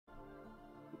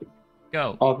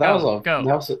Go, Oh, go, go.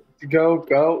 that was a go.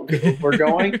 We're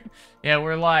going. Yeah,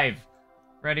 we're live.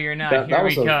 Ready or not, That here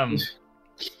was we a come.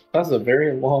 that was a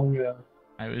very long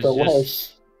I was delay.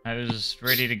 just, I was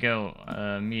ready to go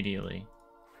immediately.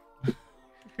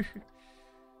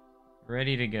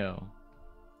 Ready to go.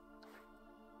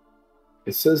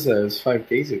 It says that it was 5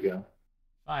 days ago.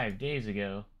 5 days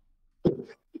ago.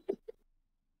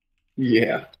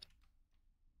 Yeah.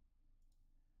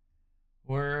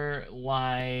 We're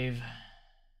live.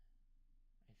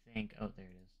 I think. Oh, there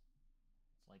it is.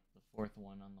 It's like the fourth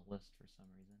one on the list for some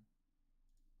reason.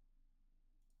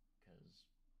 Because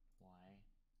why?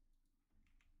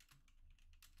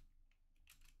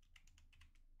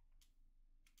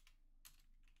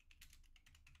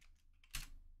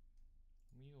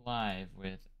 We live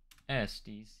with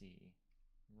SDC.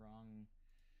 Wrong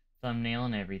thumbnail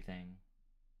and everything.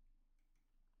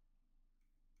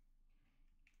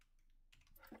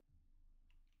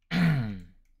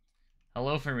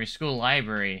 Hello from your school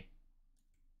library.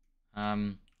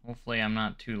 Hopefully I'm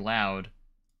not too loud.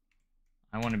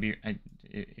 I want to be.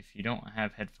 If you don't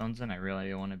have headphones in, I really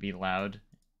don't want to be loud.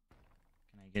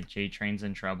 Can I get J-Trains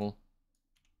in trouble?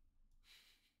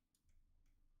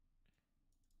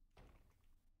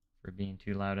 For being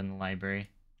too loud in the library?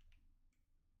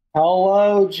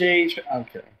 Hello, J.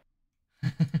 Okay.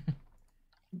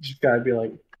 Just gotta be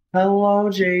like, hello,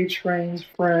 J Train's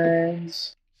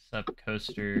friends. Sup,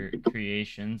 Coaster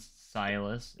Creations,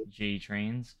 Silas,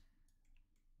 J-Trains.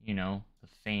 You know, the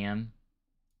fam.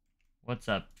 What's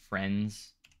up,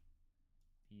 friends?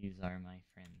 These are my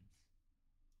friends.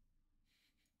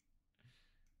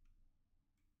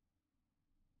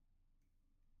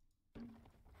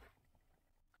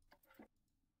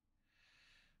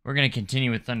 We're going to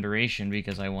continue with Thunderation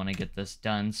because I want to get this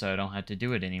done so I don't have to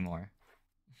do it anymore.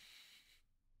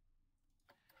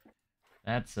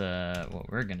 That's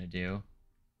what we're going to do.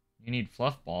 You need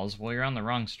fluff balls? Well, you're on the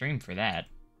wrong stream for that.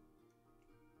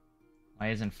 Why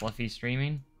isn't Fluffy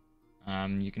streaming?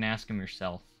 You can ask him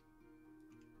yourself.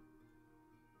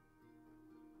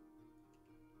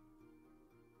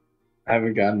 I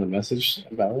haven't gotten the message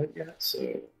about it yet,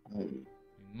 so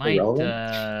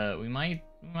irrelevant. We might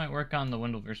work on the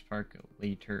Windleverse Park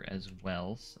later as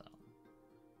well, so.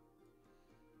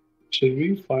 Should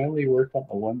we finally work on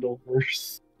the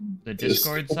Wendleverse? The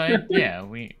Discord side? Yeah,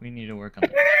 we need to work on the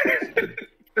Discord side.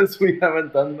 Because we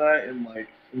haven't done that in like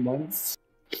months.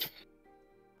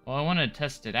 Well, I want to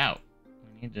test it out.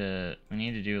 We need to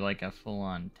do like a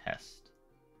full-on test.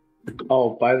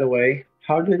 Oh, by the way,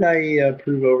 how did I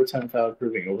approve overtime without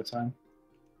approving overtime?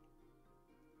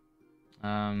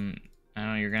 I don't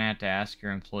know, you're gonna have to ask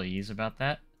your employees about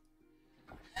that.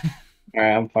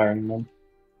 Alright, I'm firing them.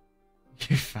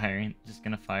 You're just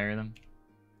gonna fire them?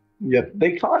 Yep,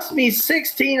 they cost me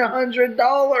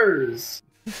 $1,600.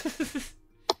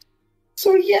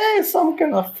 So yes, I'm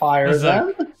gonna fire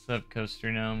them. Sup,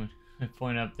 Coaster Gnome. My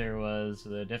point up there was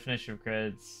the definition of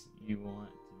credits you want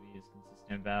to be as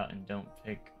consistent about, and don't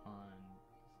pick on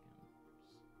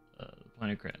the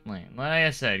point of credit lane. Like I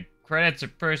said, credits are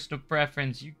personal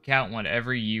preference. You count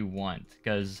whatever you want,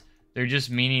 because they're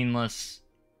just meaningless.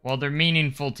 Well, they're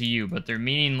meaningful to you, but they're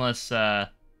meaningless,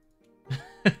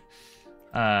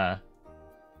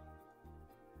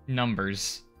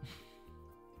 numbers.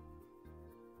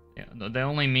 Yeah, they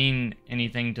only mean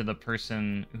anything to the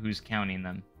person who's counting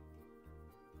them.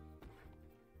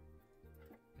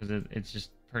 Because it's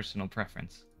just personal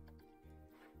preference.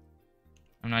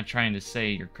 I'm not trying to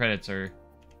say your credits are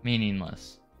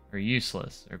meaningless, or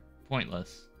useless, or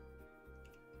pointless.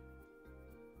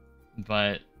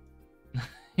 But,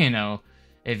 you know,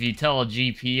 if you tell a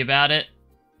GP about it,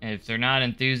 if they're not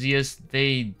enthusiasts,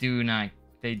 they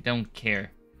don't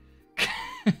care.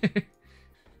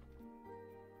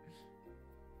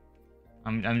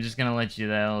 I'm just gonna let you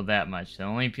know that much. The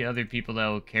only other people that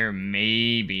will care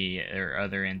maybe are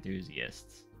other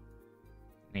enthusiasts.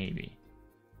 Maybe.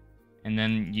 And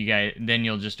then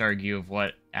you'll just argue of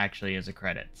what actually is a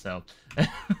credit. So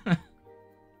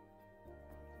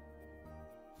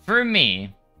for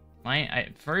me,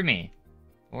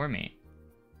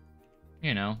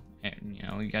 you know,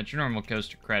 you got your normal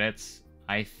coaster credits.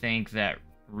 I think that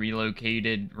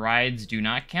relocated rides do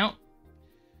not count.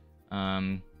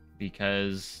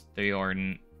 Because they are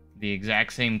in the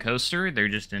exact same coaster, they're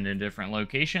just in a different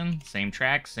location, same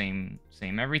track, same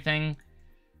everything.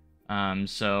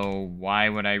 So why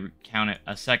would I count it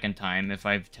a second time if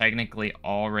I've technically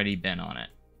already been on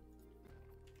it?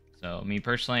 So me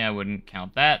personally, I wouldn't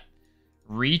count that.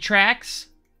 Retracks,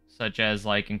 such as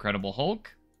like Incredible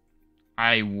Hulk,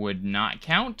 I would not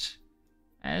count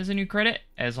as a new credit,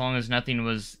 as long as nothing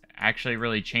was actually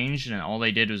really changed and all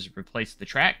they did was replace the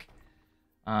track.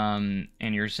 And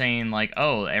you're saying like,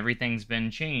 oh, everything's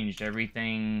been changed,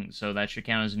 everything, so that should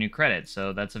count as a new credit.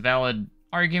 So that's a valid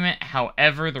argument.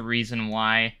 However, the reason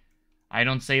why I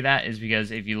don't say that is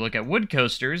because if you look at wood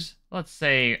coasters, let's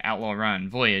say Outlaw Run,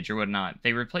 Voyage, or whatnot,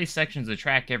 they replace sections of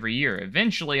track every year.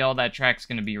 Eventually, all that track's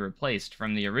going to be replaced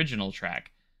from the original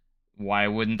track. Why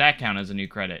wouldn't that count as a new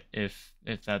credit if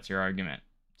that's your argument?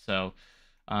 So,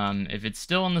 if it's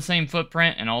still in the same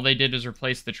footprint and all they did is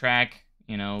replace the track,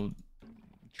 you know,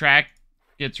 track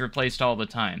gets replaced all the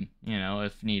time, you know,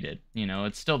 if needed. You know,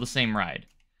 it's still the same ride.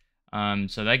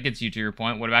 So that gets you to your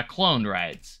point. What about cloned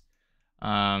rides?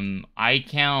 I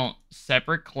count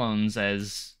separate clones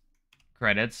as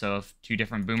credits, so if 2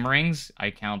 different boomerangs,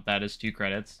 I count that as 2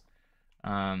 credits.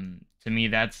 To me,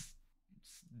 that's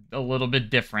a little bit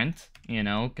different, you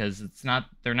know, because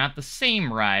they're not the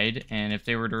same ride, and if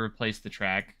they were to replace the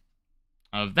track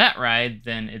of that ride,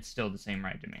 then it's still the same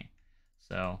ride to me.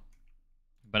 So,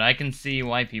 but I can see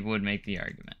why people would make the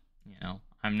argument, you know.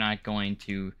 I'm not going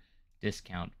to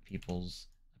discount people's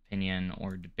opinion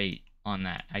or debate on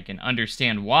that. I can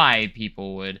understand why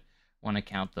people would want to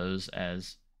count those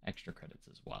as extra credits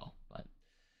as well. But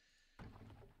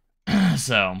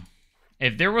so,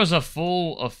 if there was a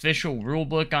full official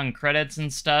rulebook on credits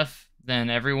and stuff, then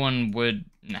everyone would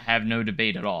have no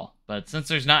debate at all. But since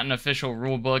there's not an official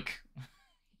rulebook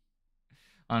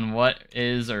on what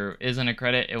is or isn't a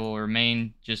credit, it will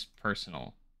remain just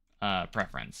personal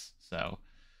preference. So,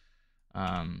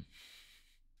 count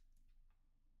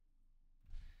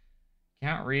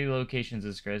relocations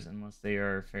as credits unless they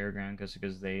are fairground coasters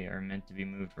because they are meant to be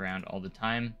moved around all the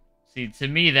time. See, to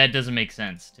me, that doesn't make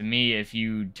sense. To me, if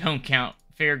you don't count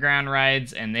fairground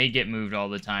rides and they get moved all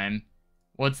the time,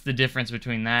 what's the difference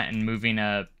between that and moving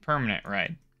a permanent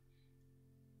ride?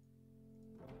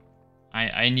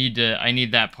 I need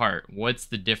that part. What's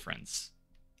the difference?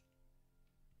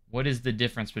 What is the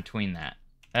difference between that?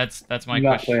 That's my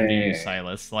question to you,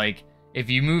 Silas. Like, if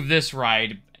you move this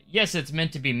ride, yes, it's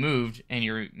meant to be moved, and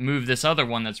you move this other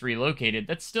one that's relocated,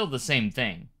 that's still the same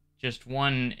thing. Just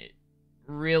one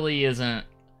really isn't,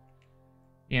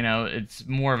 you know, it's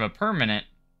more of a permanent,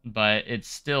 but it's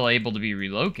still able to be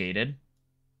relocated.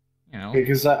 You know,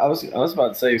 because I was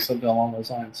about to say something along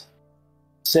those lines.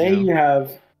 Say you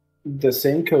have the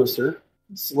same coaster.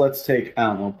 So let's take, I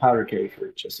don't know, Powder Keg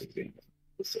for just example.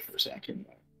 That's the first thing I can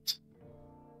remember.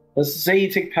 Let's say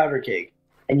you take Powder Keg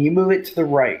and you move it to the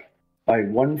right by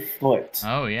 1 foot.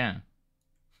 Oh yeah.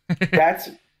 That's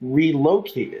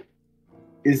relocated.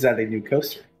 Is that a new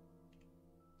coaster?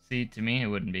 See, to me, it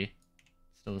wouldn't be.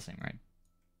 Still the same ride.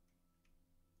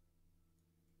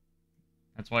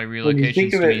 That's why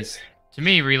relocations to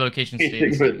me relocations stay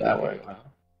the same. That way. Wow.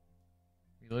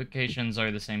 Relocations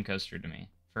are the same coaster to me.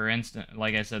 For instance,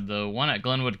 like I said, the one at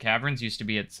Glenwood Caverns used to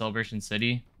be at Celebration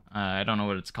City. I don't know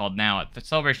what it's called now. At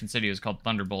Celebration City, it was called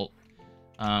Thunderbolt.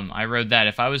 I rode that.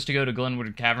 If I was to go to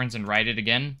Glenwood Caverns and ride it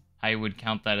again, I would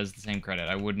count that as the same credit.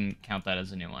 I wouldn't count that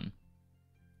as a new one.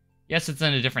 Yes, it's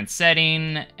in a different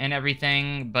setting and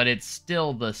everything, but it's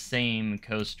still the same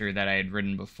coaster that I had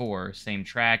ridden before. Same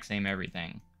track, same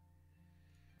everything.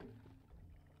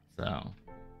 So.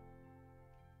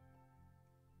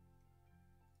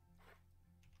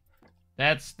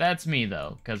 That's me,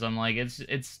 though, because I'm like,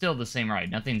 it's still the same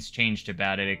ride. Nothing's changed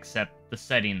about it except the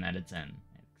setting that it's in.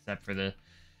 Except for the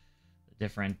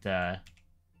different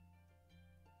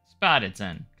spot it's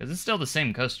in, because it's still the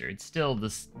same coaster. It's still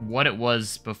what it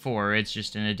was before. It's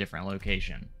just in a different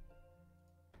location.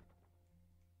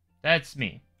 That's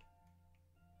me.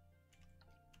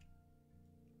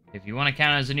 If you want to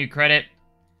count it as a new credit,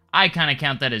 I kind of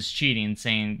count that as cheating,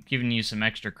 saying giving you some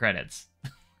extra credits.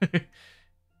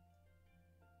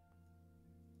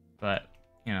 But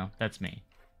you know, that's me.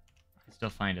 I still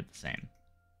find it the same.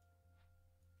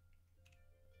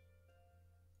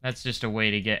 That's just a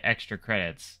way to get extra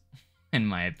credits, in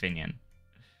my opinion.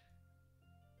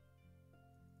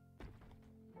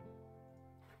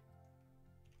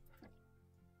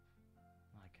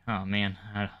 Like, oh man,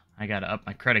 I gotta up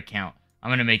my credit count. I'm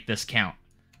gonna make this count.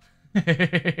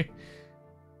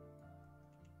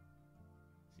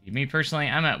 Me personally,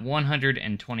 I'm at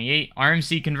 128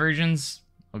 RMC conversions.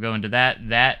 I'll go into that.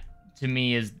 That, to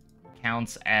me,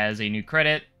 counts as a new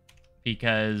credit,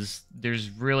 because there's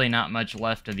really not much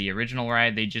left of the original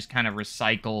ride. They just kind of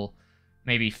recycle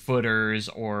maybe footers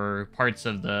or parts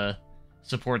of the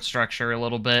support structure a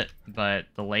little bit, but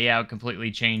the layout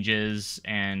completely changes,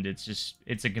 and it's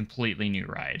a completely new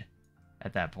ride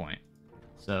at that point.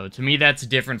 So to me, that's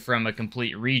different from a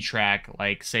complete retrack,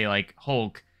 like, say, like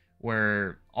Hulk,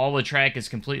 where all the track is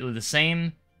completely the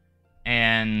same,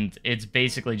 and it's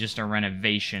basically just a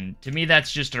renovation. To me,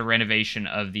 that's just a renovation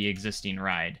of the existing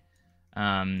ride.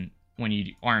 When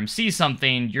you RMC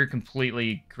something, you're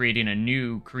completely creating a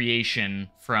new creation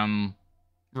from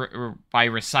by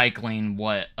recycling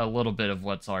what a little bit of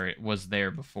what's already was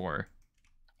there before.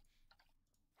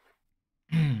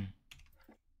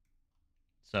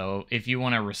 So if you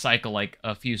want to recycle like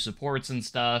a few supports and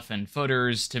stuff and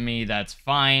footers, to me that's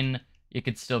fine. It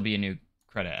could still be a new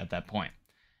credit at that point.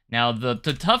 Now the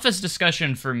toughest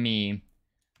discussion for me,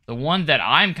 the one that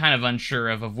I'm kind of unsure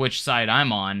of which side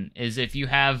I'm on, is if you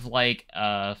have like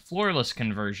a floorless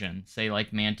conversion, say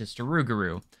like Mantis to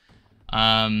Rougarou.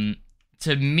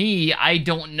 To me, I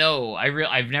don't know.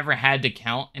 I've never had to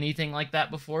count anything like that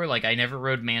before. Like, I never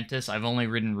rode Mantis. I've only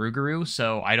ridden Rougarou,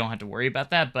 so I don't have to worry about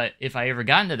that. But if I ever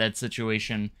got into that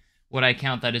situation, would I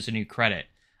count that as a new credit?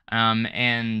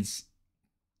 And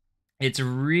it's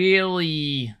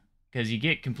really... because you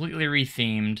get completely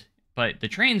rethemed, but the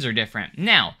trains are different.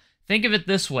 Now, think of it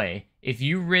this way. If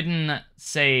you've ridden,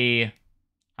 say...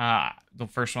 the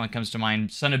first one that comes to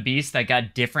mind, Son of Beast, that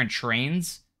got different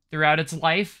trains throughout its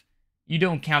life, you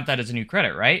don't count that as a new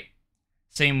credit, right?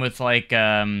 Same with, like,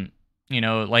 you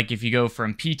know, like if you go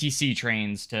from PTC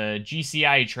trains to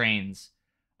GCI trains,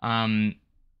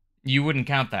 you wouldn't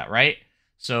count that, right?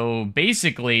 So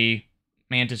basically,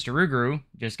 Mantis to Rougarou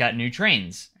just got new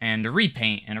trains and a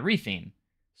repaint and a retheme.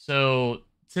 So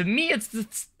to me,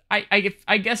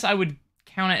 I guess I would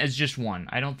count it as just one.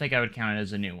 I don't think I would count it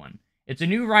as a new one. It's a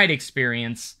new ride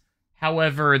experience.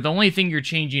 However, the only thing you're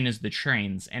changing is the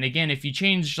trains. And again, if you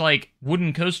changed, like,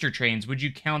 wooden coaster trains, would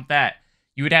you count that?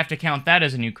 You would have to count that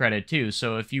as a new credit, too.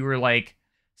 So if you were, like,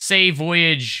 say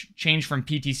Voyage changed from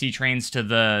PTC trains to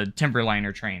the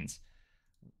Timberliner trains,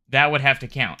 that would have to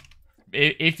count.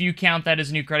 If you count that as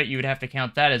a new credit, you would have to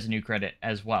count that as a new credit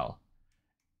as well.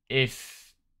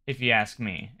 If you ask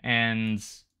me. And...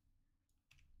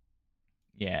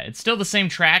 yeah, it's still the same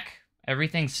track.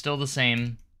 Everything's still the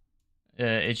same.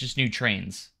 It's just new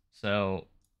trains. So,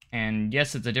 and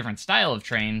yes, it's a different style of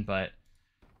train, but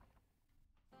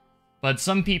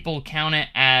some people count it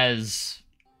as,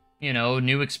 you know,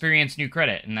 new experience, new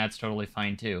credit, and that's totally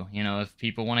fine too. You know, if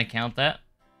people want to count that,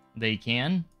 they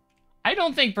can. I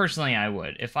don't think personally I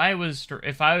would. If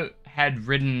I had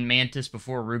ridden Mantis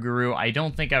before Rougarou, I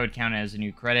don't think I would count it as a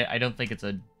new credit. I don't think it's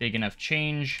a big enough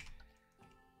change.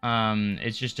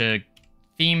 It's just a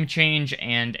theme change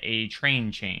and a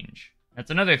train change. That's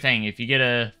another thing. If you get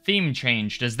a theme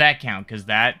change, does that count? Because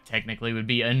that technically would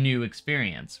be a new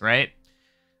experience, right?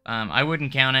 I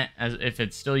wouldn't count it as if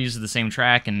it still uses the same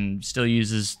track and still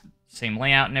uses the same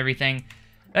layout and everything.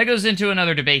 That goes into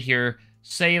another debate here.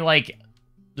 Say, like,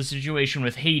 the situation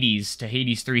with Hades to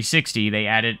Hades 360,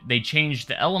 they changed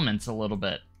the elements a little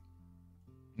bit.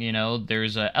 You know,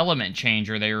 there's an element change,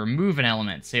 or they remove an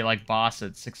element. Say, like, Boss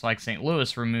at Six Flags St.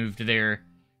 Louis removed the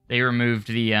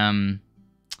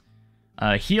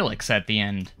Helix at the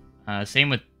end. Same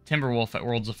with Timberwolf at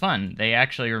Worlds of Fun. They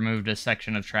actually removed a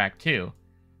section of track too.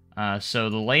 So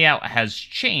the layout has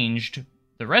changed.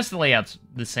 The rest of the layout's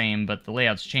the same, but the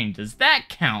layout's changed. Does that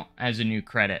count as a new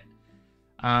credit?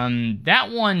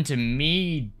 That one to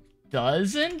me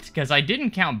doesn't, because I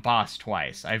didn't count Boss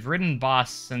twice. I've ridden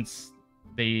Boss since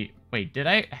they... wait, did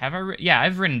I? Yeah,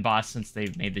 I've ridden Boss since they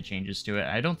made the changes to it.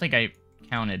 I don't think I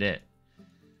counted it.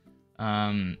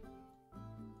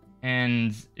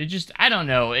 And it just, I don't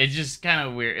know, it's just kind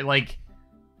of weird. Like,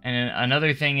 and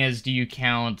another thing is, do you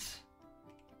count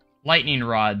lightning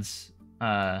rods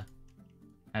as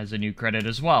a new credit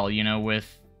as well? You know,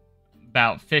 with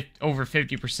about over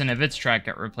 50% of its track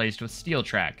got replaced with steel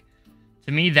track.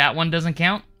 To me, that one doesn't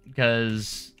count,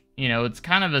 because, you know, it's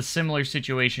kind of a similar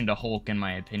situation to Hulk, in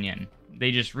my opinion.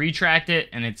 They just retracked it,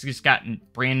 and it's just gotten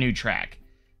brand new track.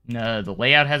 No, the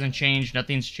layout hasn't changed,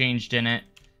 nothing's changed in it.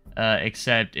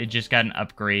 Except it just got an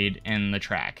upgrade in the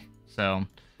track. So,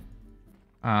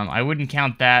 I wouldn't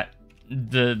count that.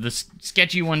 The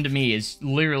sketchy one to me is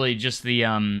literally just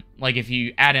the, like if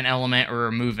you add an element or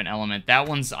remove an element. That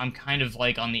one's, I'm kind of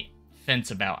like on the fence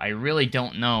about. I really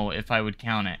don't know if I would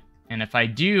count it. And if I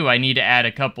do, I need to add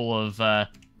a couple of,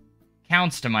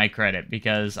 counts to my credit,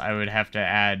 because I would have to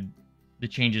add the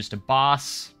changes to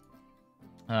Boss,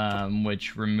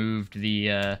 which removed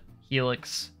the,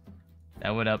 Helix.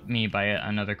 That would up me by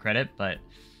another credit, but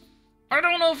I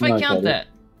don't know if I count that.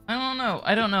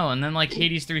 I don't know. And then, like,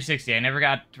 Hades 360, I never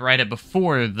got to ride it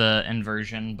before the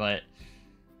inversion, but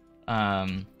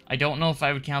I don't know if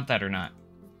I would count that or not.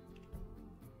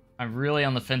 I'm really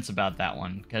on the fence about that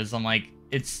one, because I'm like,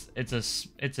 it's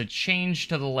a change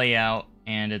to the layout,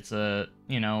 and it's a,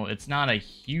 you know, it's not a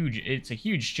huge, it's a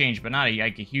huge change, but not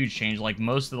like a huge change. Like,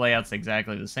 most of the layout's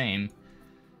exactly the same.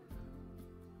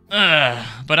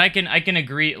 But I can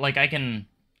agree, like, I can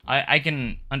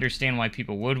understand why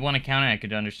people would want to count it. I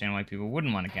could understand why people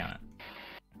wouldn't want to count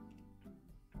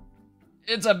it.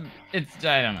 I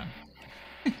don't know.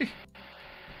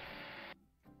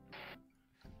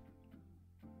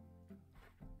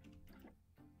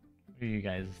 What do you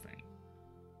guys think?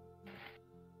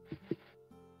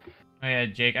 Oh yeah,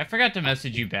 Jake, I forgot to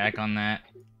message you back on that.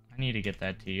 I need to get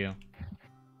that to you.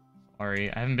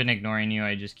 Sorry, I haven't been ignoring you,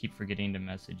 I just keep forgetting to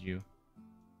message you.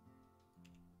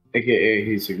 AKA,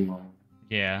 he's ignoring.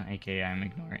 Yeah, AKA I'm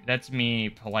ignoring. That's me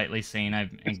politely saying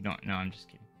I've ignored. No, I'm just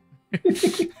kidding.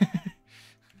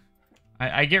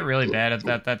 I get really bad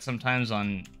at that sometimes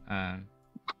on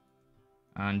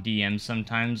DM.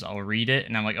 Sometimes I'll read it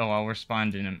and I'm like, oh, I'll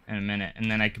respond in a minute,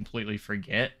 and then I completely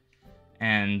forget.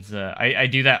 And I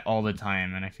do that all the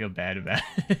time, and I feel bad about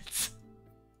it.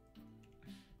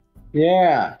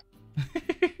 Yeah.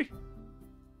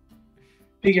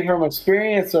 Speaking from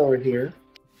experience over here,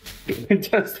 it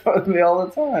does that with me all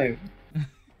the time.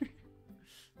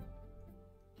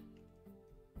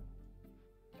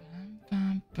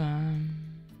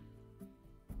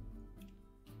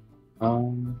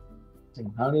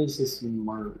 How does this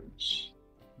merge?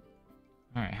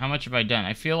 Alright, how much have I done?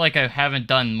 I feel like I haven't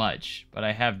done much, but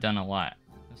I have done a lot.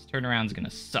 This turnaround's gonna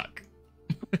suck.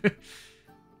 Because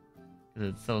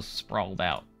it's so sprawled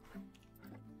out.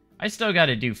 I still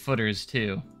gotta do footers,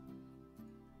 too.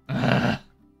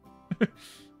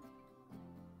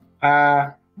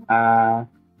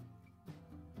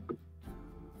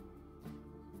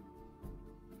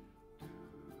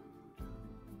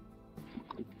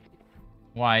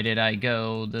 Why did I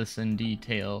go this in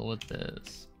detail with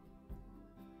this?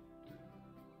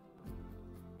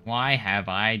 Why have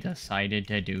I decided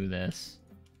to do this?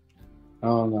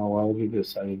 Oh no, why would you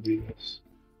decide to do this?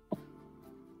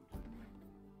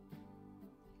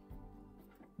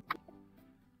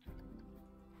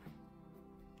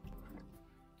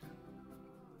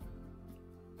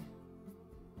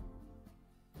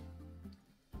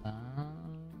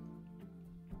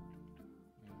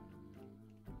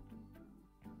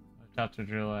 Dr.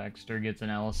 Drill Exter gets an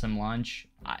LSM launch.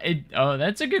 Oh,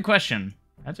 that's a good question.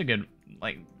 That's a good,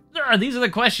 like, these are the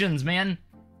questions, man.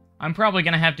 I'm probably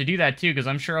gonna have to do that too, because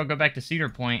I'm sure I'll go back to Cedar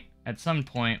Point at some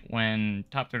point when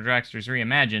Top Thrill Dragster's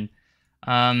reimagined.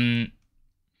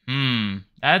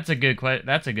 That's a good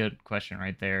question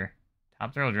right there.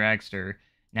 Top Thrill Dragster.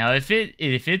 Now, if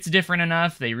it's different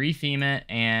enough, they retheme it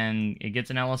and it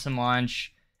gets an LSM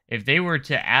launch. If they were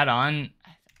to add on,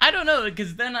 I don't know,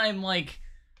 because then I'm like,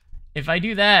 if I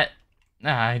do that,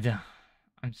 this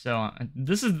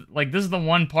is the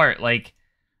one part, like,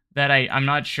 that I'm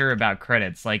not sure about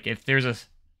credits. Like, if there's a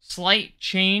slight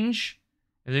change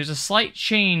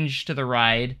to the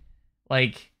ride,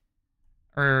 like,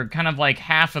 or kind of like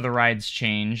half of the ride's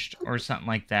changed or something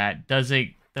like that, does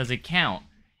it count?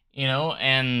 You know,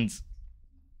 and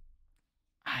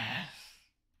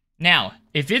now,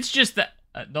 if it's just the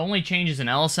only change is an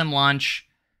LSM launch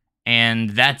and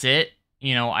that's it,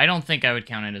 you know, I don't think I would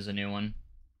count it as a new one.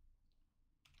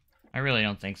 I really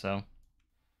don't think so.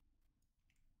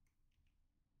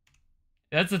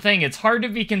 That's the thing. It's hard to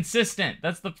be consistent.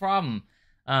 That's the problem.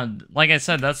 Like I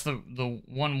said, that's the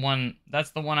one. That's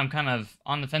the one I'm kind of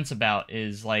on the fence about.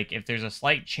 Is like if there's a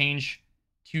slight change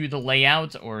to the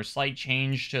layout or a slight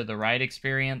change to the ride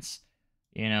experience,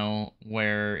 you know,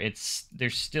 where they're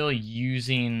still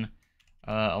using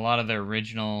a lot of the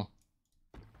original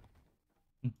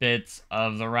bits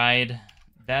of the ride.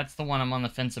 That's the one I'm on the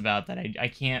fence about. That I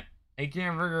can't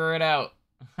figure it out.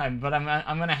 But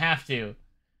I'm gonna have to.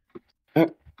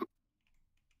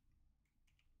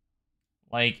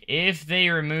 Like, if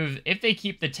they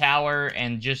keep the tower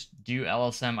and just do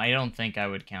LSM, I don't think I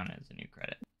would count it as a new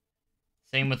credit.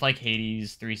 Same with, like,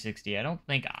 Hades 360. I don't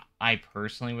think I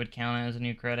personally would count it as a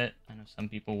new credit. I know some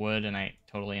people would, and I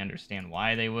totally understand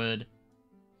why they would.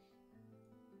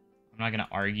 I'm not gonna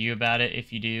argue about it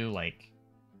if you do. Like,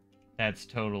 that's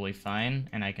totally fine,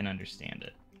 and I can understand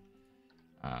it.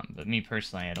 But me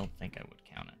personally, I don't think I would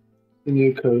count it. The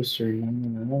new coaster.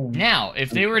 Now,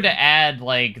 if they were to add,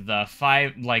 like,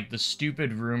 the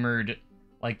stupid rumored,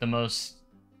 like, the most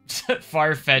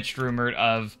far-fetched rumored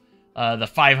of the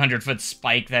 500-foot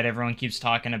spike that everyone keeps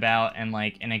talking about and,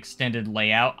 like, an extended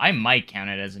layout, I might count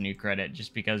it as a new credit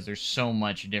just because there's so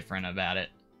much different about it.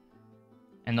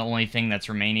 And the only thing that's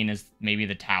remaining is maybe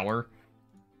the tower.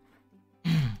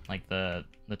 Like, the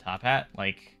top hat.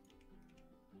 Like,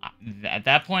 at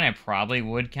that point, I probably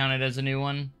would count it as a new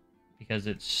one. Because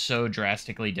it's so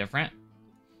drastically different.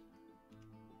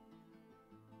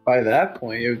 By that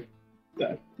point,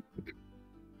 that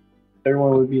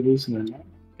everyone would be losing their mind.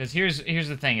 Because here's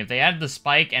the thing: if they add the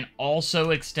spike and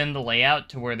also extend the layout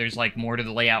to where there's like more to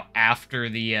the layout after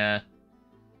the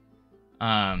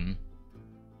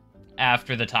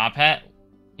top hat,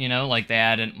 you know, like they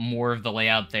added more of the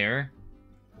layout there,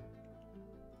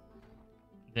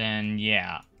 then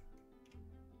yeah,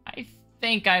 I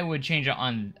think I would change it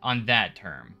on that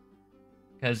term.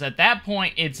 Because at that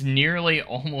point, it's nearly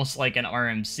almost like an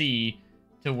RMC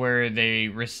to where they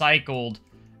recycled.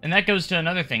 And that goes to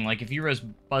another thing. Like, if you rose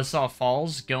Buzzsaw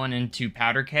Falls going into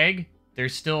Powder Keg,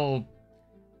 there's still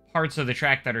parts of the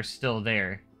track that are still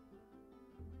there.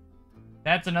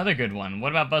 That's another good one.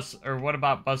 What about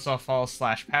Buzzsaw Falls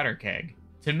 / Powder Keg?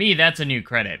 To me, that's a new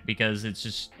credit because it's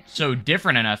just so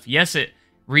different enough. Yes, it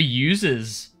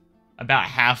reuses about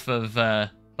half of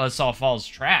Buzzsaw Falls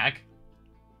track,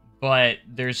 but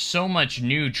there's so much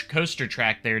new coaster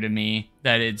track there to me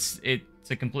that it's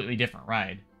a completely different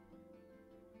ride.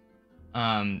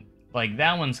 Like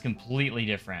that one's completely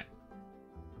different.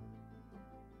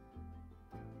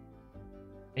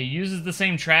 It uses the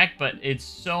same track, but it's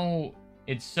so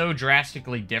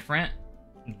drastically different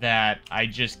that I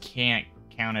just can't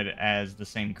count it as the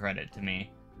same credit to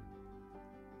me.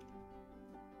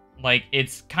 Like,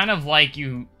 it's kind of like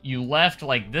you left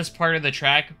like this part of the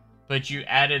track, but you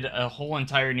added a whole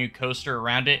entire new coaster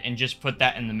around it and just put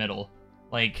that in the middle.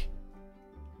 Like,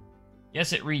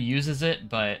 yes, it reuses it,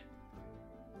 but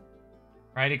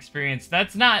ride experience,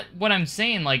 that's not what I'm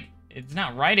saying. Like, it's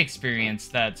not ride experience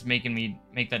that's making me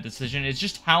make that decision. It's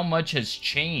just how much has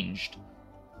changed.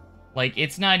 Like,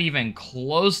 it's not even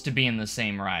close to being the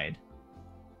same ride.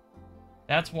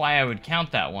 That's why I would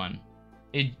count that one.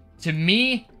 To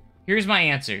me, here's my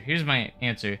answer.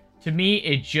 To me,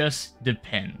 it just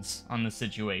depends on the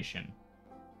situation.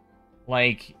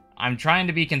 Like, I'm trying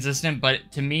to be consistent,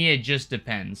 but to me, it just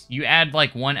depends. You add,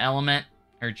 like, one element,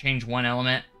 or change one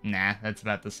element, nah, that's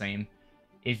about the same.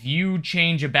 If you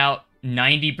change about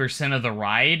 90% of the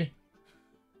ride,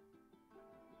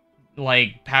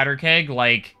 like Powder Keg,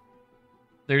 like,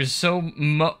 there's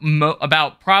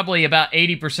probably about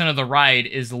 80% of the ride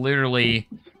is literally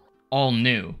all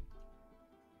new.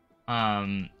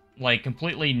 Like,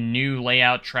 completely new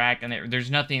layout track, and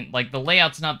there's nothing, like, the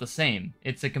layout's not the same.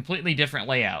 It's a completely different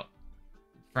layout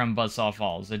from Buzzsaw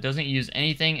Falls. It doesn't use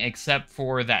anything except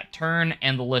for that turn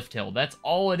and the lift hill. That's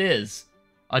all it is.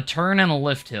 A turn and a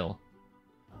lift hill.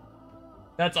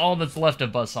 That's all that's left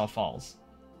of Buzzsaw Falls.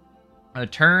 A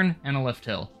turn and a lift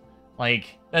hill.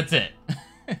 Like, that's it.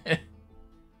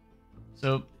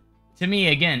 So, to me,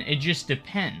 again, it just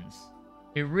depends.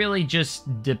 It really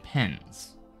just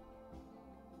depends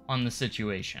on the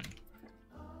situation.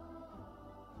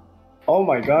 Oh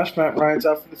my gosh, Matt Ryan's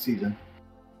out for the season.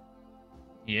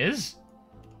 He is?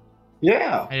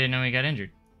 Yeah. I didn't know he got injured.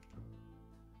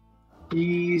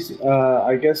 He's,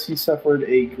 I guess he suffered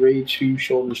a grade 2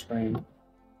 shoulder strain.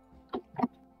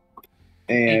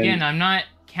 And again, I'm not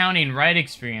counting ride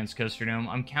experience, Coaster Dome.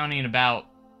 I'm counting about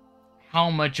how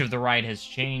much of the ride has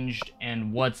changed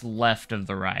and what's left of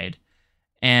the ride.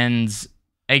 And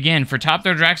again, for Top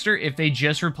Thrill Dragster, if they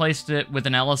just replaced it with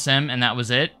an LSM and that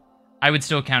was it, I would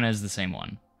still count it as the same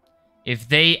one. If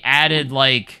they added,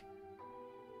 like,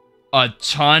 a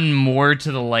ton more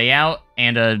to the layout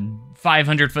and a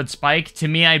 500-foot spike, to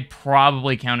me, I'd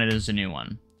probably count it as a new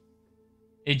one.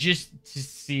 It just,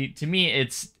 to me,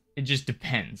 it just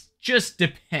depends. Just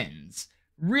depends.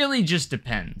 Really just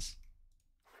depends.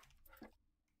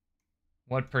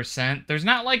 What percent? There's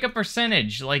not, like, a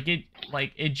percentage. Like,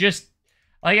 it just,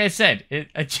 like I said,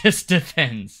 it just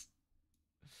depends.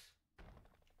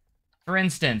 For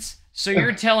instance, so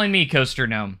you're telling me, Coaster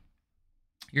Gnome,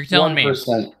 you're telling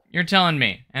 1%. me, you're telling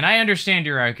me, and I understand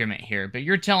your argument here, but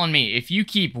you're telling me if you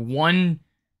keep one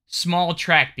small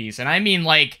track piece, and I mean,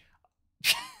 like,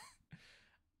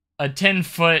 a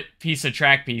 10-foot piece of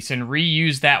track piece, and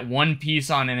reuse that one piece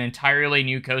on an entirely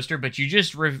new coaster, but you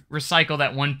just recycle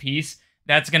that one piece,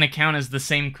 that's going to count as the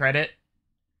same credit?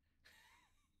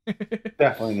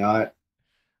 Definitely not.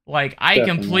 Like, I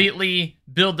completely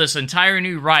build this entire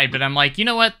new ride, but I'm like, you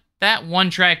know what? That one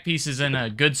track piece is in a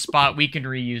good spot. We can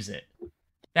reuse it.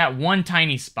 That one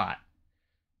tiny spot.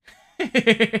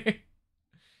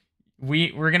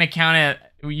 We're gonna count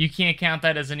it. You can't count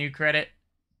that as a new credit,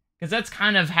 because that's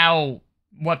kind of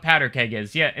what Powder Keg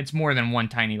is. Yeah, it's more than one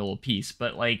tiny little piece,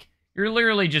 but like, you're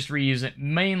literally just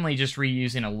mainly just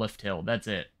reusing a lift hill. That's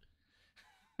it.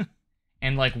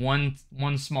 And like one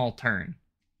small turn.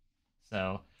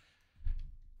 So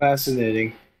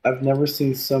fascinating. I've never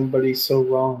seen somebody so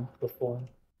wrong before.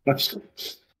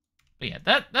 But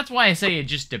yeah, that's why I say it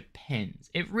just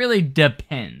depends. It really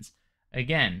depends.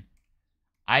 Again,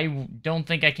 I don't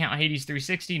think I count Hades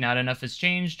 360. Not enough has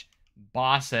changed.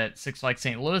 Boss at Six Flags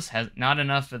St. Louis has not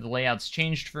enough of the layouts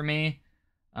changed for me.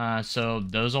 So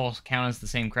those all count as the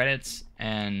same credits.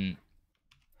 And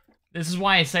this is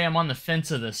why I say I'm on the fence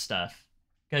of this stuff.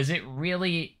 Because it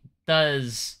really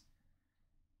does...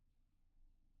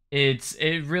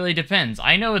 It really depends.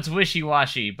 I know it's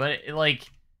wishy-washy, but, like,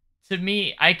 to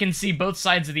me, I can see both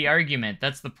sides of the argument.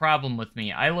 That's the problem with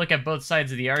me. I look at both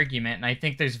sides of the argument, and I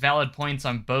think there's valid points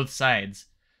on both sides.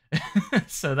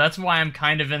 So that's why I'm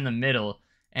kind of in the middle,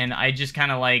 and I just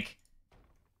kind of, like,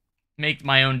 make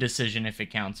my own decision if it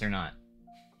counts or not.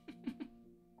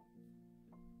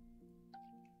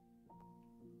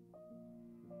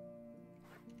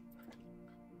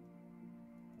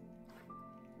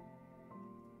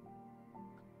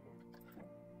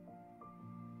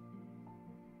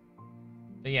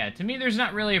 But yeah, to me, there's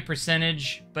not really a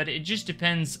percentage, but it just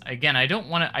depends. Again, I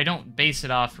don't base it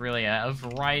off really a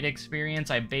ride experience.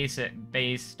 I base it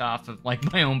based off of,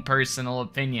 like, my own personal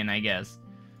opinion, I guess.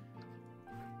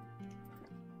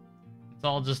 It's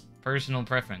all just personal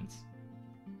preference.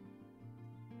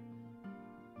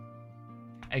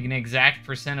 An exact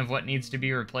percent of what needs to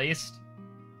be replaced?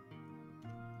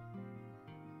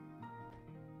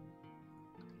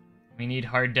 We need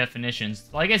hard definitions.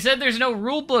 Like I said, there's no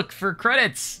rule book for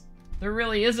credits. There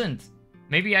really isn't.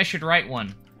 Maybe I should write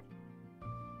one.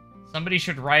 Somebody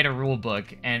should write a rule book,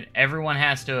 and everyone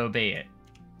has to obey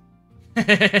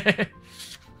it.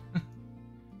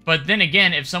 But then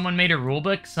again, if someone made a rule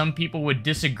book, some people would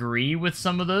disagree with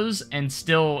some of those, and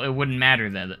still it wouldn't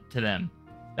matter to them.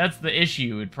 That's the issue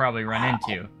you would probably run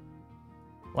into.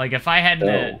 Like, if I had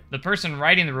the person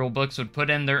writing the rule books would put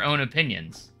in their own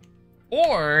opinions.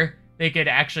 Or they could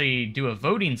actually do a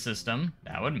voting system.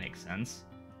 That would make sense.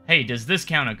 Hey, does this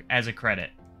count as a credit?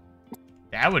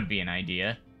 That would be an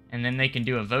idea. And then they can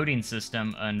do a voting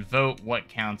system and vote what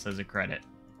counts as a credit.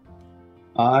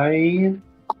 I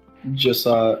just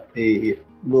saw a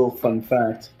little fun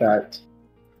fact that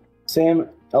Sam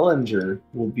Ehlinger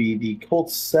will be the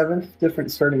Colts' 7th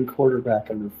different starting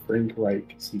quarterback under Frank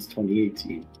Reich since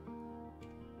 2018.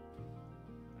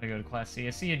 I go to Class C. I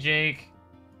see you, Jake.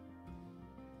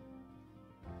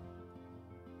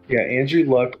 Yeah, Andrew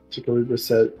Luck, Jacoby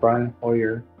Brissett, Brian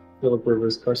Hoyer, Philip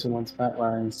Rivers, Carson Wentz, Matt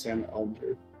Ryan, Sam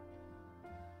Ehlinger.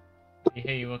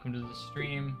 Hey, welcome to the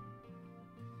stream.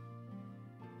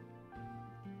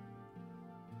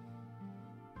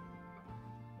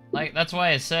 Like, that's why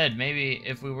I said maybe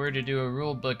if we were to do a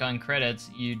rule book on credits,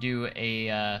 you do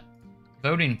a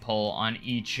voting poll on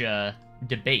each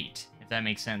debate, if that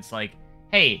makes sense. Like,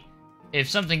 hey, if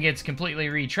something gets completely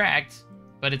retracked,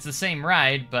 but it's the same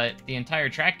ride, but the entire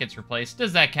track gets replaced,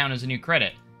 does that count as a new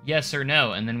credit? Yes or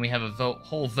no? And then we have a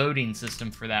whole voting system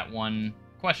for that one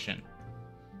question.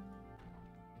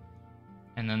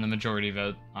 And then the majority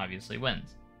vote obviously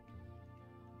wins.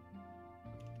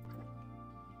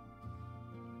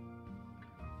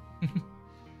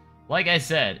 Like I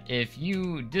said, if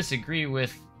you disagree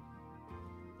with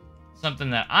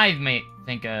something that I may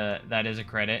think that is a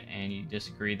credit, and you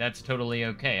disagree, that's totally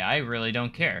okay. I really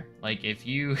don't care. Like, if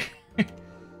you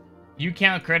you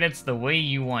count credits the way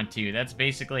you want to, that's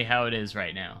basically how it is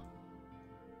right now.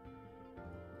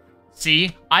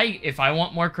 See, if I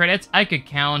want more credits, I could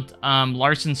count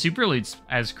Larson Superlutes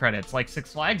as credits, like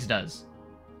Six Flags does.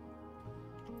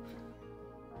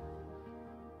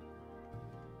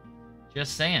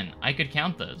 Just saying, I could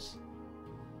count those.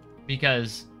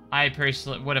 Because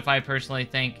what if I personally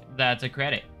think that's a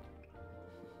credit?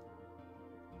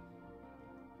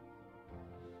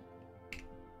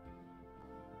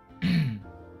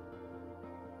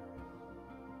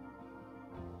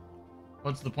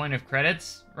 What's the point of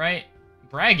credits, right?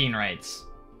 Bragging rights.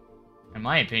 In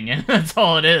my opinion, that's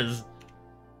all it is.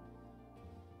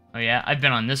 Oh yeah, I've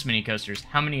been on this many coasters.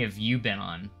 How many have you been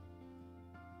on?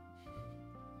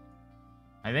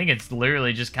 I think it's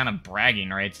literally just kind of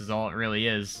bragging rights is all it really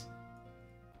is.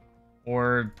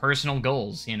 Or personal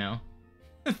goals, you know?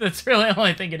 That's really all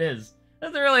I think it is.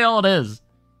 That's really all it is.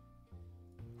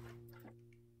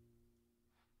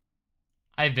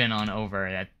 I've been on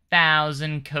over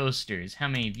 1,000 coasters. How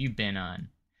many have you been on?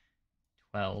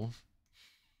 12.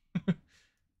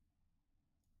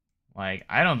 Like,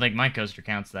 I don't think my coaster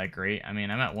count's that great. I mean,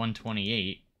 I'm at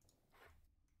 128.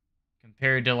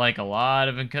 Compared to, like, a lot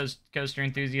of coaster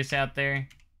enthusiasts out there,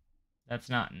 that's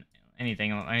not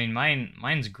anything. I mean,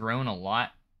 mine's grown a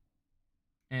lot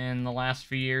in the last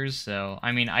few years, so,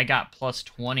 I mean, I got plus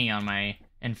 20 on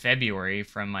in February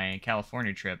from my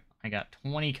California trip. I got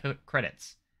 20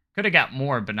 credits. Could have got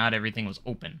more, but not everything was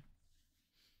open.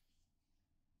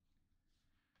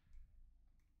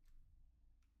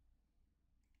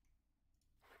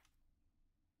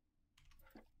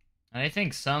 And I do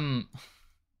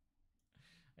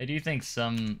think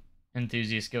some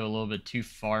enthusiasts go a little bit too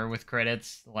far with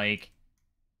credits. Like,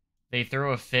 they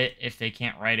throw a fit if they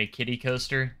can't ride a kiddie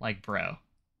coaster. Like, bro.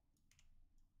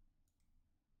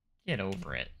 Get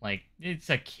over it. Like, it's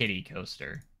a kiddie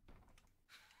coaster.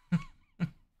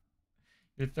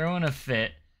 You're throwing a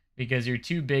fit because you're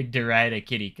too big to ride a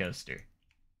kiddie coaster.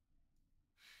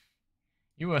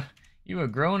 You a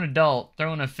grown adult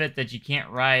throwing a fit that you can't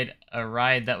ride a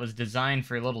ride that was designed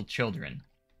for little children.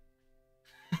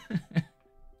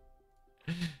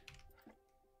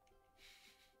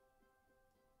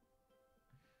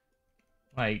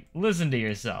 Like, listen to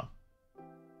yourself.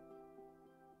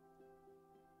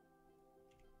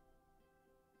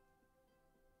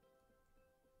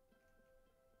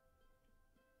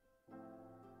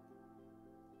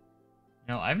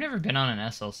 No, I've never been on an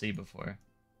SLC before.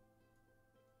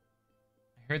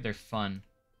 I heard they're fun.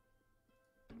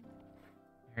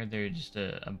 I heard they're just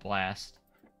a blast.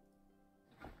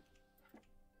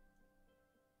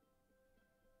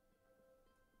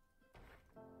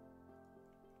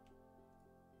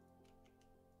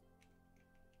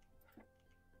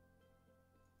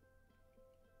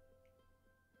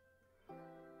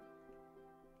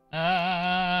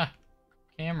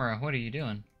 Camera, what are you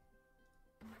doing?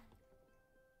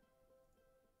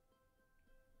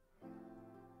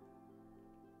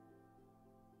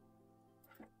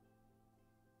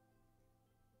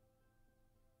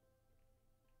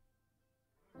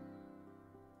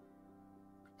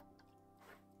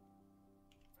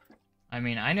 I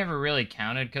mean, I never really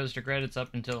counted coaster credits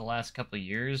up until the last couple of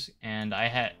years, and I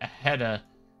had a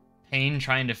pain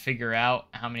trying to figure out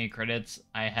how many credits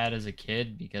I had as a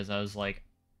kid, because I was like,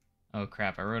 oh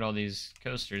crap, I wrote all these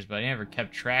coasters, but I never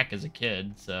kept track as a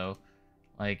kid, so,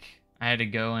 like, I had to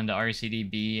go into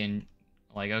RCDB and,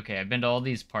 like, okay, I've been to all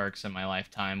these parks in my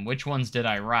lifetime, which ones did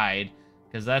I ride?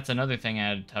 Because that's another thing I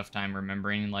had a tough time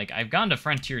remembering. Like, I've gone to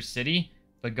Frontier City,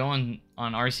 but going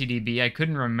on RCDB, I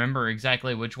couldn't remember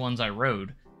exactly which ones I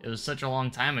rode. It was such a long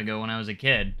time ago when I was a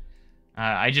kid.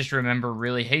 I just remember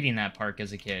really hating that park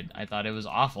as a kid. I thought it was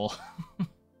awful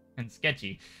and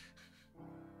sketchy.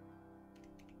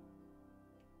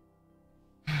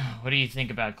 What do you think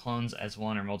about clones as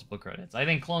one or multiple credits? I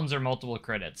think clones are multiple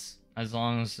credits. As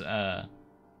long as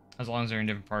they're in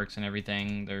different parks and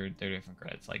everything, they're different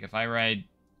credits. Like, if I ride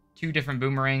 2 different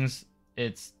boomerangs,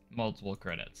 it's multiple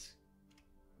credits.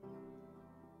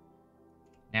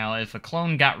 Now, if a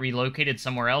clone got relocated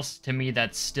somewhere else, to me,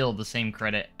 that's still the same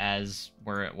credit as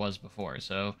where it was before.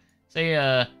 So, say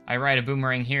I ride a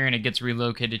boomerang here and it gets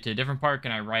relocated to a different park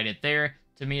and I ride it there,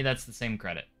 to me, that's the same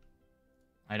credit.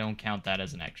 I don't count that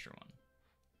as an extra one.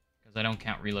 Because I don't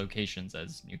count relocations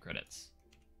as new credits.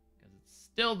 Because it's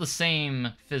still the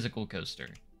same physical coaster.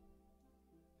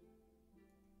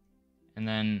 And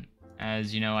then,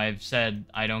 as you know, I've said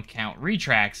I don't count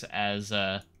retracts as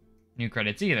new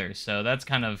credits either, so that's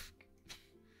kind of...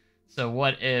 So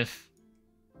what if...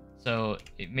 So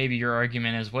maybe your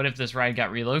argument is, what if this ride got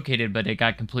relocated, but it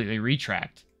got completely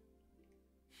retracked?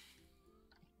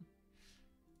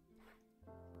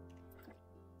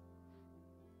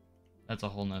 That's a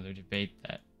whole nother debate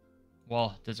that...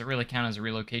 Well, does it really count as a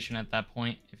relocation at that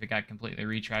point, if it got completely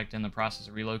retracked in the process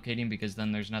of relocating, because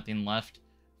then there's nothing left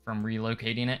from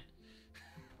relocating it?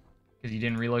 Because you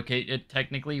didn't relocate it,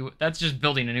 technically. That's just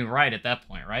building a new ride at that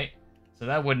point, right? So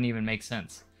that wouldn't even make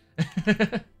sense.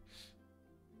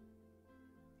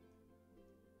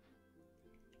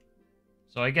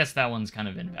 So I guess that one's kind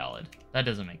of invalid. That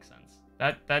doesn't make sense.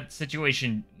 That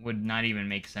situation would not even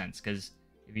make sense, because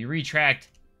if you retract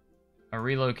a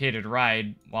relocated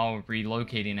ride while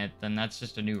relocating it, then that's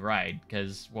just a new ride,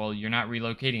 because, well, you're not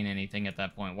relocating anything at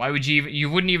that point. Why would you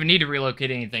wouldn't even need to relocate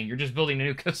anything. You're just building a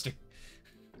new coaster.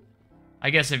 I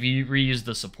guess if you reuse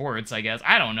the supports, I guess.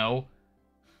 I don't know.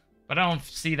 But I don't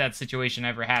see that situation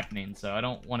ever happening, so I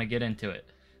don't want to get into it.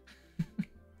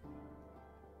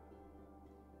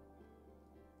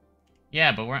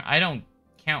 Yeah, but I don't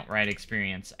count ride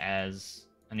experience as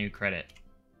a new credit.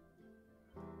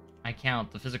 I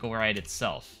count the physical ride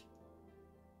itself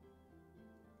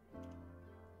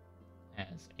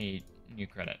as a new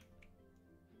credit.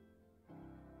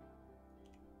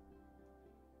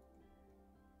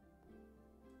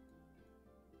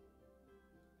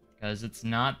 Because it's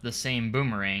not the same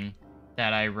boomerang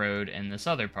that I rode in this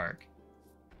other park.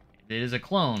 It is a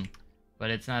clone, but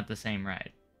it's not the same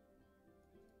ride.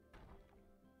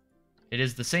 It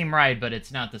is the same ride, but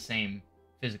it's not the same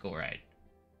physical ride.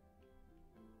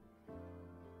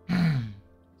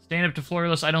 Stand Up to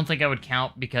Floorless, I don't think I would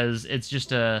count because it's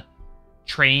just a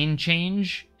train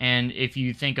change. And if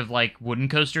you think of like wooden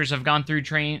coasters have gone through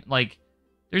train, like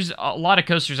there's a lot of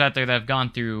coasters out there that have gone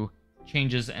through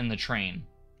changes in the train.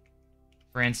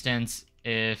 For instance,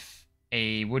 if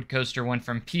a wood coaster went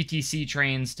from PTC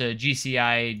trains to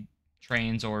GCI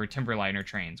trains or Timberliner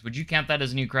trains, would you count that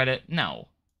as a new credit? No.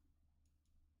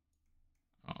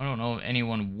 I don't know if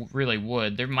anyone really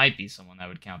would. There might be someone that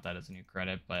would count that as a new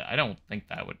credit, but I don't think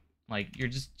that would, like,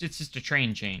 it's just a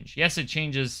train change. Yes, it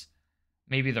changes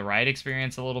maybe the ride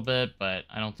experience a little bit, but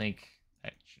I don't think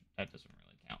that doesn't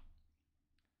really count.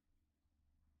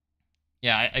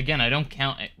 Yeah, again, I don't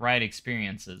count ride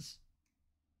experiences.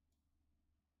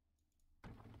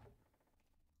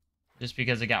 Just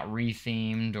because it got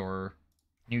rethemed or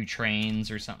new trains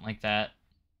or something like that.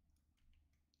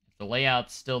 If the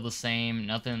layout's still the same,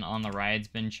 nothing on the ride's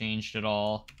been changed at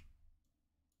all.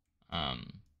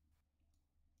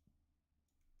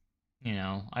 You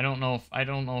know, I don't know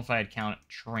if I'd count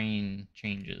train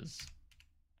changes.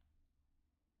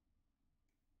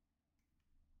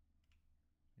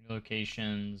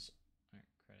 Locations,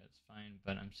 credits, fine,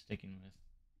 but I'm sticking with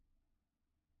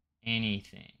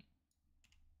anything.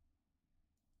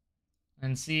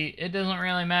 And see, it doesn't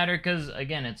really matter because,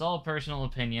 again, it's all personal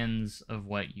opinions of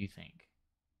what you think.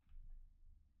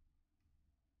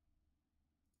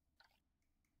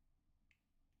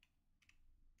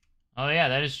 Oh yeah,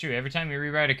 that is true. Every time you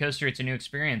re-ride a coaster, it's a new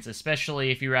experience,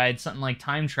 especially if you ride something like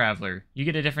Time Traveler. You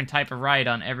get a different type of ride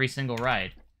on every single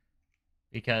ride.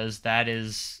 Because that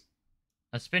is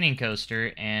a spinning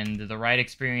coaster, and the ride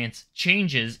experience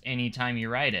changes anytime you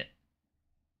ride it.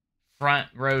 Front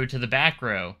row to the back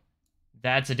row,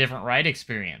 that's a different ride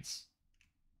experience.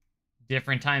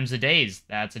 Different times of days,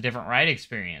 that's a different ride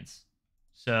experience.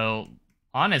 So,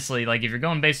 honestly, like, if you're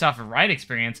going based off of ride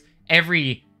experience,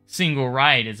 every single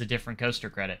ride is a different coaster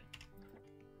credit.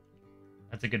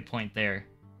 That's a good point there.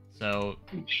 So...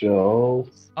 Joe.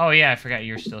 Oh yeah, I forgot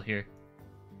you're still here.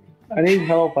 I need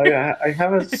help. I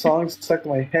have a song stuck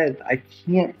in my head. I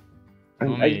can't.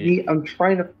 I'm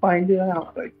trying to find it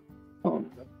out. You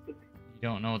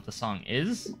don't know what the song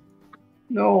is?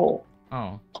 No.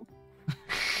 Oh.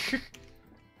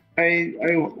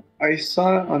 I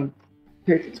saw it on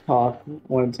TikTok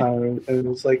one time, and it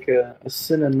was like a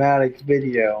cinematic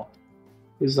video.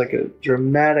 It was like a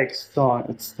dramatic song.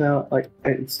 It's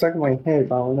stuck in my head.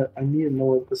 But I need to know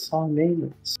what the song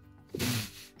name is.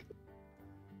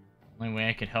 The only way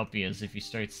I could help you is if you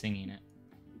start singing it.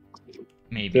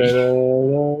 Maybe. I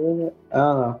don't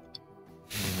know.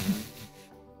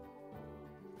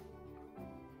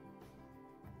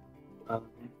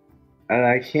 And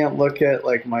I can't look at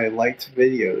like my liked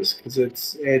videos because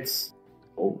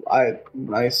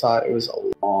I saw it was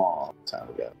a long time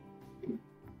ago.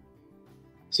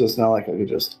 So it's not like I could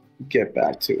just get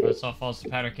back to it. Soft Falls to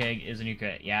Powder Keg is a new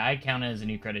credit. Yeah, I count it as a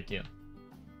new credit too.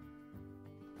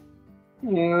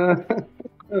 I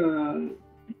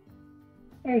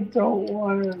don't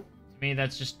want to. To me,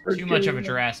 that's just too much of a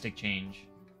drastic change.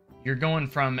 You're going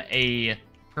from a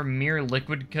Premier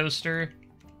Liquid coaster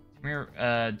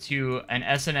to an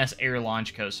SNS Air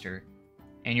Launch coaster,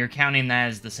 and you're counting that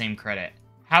as the same credit.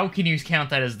 How can you count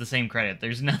that as the same credit?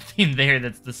 There's nothing there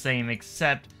that's the same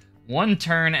except one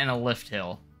turn and a lift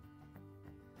hill.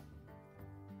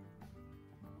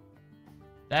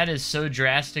 That is so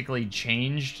drastically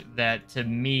changed that, to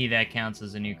me, that counts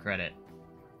as a new credit.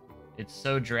 It's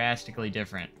so drastically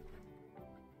different.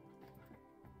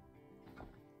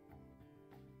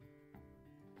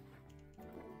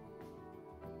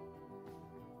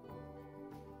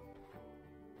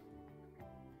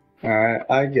 Alright,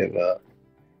 I give up.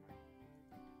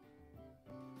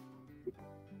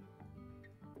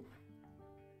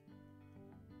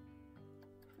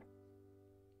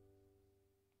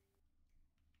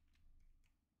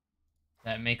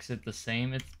 That makes it the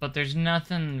same. But there's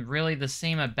nothing really the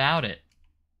same about it.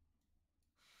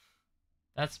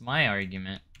 That's my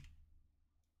argument.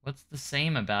 What's the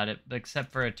same about it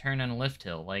except for a turn and a lift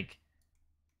hill? Like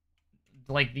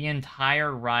the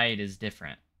entire ride is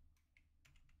different.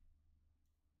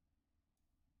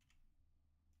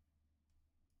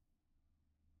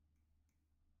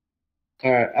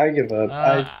 Alright, I give up.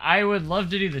 I would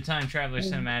love to do the Time Traveler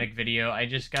cinematic video. I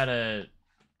gotta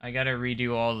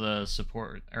redo all the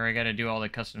support, or I gotta do all the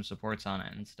custom supports on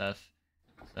it and stuff.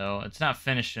 So it's not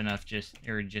finished enough just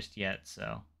yet,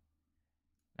 so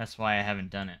that's why I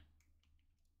haven't done it.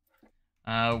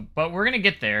 But we're gonna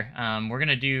get there. We're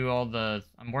gonna do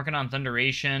I'm working on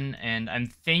Thunderation, and I'm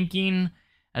thinking,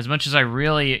 as much as I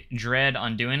really dread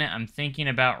on doing it, I'm thinking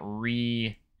about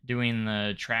redoing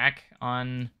the track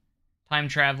on Time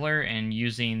Traveler and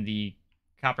using the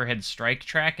Copperhead Strike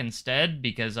track instead,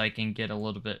 because I can get a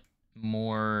little bit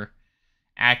more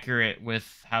accurate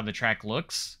with how the track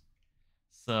looks.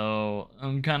 So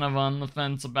I'm kind of on the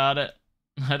fence about it.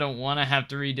 I don't want to have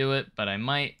to redo it, but I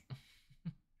might.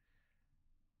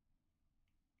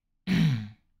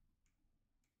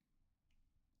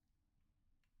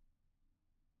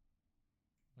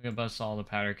 Look at Buzzsaw the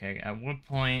Powder Keg. At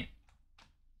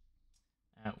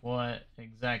what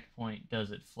exact point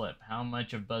does it flip? How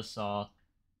much of Buzzsaw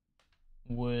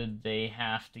would they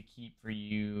have to keep for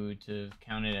you to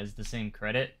count it as the same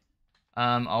credit?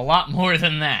 A lot more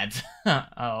than that.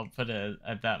 I'll put it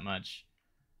at that much.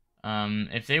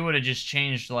 If they would have just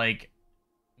changed like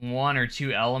 1 or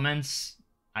 2 elements,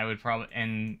 I would probably,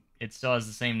 and it still has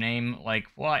the same name. Like,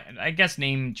 well, I guess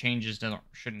name changes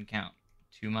shouldn't count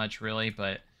too much really,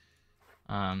 but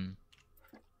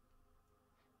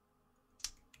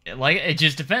it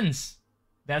just depends.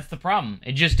 That's the problem.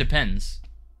 It just depends.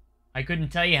 I couldn't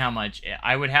tell you how much.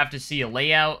 I would have to see a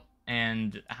layout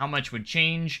and how much would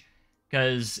change,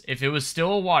 because if it was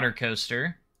still a water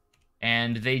coaster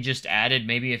and they just added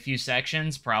maybe a few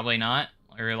sections, probably not.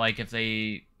 Or like if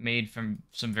they made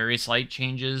some very slight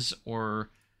changes or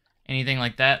anything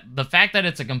like that. The fact that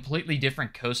it's a completely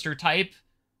different coaster type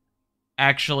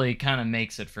actually kind of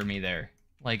makes it for me there.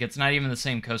 Like, it's not even the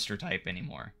same coaster type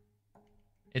anymore.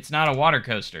 It's not a water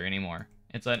coaster anymore.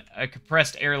 It's a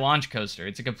compressed air launch coaster.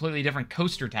 It's a completely different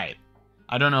coaster type.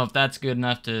 I don't know if that's good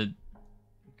enough to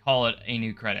call it a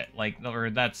new credit. Like, or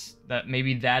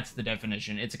maybe that's the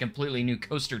definition. It's a completely new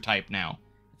coaster type now.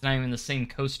 It's not even the same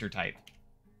coaster type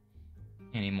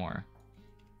anymore.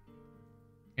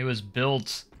 It was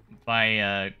built by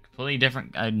a completely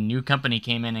different, a new company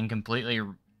came in and completely,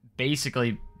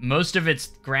 basically, most of it's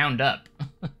ground up.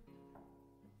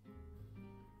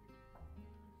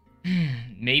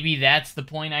 Maybe that's the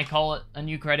point I call it a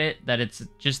new credit, that it's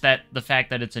just that the fact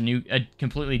that it's a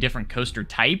completely different coaster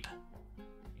type,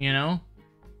 you know?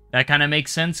 That kind of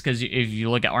makes sense, because if you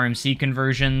look at RMC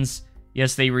conversions,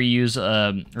 yes, they reuse,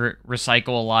 recycle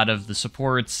a lot of the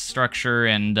supports, structure,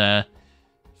 and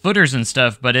footers and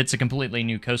stuff, but it's a completely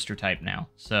new coaster type now.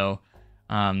 So,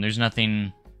 there's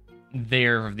nothing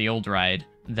there of the old ride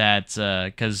that,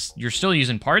 because you're still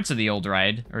using parts of the old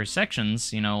ride, or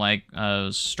sections, you know, like,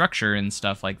 structure and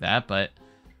stuff like that, but,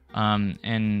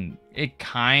 and it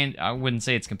I wouldn't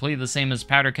say it's completely the same as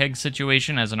Powder Keg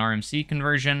situation as an RMC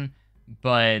conversion,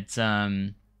 but,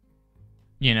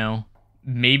 you know,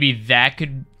 maybe that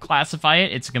could classify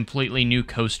it. It's a completely new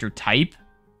coaster type.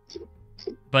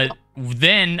 But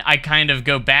then I kind of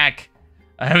go back.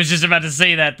 I was just about to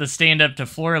say that the stand-up to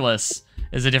floorless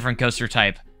is a different coaster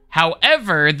type.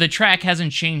 However, the track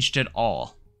hasn't changed at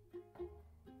all.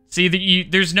 See,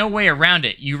 there's no way around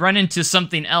it. You run into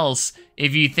something else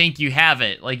if you think you have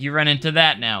it. Like, you run into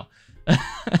that now.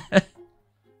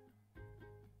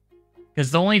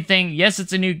 Because the only thing, yes,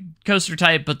 it's a new coaster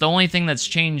type, but the only thing that's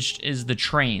changed is the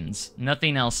trains.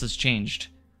 Nothing else has changed.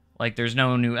 Like, there's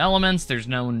no new elements, there's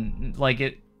no, like,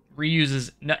 it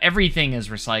reuses, no, everything is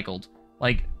recycled.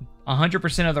 Like,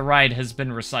 100% of the ride has been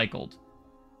recycled.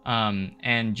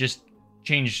 And just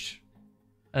changed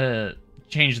the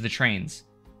trains.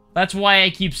 That's why I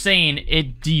keep saying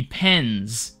it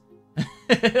depends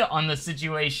on the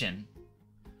situation.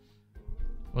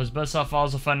 Was Buzzsaw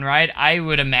Falls a fun ride? I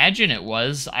would imagine it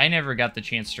was. I never got the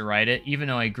chance to ride it, even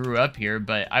though I grew up here,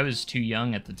 but I was too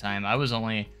young at the time. I was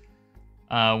only...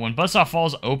 when Buzzsaw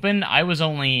Falls opened, I was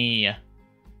only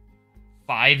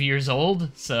 5 years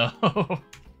old, so...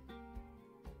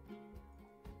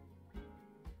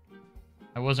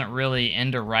 I wasn't really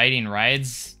into riding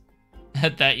rides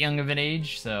at that young of an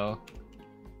age, so...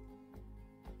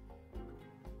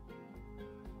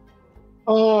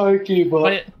 Oh, I keep up.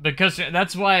 But because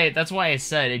that's why I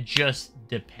said it just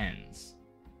depends.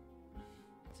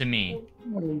 To me,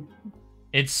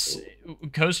 it's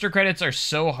coaster credits are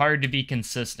so hard to be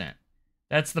consistent.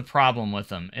 That's the problem with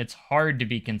them. It's hard to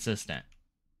be consistent.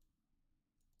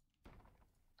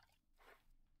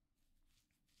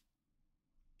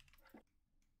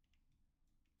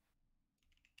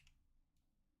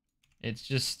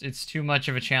 It's too much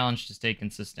of a challenge to stay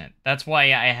consistent. That's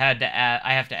why I have to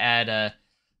add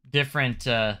different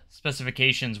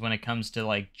specifications when it comes to,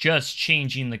 like, just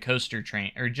changing the coaster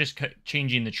train, or just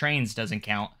changing the trains doesn't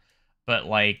count, but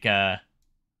like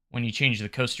when you change the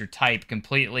coaster type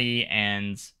completely,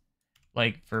 and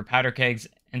like for Powder Keg's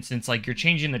instance, like, you're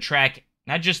changing the track,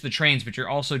 not just the trains, but you're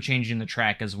also changing the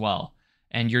track as well,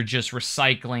 and you're just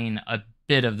recycling a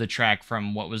bit of the track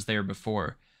from what was there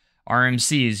before.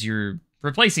 RMCs, you're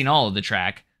replacing all of the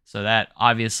track, So that,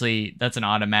 obviously, that's an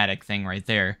automatic thing right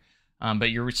there.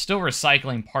 But you're still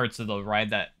recycling parts of the ride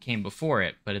that came before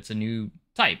it, but it's a new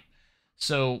type.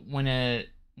 So when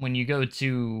you go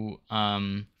to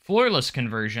floorless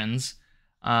conversions,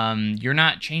 you're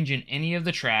not changing any of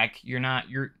the track. You're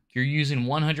using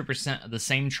 100% of the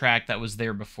same track that was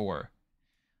there before.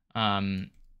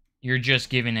 You're just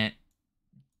giving it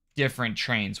different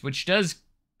trains, which does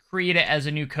create it as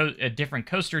a different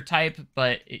coaster type,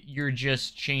 but you're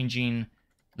just changing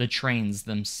the trains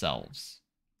themselves.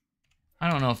 I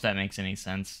don't know if that makes any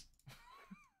sense.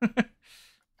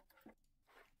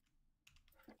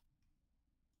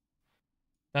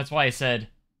 That's why I said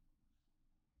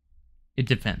it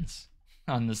depends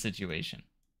on the situation.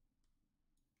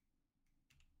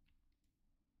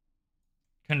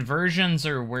 Conversions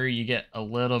are where you get a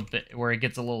little bit, where it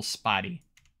gets a little spotty.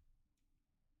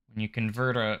 When you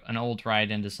convert an old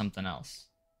ride into something else.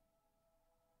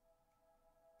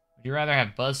 Would you rather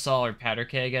have Buzzsaw or Powder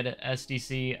Keg at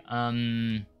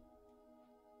SDC?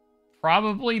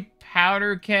 Probably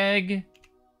Powder Keg.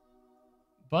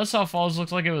 Buzzsaw Falls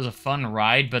looks like it was a fun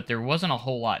ride, but there wasn't a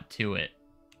whole lot to it.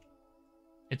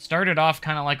 It started off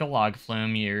kind of like a log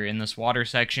flume. You're in this water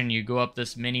section, you go up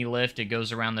this mini lift, it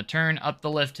goes around the turn, up the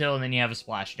lift hill, and then you have a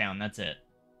splashdown. That's it.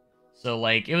 So,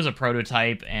 like, it was a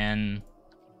prototype, and,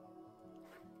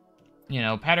 you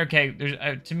know, Powder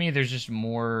Keg, to me, there's just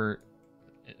more...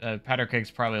 Powder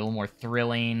Keg's probably a little more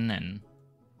thrilling, and...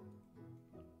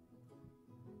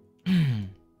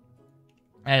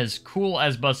 as cool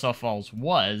as Buzzsaw Falls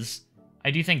was,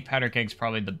 I do think Powder Keg's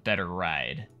probably the better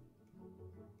ride.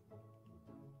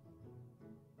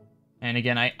 And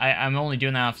again, I'm only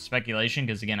doing that off speculation,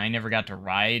 because again, I never got to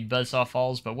ride Buzzsaw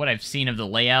Falls, but what I've seen of the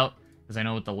layout, because I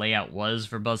know what the layout was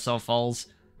for Buzzsaw Falls,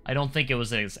 I don't think it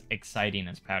was as exciting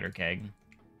as Powder Keg,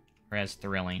 or as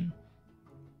thrilling.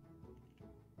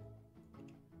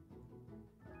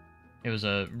 It was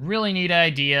a really neat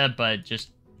idea, but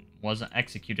just wasn't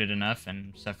executed enough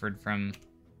and suffered from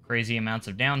crazy amounts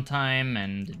of downtime,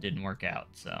 and it didn't work out,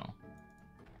 so...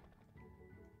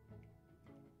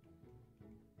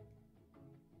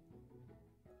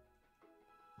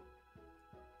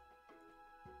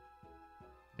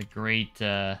 The great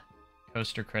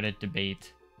coaster credit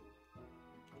debate.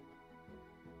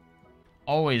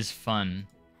 Always fun.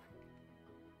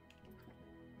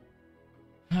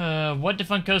 What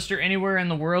defunct coaster anywhere in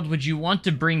the world would you want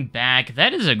to bring back?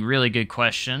 That is a really good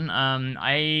question.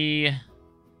 I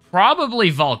probably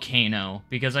Volcano,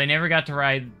 because I never got to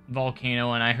ride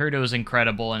Volcano, and I heard it was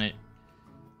incredible, and it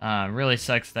really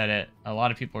sucks that a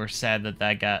lot of people are sad that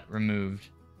that got removed.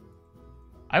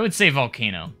 I would say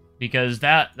Volcano, because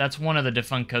that's one of the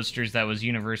defunct coasters that was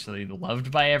universally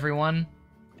loved by everyone,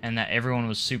 and that everyone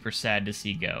was super sad to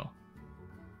see go.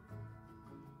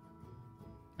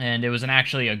 And it was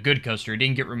actually a good coaster. It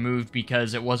didn't get removed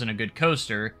because it wasn't a good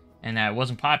coaster, and that it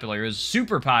wasn't popular. It was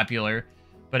super popular,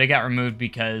 but it got removed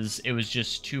because it was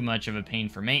just too much of a pain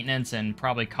for maintenance, and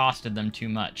probably costed them too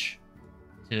much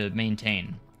to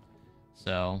maintain.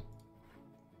 So...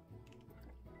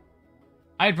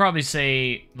 I'd probably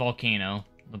say Volcano,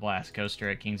 the blast coaster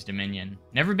at King's Dominion.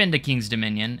 Never been to King's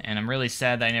Dominion, and I'm really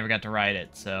sad that I never got to ride it,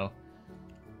 so...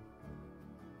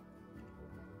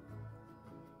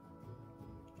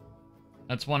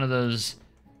 That's one of those,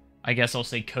 I guess I'll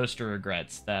say, coaster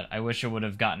regrets that I wish I would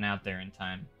have gotten out there in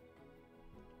time.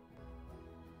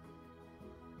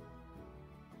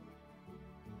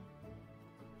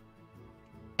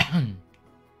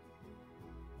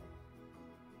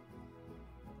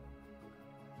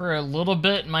 For a little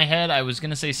bit in my head, I was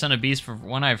going to say Son of Beast. For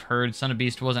what I've heard, Son of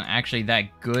Beast wasn't actually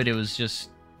that good. It was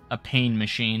just a pain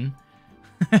machine.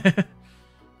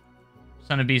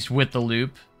 Son of Beast with the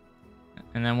loop.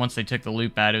 And then once they took the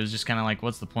loop out, it was just kind of like,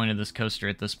 what's the point of this coaster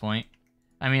at this point?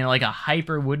 I mean, like a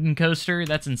hyper wooden coaster?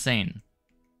 That's insane.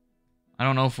 I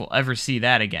don't know if we'll ever see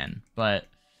that again, but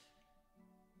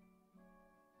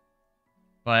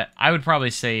I would probably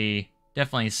say,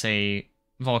 definitely say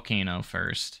Volcano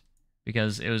first,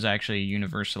 because it was actually a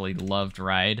universally loved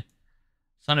ride.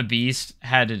 Son of Beast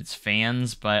had its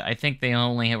fans, but I think they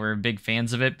only were big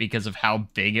fans of it because of how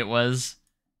big it was,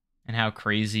 and how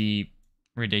crazy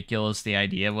ridiculous the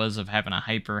idea was of having a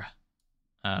hyper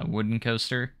wooden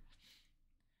coaster.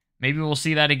 Maybe we'll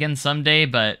see that again someday,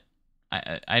 but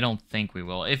I don't think we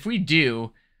will. If we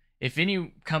do, if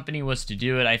any company was to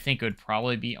do it, I think it would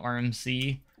probably be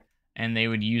RMC, and they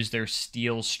would use their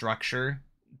steel structure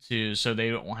so they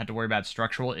don't have to worry about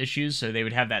structural issues. So they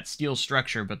would have that steel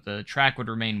structure, but the track would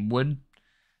remain wood.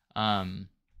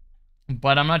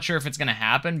 But I'm not sure if it's going to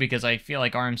happen, because I feel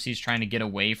like RMC is trying to get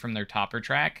away from their topper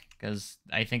track because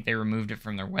I think they removed it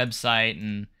from their website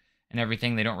and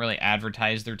everything. They don't really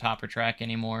advertise their topper track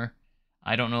anymore.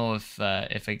 I don't know if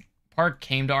a park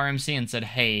came to RMC and said,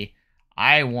 "Hey,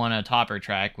 I want a topper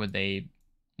track," would they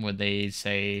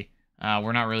say,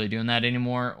 "We're not really doing that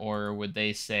anymore," or would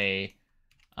they say,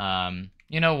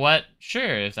 "You know what?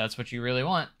 Sure, if that's what you really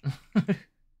want."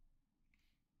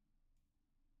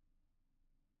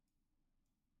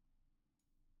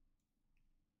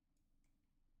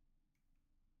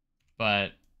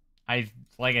 But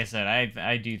like I said,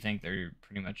 I do think they're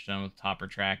pretty much done with topper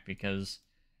track because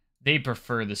they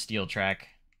prefer the steel track,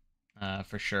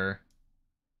 for sure,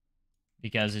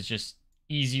 because it's just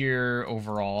easier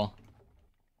overall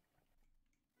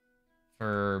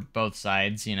for both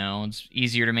sides. You know, it's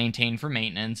easier to maintain for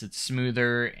maintenance. It's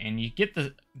smoother, and you get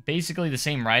basically the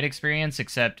same ride experience,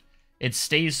 except it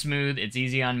stays smooth. It's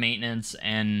easy on maintenance,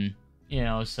 and you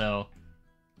know, so.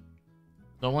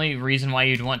 The only reason why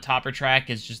you'd want topper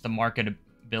track is just the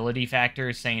marketability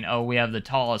factor, saying, "Oh, we have the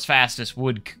tallest, fastest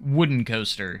wooden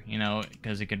coaster," you know,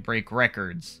 because it could break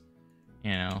records,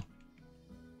 you know.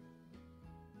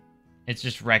 It's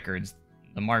just records,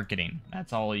 the marketing.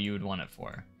 That's all you would want it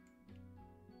for.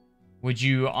 Would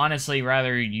you honestly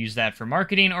rather use that for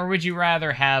marketing, or would you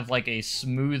rather have like a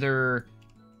smoother,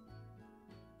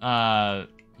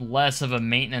 less of a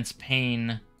maintenance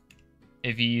pain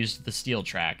if you used the steel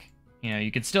track? You know,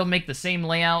 you could still make the same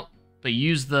layout, but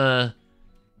use the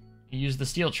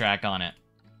steel track on it.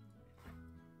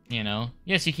 You know?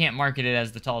 Yes, you can't market it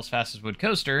as the tallest, fastest wood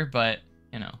coaster, but,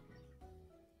 you know.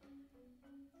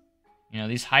 You know,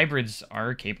 these hybrids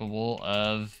are capable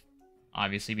of,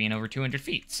 obviously, being over 200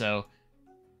 feet, so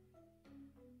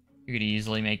you could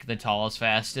easily make the tallest,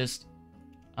 fastest,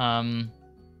 hybrid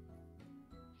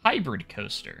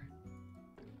coaster.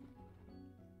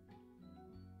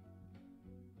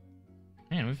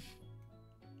 Man, we've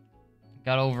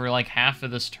got over like half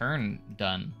of this turn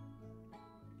done.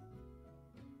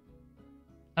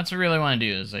 That's what I really want to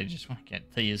do, is I just want to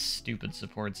get these stupid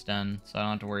supports done, so I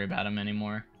don't have to worry about them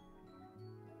anymore.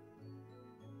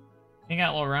 I think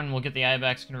Outlaw Run will get the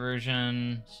Ibex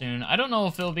conversion soon. I don't know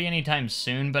if it'll be anytime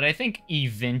soon, but I think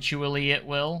eventually it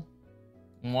will.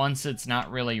 Once it's not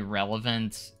really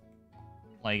relevant.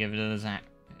 Like, if it doesn't...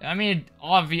 I mean,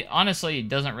 honestly, it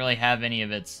doesn't really have any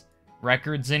of its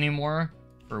records anymore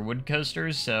for wood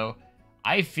coasters, so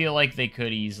I feel like they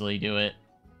could easily do it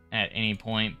at any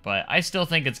point, but I still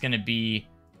think it's going to be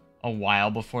a while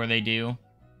before they do.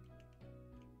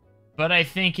 But I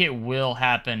think it will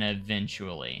happen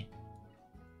eventually.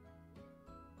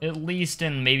 At least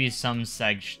in maybe some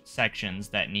sections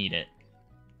that need it.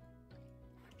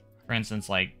 For instance,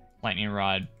 like Lightning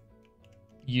Rod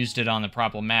used it on the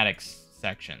problematic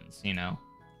sections, you know?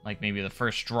 Like maybe the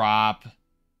first drop,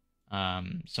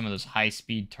 some of those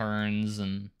high-speed turns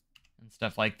and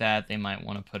stuff like that. They might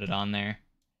want to put it on there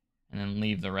and then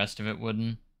leave the rest of it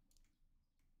wooden.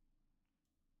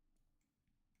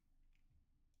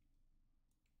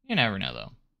 You never know,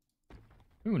 though.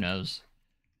 Who knows?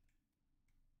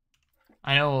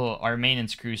 I know our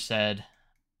maintenance crew said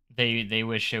they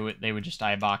wish they would just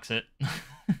iBox it. They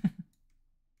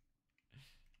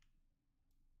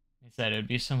said it would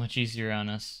be so much easier on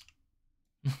us.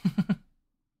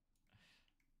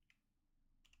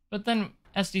 But then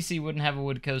SDC wouldn't have a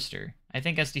wood coaster. I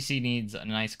think SDC needs a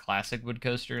nice classic wood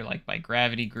coaster, like by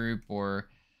Gravity Group or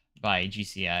by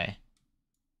GCI.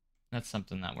 That's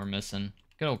something that we're missing.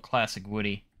 Good old classic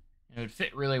Woody. It would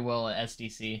fit really well at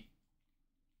SDC.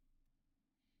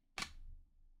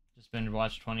 Just been to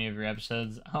watch 20 of your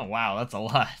episodes. Oh wow, that's a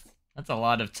lot. That's a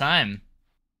lot of time.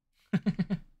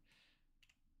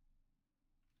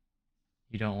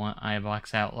 You don't want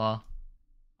iBox Outlaw?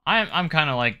 I'm kind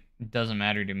of like, it doesn't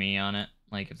matter to me on it.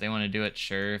 Like, if they want to do it,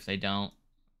 sure. If they don't,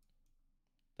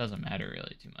 doesn't matter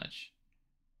really too much.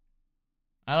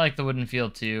 I like the wooden feel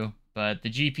too, but the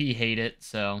GP hate it,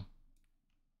 so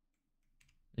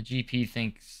the GP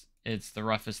thinks it's the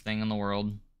roughest thing in the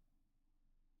world.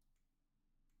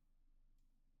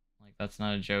 Like, that's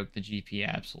not a joke. The GP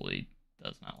absolutely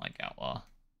does not like Outlaw.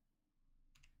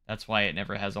 That's why it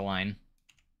never has a line,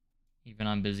 even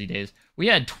on busy days. We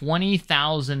had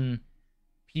 20,000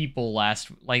 people I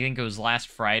think it was last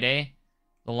Friday.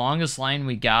 The longest line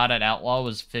we got at Outlaw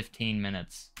was 15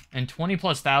 minutes. And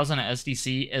 20,000+ at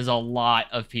SDC is a lot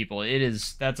of people.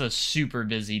 That's a super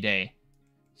busy day.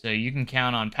 So you can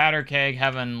count on Powder Keg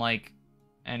having like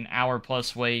an hour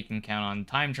plus wait. You can count on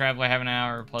Time Traveler having an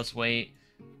hour plus wait.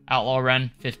 Outlaw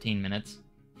Run, 15 minutes.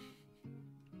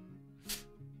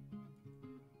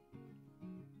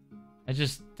 It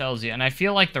just tells you. And I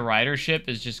feel like the ridership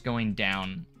is just going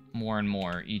down more and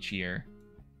more each year.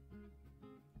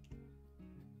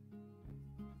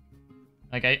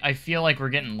 Like, I feel like we're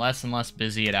getting less and less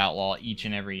busy at Outlaw each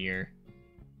and every year.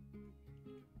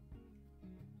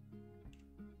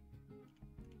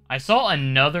 I saw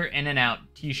another In-N-Out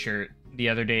t-shirt the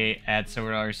other day at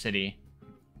Silver Dollar City.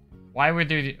 Why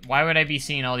would I be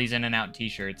seeing all these In-N-Out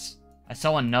t-shirts? I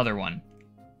saw another one.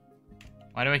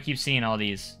 Why do I keep seeing all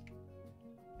these?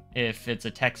 If it's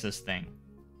a Texas thing.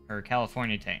 Or a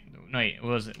California thing. No, wait,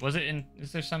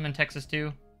 is there some in Texas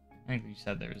too? I think you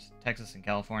said there was Texas and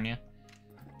California.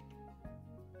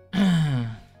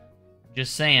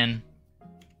 Just saying.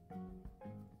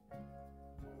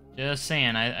 Just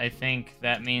saying, I think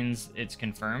that means it's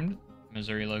confirmed.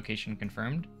 Missouri location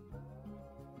confirmed.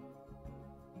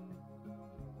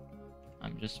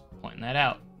 I'm just pointing that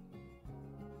out.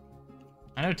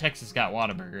 I know Texas got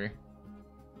Whataburger.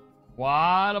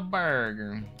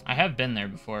 Whataburger. I have been there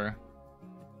before.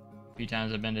 A few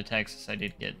times I've been to Texas, I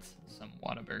did get some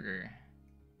Whataburger.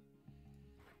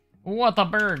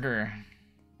 Whataburger.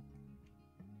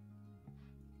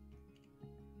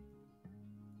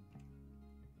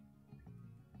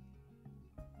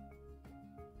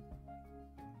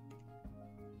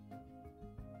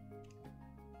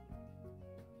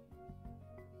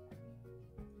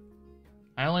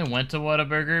 I only went to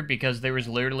Whataburger because there was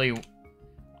literally...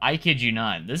 I kid you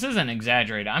not. This isn't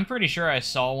exaggerated. I'm pretty sure I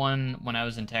saw one when I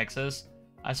was in Texas.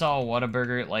 I saw a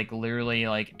Whataburger, like, literally,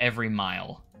 like, every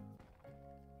mile.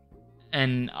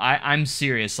 And I'm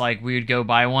serious. Like, we would go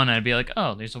buy one, and I'd be like,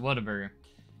 oh, there's a Whataburger.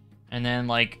 And then,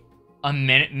 like, a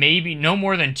minute, maybe no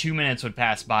more than 2 minutes would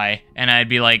pass by, and I'd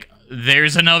be like,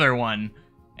 there's another one.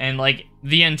 And, like,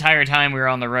 the entire time we were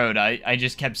on the road, I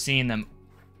just kept seeing them,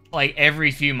 like, every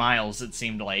few miles, it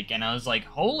seemed like. And I was like,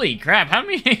 holy crap, how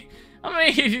many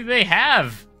do they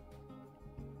have?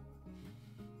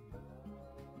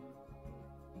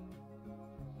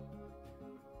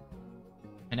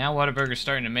 And now Whataburger's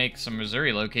starting to make some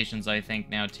Missouri locations, I think,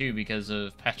 now, too, because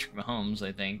of Patrick Mahomes,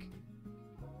 I think.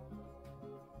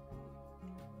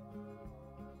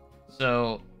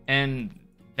 So, and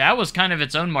that was kind of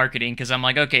its own marketing, because I'm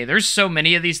like, okay, there's so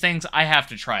many of these things, I have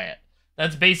to try it.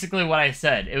 That's basically what I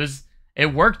said.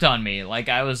 It worked on me. Like,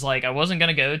 I was like, I wasn't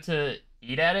gonna go to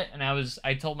eat at it, and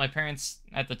I told my parents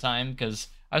at the time, because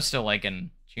I was still, like,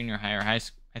 in junior high or high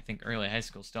school, I think early high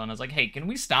school still, and I was like, hey, can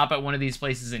we stop at one of these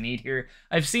places and eat here?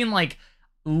 I've seen, like,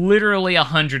 literally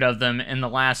 100 of them in the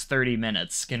last 30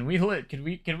 minutes. Can we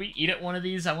eat at one of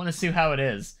these? I want to see how it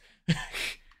is.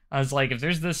 I was like, if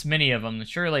there's this many of them,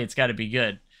 surely it's got to be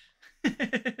good.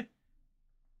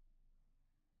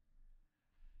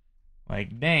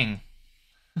 Like, dang.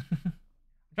 I'm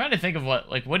trying to think of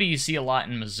what do you see a lot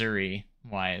in Missouri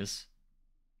wise?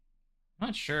 I'm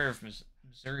not sure if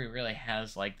Missouri really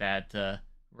has like that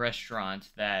restaurant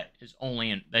that is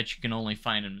that you can only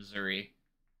find in Missouri.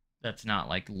 That's not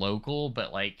like local,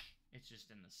 but like it's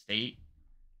just in the state.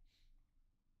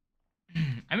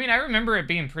 I mean, I remember it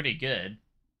being pretty good.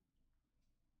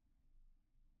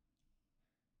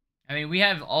 I mean, we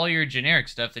have all your generic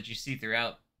stuff that you see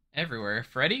throughout everywhere.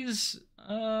 Freddy's,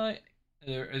 are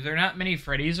there not many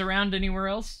Freddy's around anywhere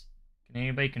else? Can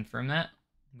anybody confirm that?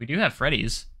 We do have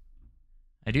Freddy's.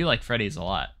 I do like Freddy's a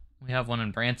lot. We have one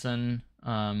in Branson.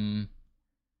 I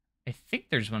think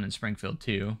there's one in Springfield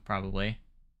too, probably.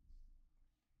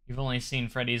 You've only seen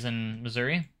Freddy's in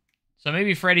Missouri? So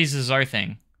maybe Freddy's is our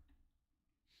thing.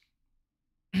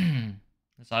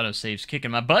 This autosave's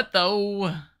kicking my butt,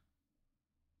 though.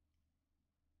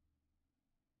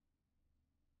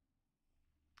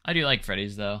 I do like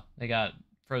Freddy's, though. They got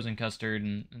frozen custard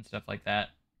and stuff like that.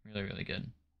 Really, really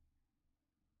good.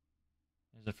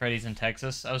 There's a Freddy's in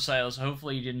Texas. Oh, Silas,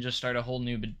 hopefully you didn't just start a whole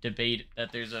new debate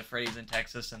that there's a Freddy's in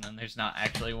Texas and then there's not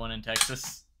actually one in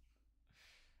Texas.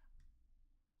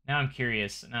 Now I'm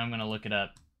curious. Now I'm going to look it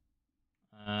up.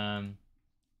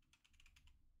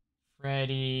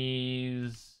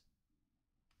 Freddy's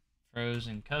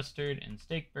frozen custard and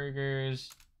steak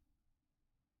burgers.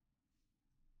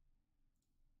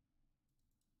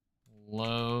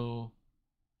 Locations.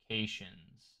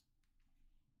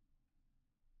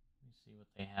 Let me see what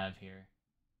they have here.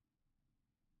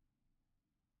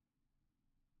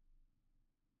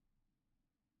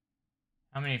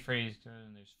 How many Freddy's?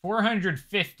 There's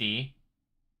 450.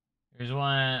 There's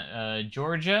one,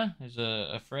 Georgia. There's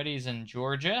a Freddy's in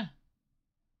Georgia.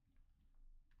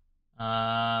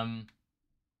 One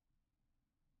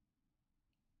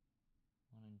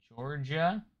in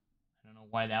Georgia. I don't know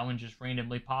why that one just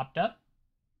randomly popped up.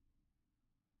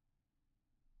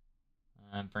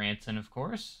 Branson, of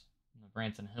course, in the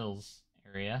Branson Hills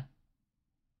area.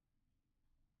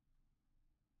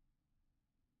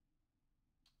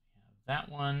 We have that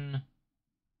one.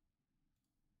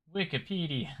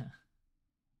 Wikipedia.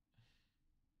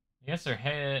 Yes, their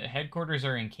headquarters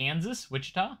are in Kansas,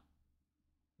 Wichita,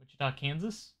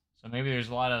 Kansas. So maybe there's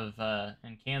a lot of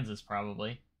in Kansas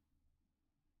probably.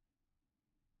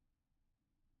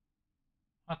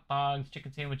 Hot dogs,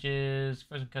 chicken sandwiches,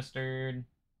 frozen custard.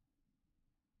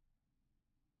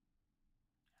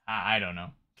 I don't know.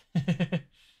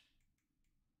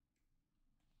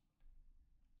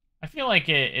 I feel like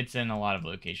it's in a lot of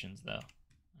locations though.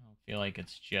 I don't feel like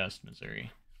it's just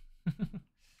Missouri.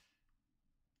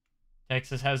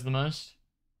 Texas has the most?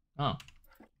 Oh.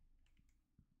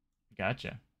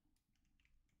 Gotcha.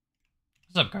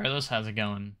 What's up, Carlos? How's it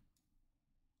going?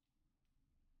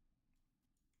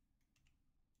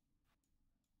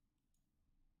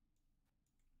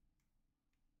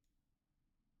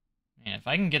 Man, if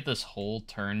I can get this whole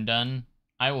turn done,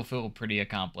 I will feel pretty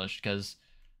accomplished, because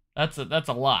that's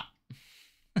a lot.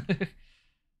 I can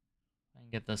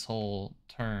get this whole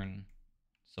turn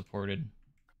supported.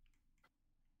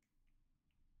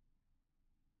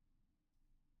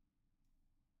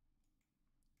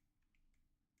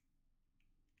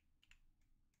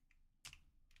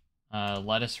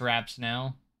 Lettuce wraps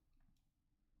now.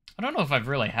 I don't know if I've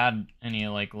really had any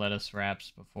like lettuce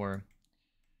wraps before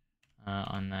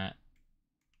on that.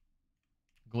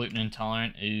 Gluten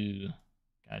intolerant. Ooh,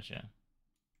 gotcha.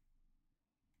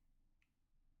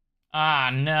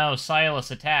 Ah, no,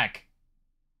 Silas attack.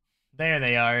 There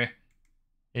they are.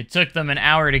 It took them an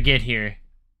hour to get here.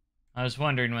 I was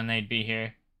wondering when they'd be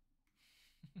here.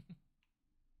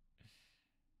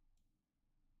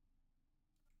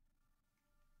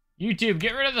 YouTube,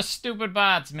 get rid of the stupid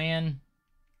bots, man.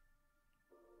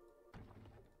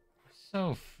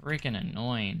 So freaking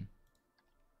annoying.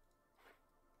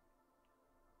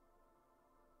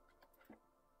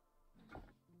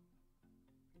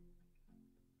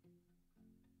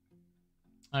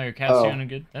 Oh, your cat's doing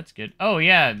good? That's good. Oh,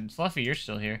 yeah, Fluffy, you're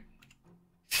still here.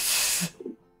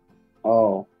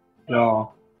 Oh,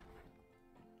 no.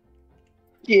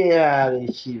 Get out of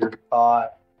here,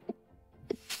 bot.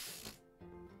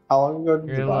 How long ago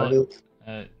did you buy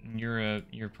it?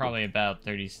 You're probably about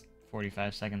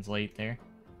 45 seconds late there.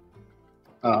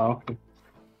 Oh, okay.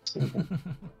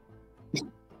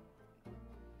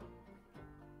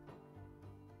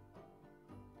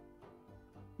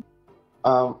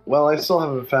 Well, I still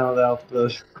haven't found out the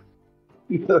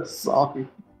song.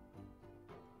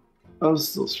 I'm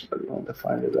still struggling to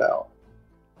find it out.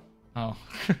 Oh.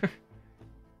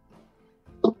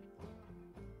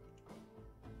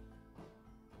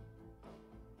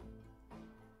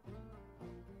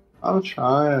 I'm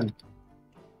trying.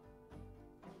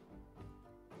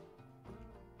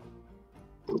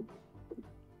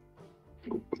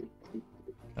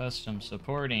 Custom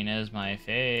supporting is my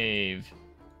fave.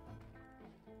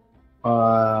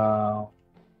 Wow.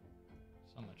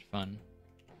 So much fun.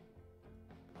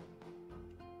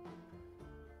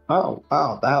 Oh,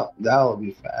 wow, that'll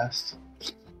be fast.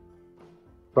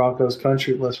 Broncos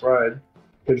country, let's ride.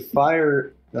 Could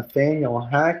fire Nathaniel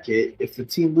Hackett if the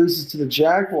team loses to the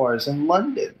Jaguars in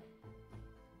London.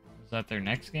 Is that their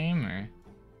next game, or?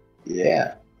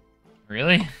 Yeah.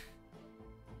 Really?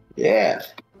 Yeah.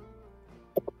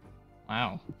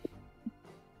 Wow.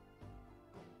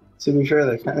 To be fair,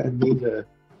 they kind of need to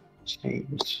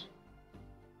change.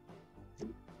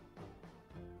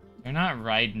 They're not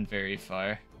riding very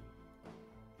far.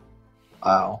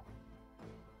 Wow.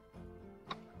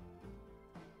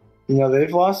 You know,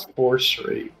 they've lost 4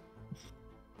 straight.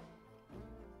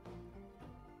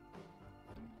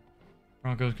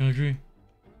 Broncos country?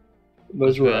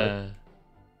 Those were.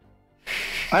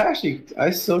 I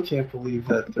still can't believe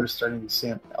that they're starting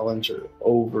Sam Ellinger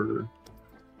over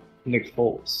Nick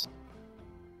Foles.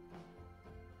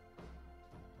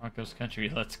 Broncos country,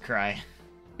 let's cry.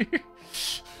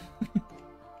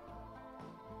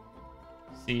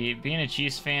 See, being a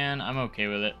Chiefs fan, I'm okay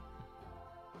with it.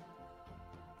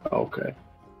 Okay.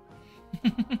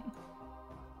 How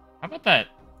about that?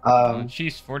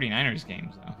 Chiefs 49ers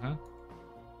games, though, huh?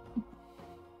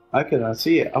 I could not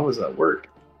see it. I was at work.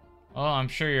 Well, I'm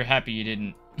sure you're happy you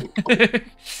didn't.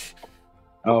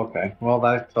 Okay. Well,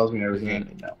 that tells me everything I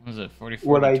need to know. Was it 44-23?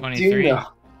 What I do know,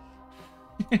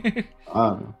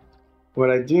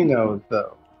 what I do know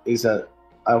though is that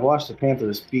I watched the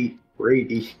Panthers beat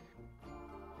Brady.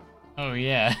 Oh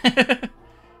yeah.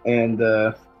 And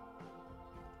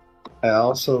I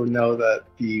also know that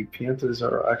the Panthers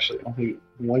are actually only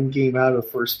 1 game out of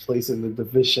first place in the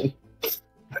division.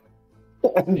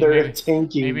 And they're a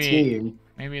tanking team.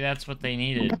 Maybe that's what they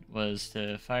needed, was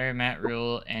to fire Matt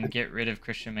Rule and get rid of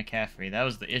Christian McCaffrey. That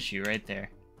was the issue right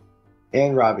there.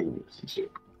 And Robbie Anderson too.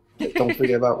 Don't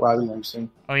forget about Robbie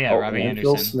Anderson. Oh yeah, Robbie and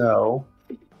Phil Anderson. Snow.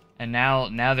 And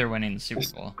now they're winning the Super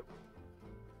Bowl.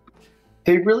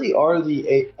 They really are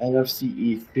the NFC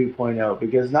East 2.0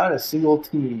 because not a single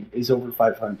team is over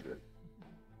 500.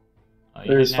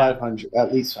 There's 500,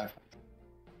 at least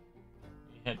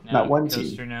 500. Not one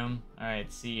team. Gnome. All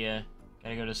right, see ya.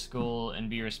 Gotta go to school and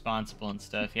be responsible and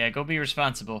stuff. Yeah, go be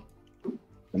responsible.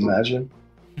 Imagine.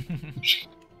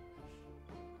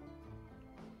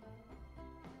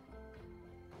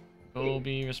 Go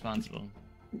be responsible.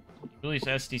 Release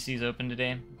SDC's open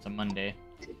today. It's a Monday.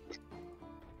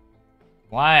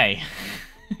 Why?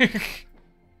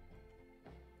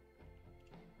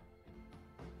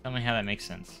 Tell me how that makes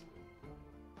sense.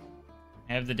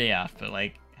 I have the day off, but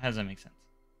like, how does that make sense?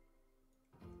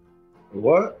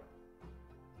 What?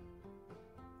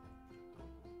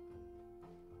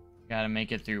 Gotta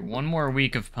make it through one more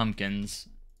week of pumpkins.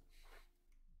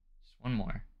 Just one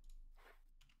more.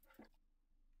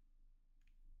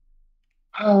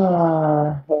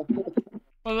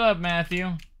 What's up,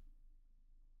 Matthew?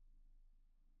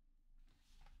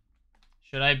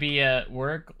 Should I be at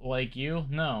work like you?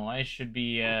 No, I should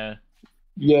be,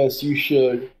 Yes, you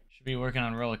should. Should be working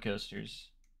on roller coasters.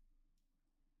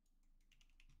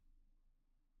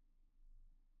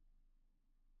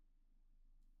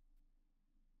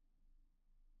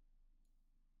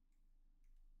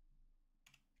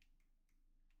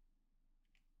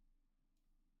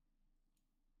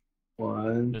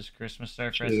 Does Christmas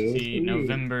start for SDC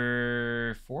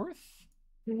November 4th?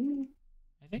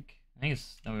 I think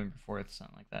it's November 4th,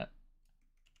 something like that.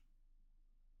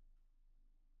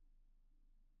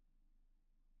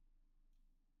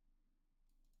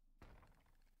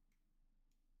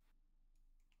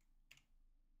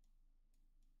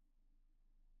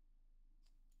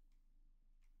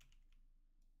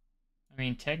 I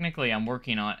mean, technically I'm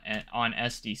working on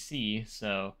SDC,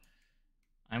 so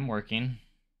I'm working.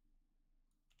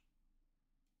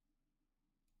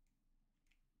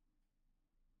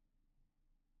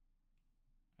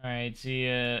 Alright, see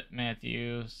ya,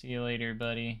 Matthew. See you later,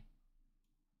 buddy.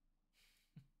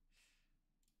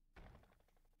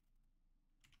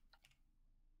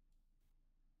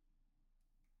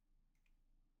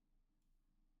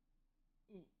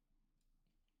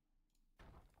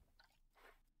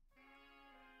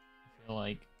 I feel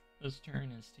like this turn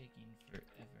is taking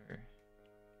forever.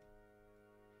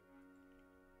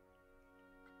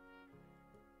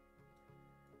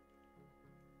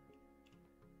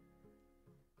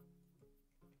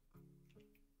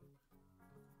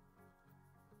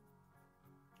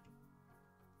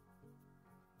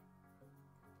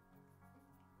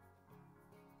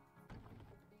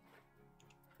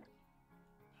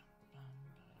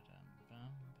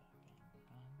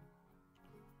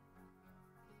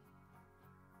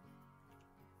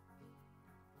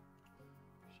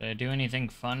 Should I do anything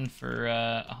fun for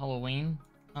Halloween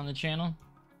on the channel?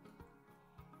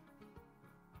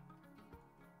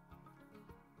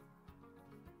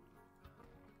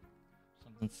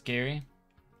 Something scary?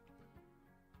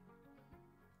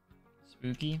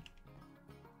 Spooky?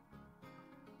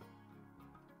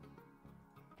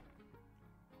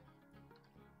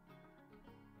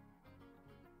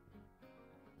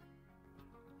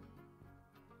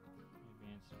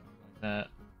 Maybe it's something like that.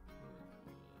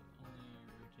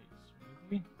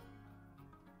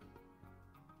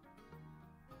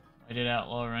 Why did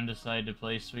Outlaw Run decide to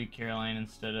play Sweet Caroline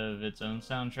instead of its own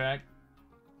soundtrack?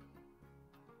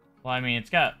 Well, I mean, it's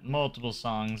got multiple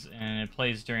songs, and it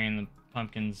plays during the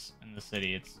pumpkins in the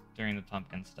city. It's during the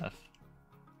pumpkin stuff.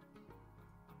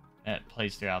 That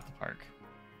plays throughout the park.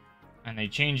 And they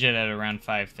change it at around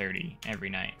 5:30 every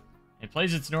night. It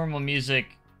plays its normal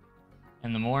music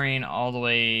in the morning all the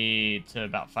way to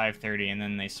about 5:30, and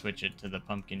then they switch it to the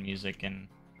pumpkin music in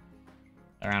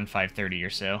around 5:30 or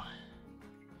so.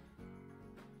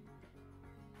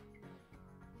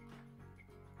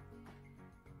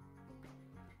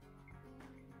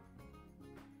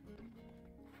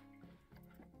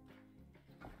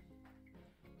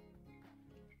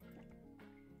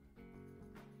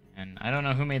 And I don't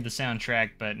know who made the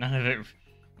soundtrack, but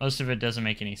most of it doesn't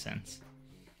make any sense.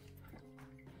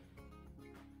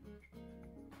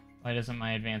 Why doesn't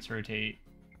my advance rotate?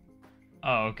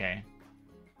 Oh, okay.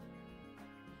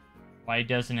 Why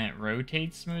doesn't it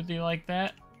rotate smoothly like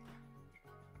that?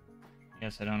 I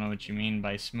guess I don't know what you mean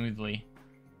by smoothly.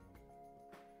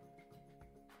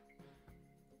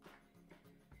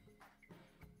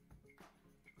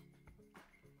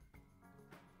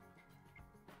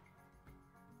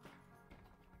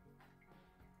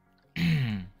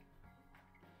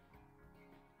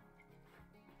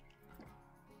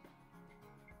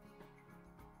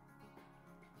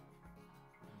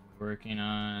 working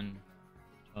on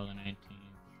 12 to 19.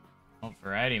 Well,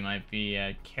 variety might be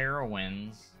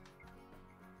Carowinds.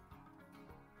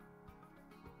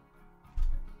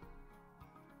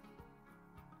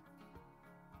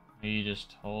 You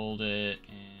just hold it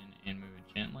and move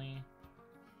it gently.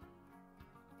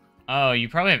 Oh, you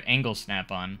probably have angle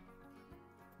snap on.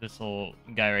 This little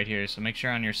guy right here. So make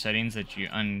sure on your settings that you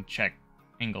uncheck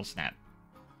angle snap.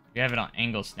 If you have it on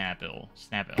angle snap, it'll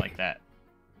snap it like that.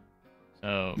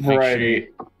 So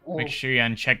make sure you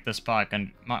uncheck this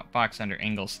box under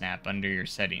angle snap under your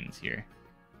settings here.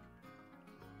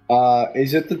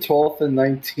 Is it the 12th and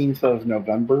 19th of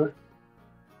November?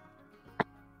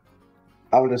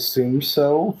 I would assume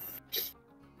so,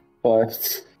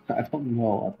 but I don't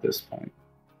know at this point.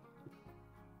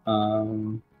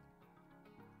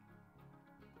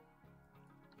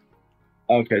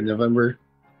 Okay, November.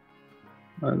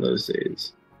 One of those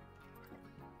days.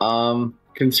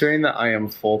 Considering that I am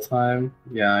full-time,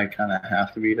 yeah, I kind of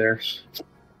have to be there.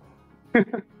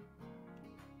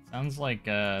 Sounds like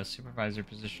a supervisor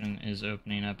position is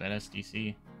opening up at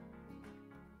SDC.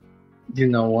 You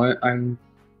know what? I'm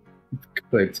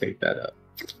going to take that up.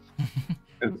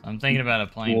 I'm thinking about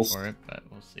applying for it, but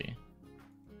we'll see.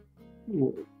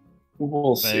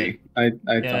 We'll see. I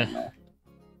don't know.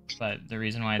 But the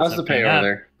reason why how's the pay over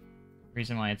there? The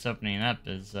reason why it's opening up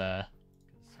is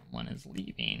someone is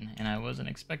leaving, and I wasn't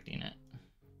expecting it.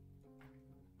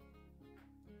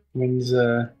 When's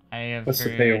what's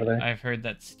the pay over there? I've heard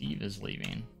that Steve is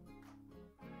leaving.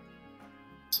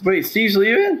 Wait, Steve's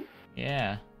leaving?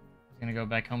 Yeah, he's gonna go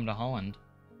back home to Holland.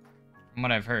 From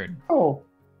what I've heard. Oh.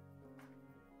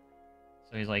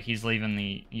 So he's leaving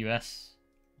the U.S.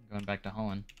 going back to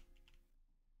Holland.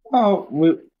 Oh,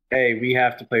 we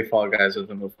have to play Fall Guys with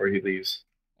him before he leaves.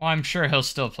 Well, I'm sure he'll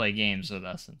still play games with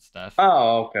us and stuff.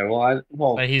 Oh, okay.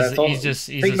 Well, but he's just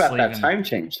think about leaving, that time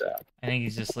change though. I think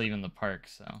he's just leaving the park,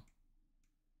 so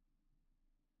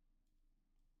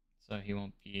he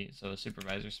won't be. So a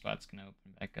supervisor spot's gonna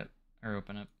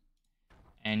open up.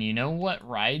 And you know what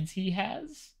rides he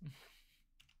has?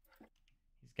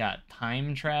 He's got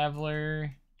Time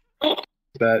Traveler.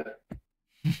 Bet.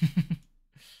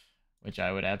 Which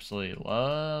I would absolutely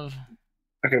love.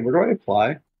 Okay, where do I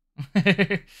apply?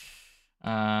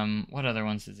 What other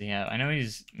ones does he have? I know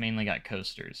he's mainly got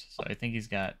coasters, so I think he's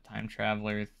got Time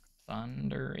Traveler,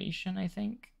 Thunderation, I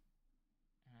think.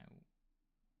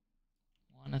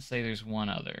 I want to say there's one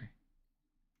other.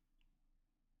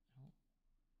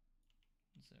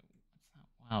 It's not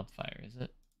Wildfire, is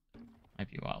it? Might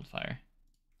be Wildfire.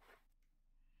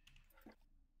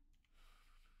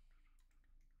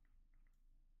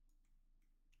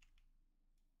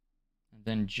 And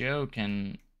then Joe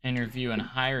can interview and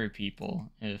hire people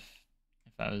if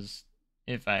I was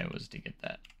to get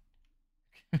that.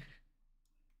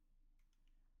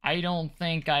 I don't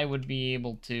think I would be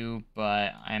able to,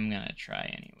 but I'm gonna try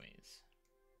anyways.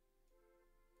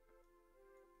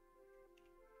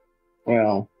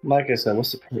 Well, like I said,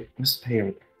 what's the pay? What's the pay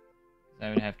over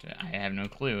there? I have no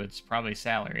clue. It's probably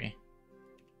salary.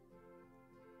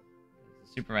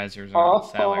 The supervisors are on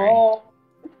salary.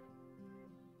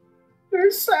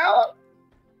 There's salary.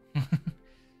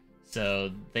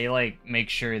 So they make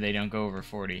sure they don't go over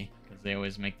 40 because they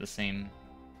always make the same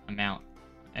amount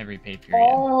every pay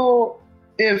period.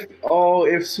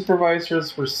 If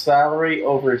supervisors were salary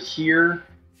over here,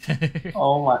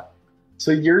 oh my!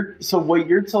 So what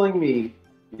you're telling me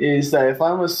is that if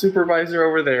I'm a supervisor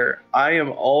over there, I am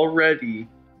already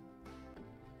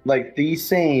like the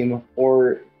same,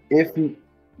 or if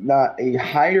not a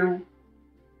higher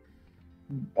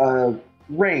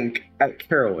rank at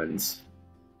Carowinds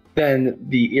than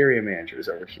the area managers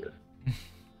over here.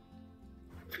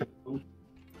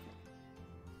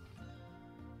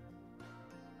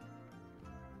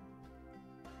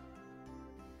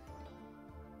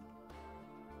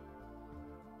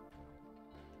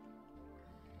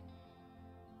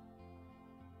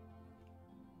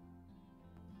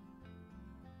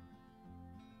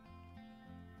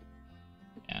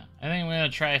 Yeah, I think I'm gonna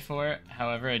try for it.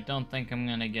 However, I don't think I'm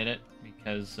gonna get it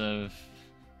because of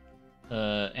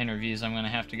the interviews I'm gonna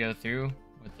have to go through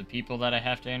with the people that I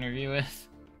have to interview with.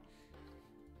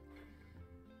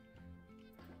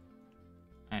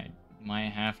 I might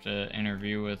have to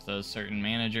interview with a certain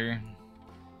manager.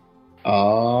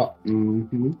 So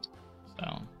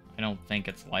I don't think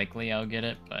it's likely I'll get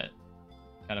it, but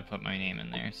gotta put my name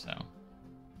in there, so.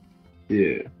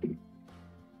 Yeah.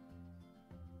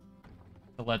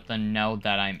 To let them know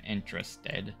that I'm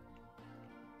interested.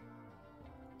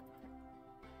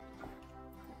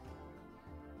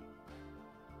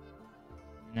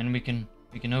 And then we can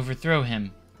overthrow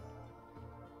him.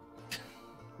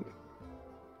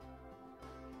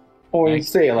 Oh, when you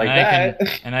say it like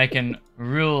that. And I can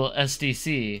rule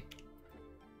SDC.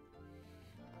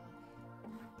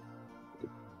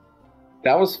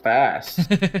 That was fast.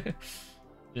 We're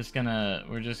just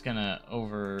gonna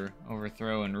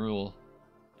overthrow and rule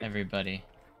everybody.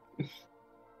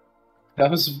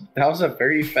 That was a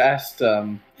very fast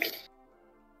a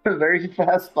very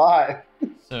fast thought.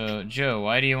 So, Joe,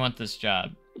 why do you want this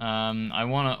job? I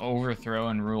want to overthrow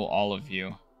and rule all of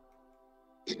you.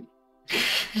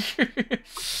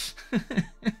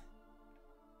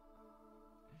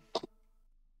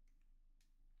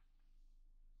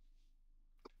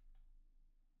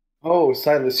 Oh,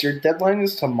 Silas, your deadline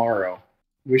is tomorrow.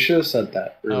 We should have said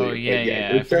that earlier. Oh yeah,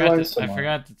 yeah. Your deadline's I tomorrow.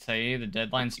 forgot to tell you the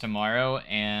deadline's tomorrow,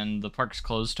 and the park's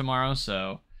closed tomorrow.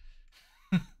 So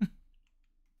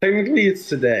Technically, it's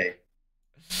today.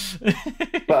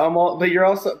 But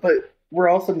we're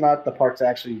also not the part to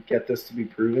actually get this to be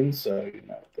proven. So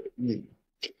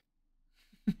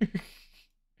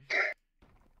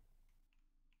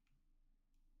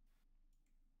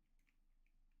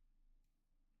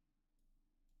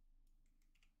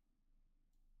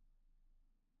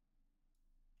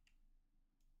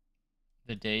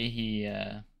the day he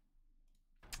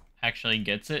actually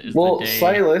gets it is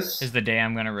Silas, is the day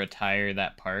I'm gonna retire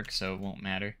that park, so it won't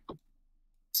matter.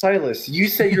 Silas, you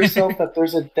say yourself that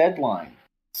there's a deadline,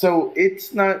 so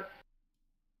it's not.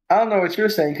 I don't know what you're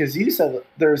saying because you said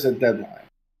there's a deadline.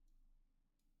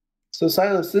 So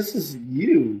Silas, this is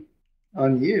you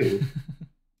on you.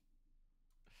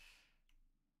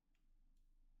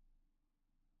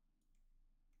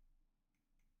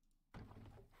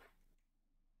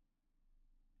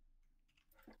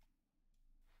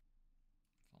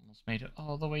 Almost made it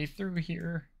all the way through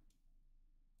here.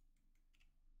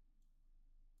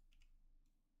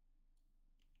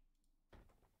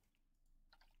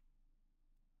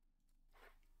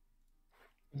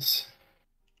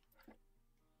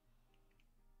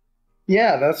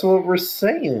 Yeah, that's what we're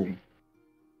saying.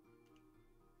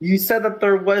 You said that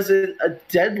there wasn't a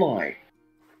deadline.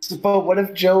 But what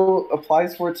if Joe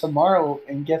applies for it tomorrow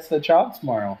and gets the job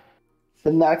tomorrow?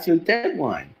 Then that's your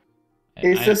deadline.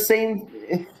 It's the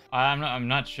same. I'm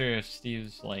not sure if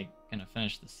Steve's like gonna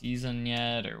finish the season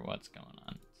yet or what's going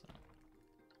on. So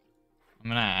I'm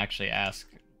gonna actually ask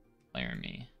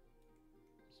Laramie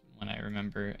when I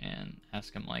remember and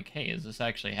ask him like, hey, is this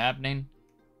actually happening?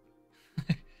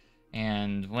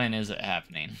 And when is it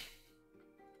happening?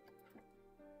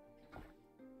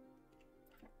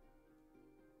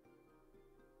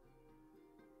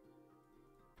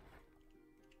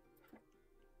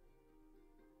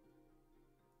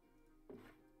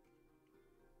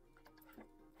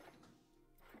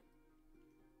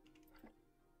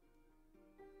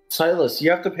 Silas, you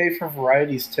have to pay for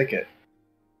Variety's ticket.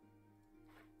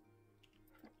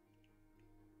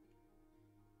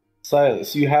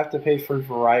 Silas, you have to pay for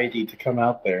Variety to come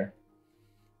out there.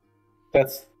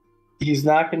 He's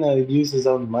not going to use his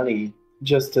own money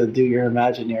just to do your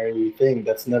imaginary thing.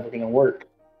 That's never going to work.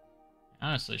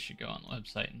 Honestly, should go on the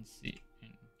website and see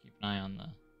and keep an eye on the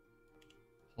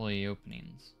employee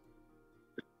openings.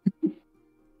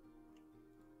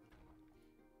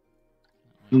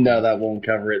 No, that won't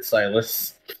cover it,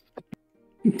 Silas.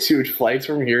 Dude, flights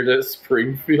from here to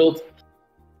Springfield.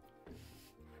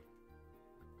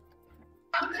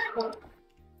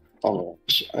 Oh,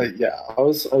 yeah. I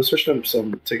was searching up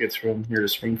some tickets from here to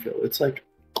Springfield. It's like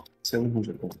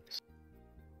 $700.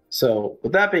 So,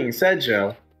 with that being said,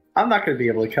 Joe, I'm not going to be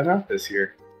able to come out this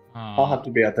year. I'll have to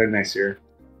be out there next year.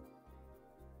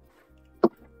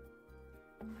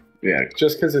 Yeah,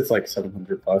 just because it's like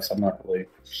 $700, I'm not really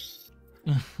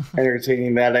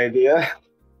entertaining that idea.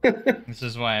 This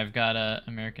is why I've got a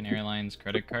American Airlines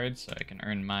credit card, so I can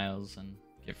earn miles and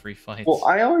get free flights. Well,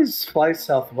 I always fly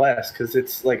Southwest because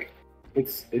it's like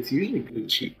it's usually pretty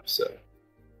cheap. So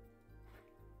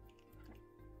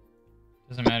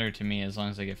doesn't matter to me as long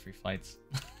as I get free flights.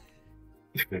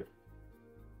 When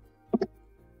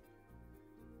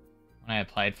I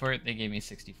applied for it, they gave me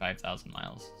 65,000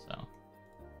 miles, so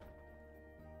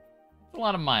it's a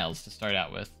lot of miles to start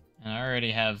out with, and I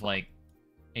already have like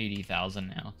 80,000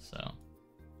 now, so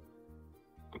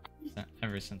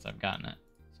ever since I've gotten it.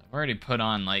 So I've already put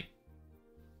on like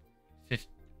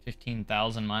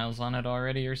 15,000 miles on it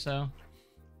already or so.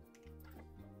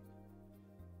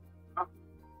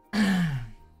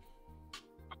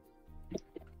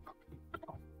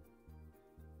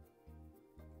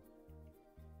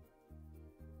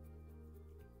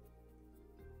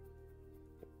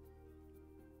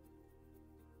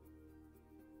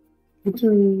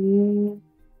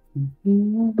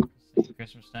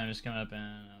 Christmas time is coming up, and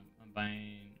I'm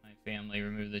buying my family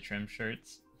remove the trim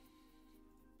shirts.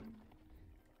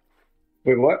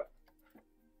 Wait, what?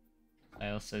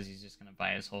 Silas says he's just gonna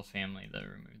buy his whole family to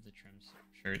remove the trim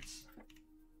shirts.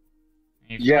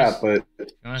 If you Yeah, but want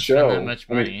to spend that Joe, much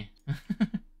I mean, money.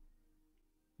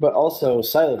 but also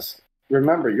Silas,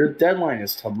 remember your deadline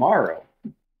is tomorrow.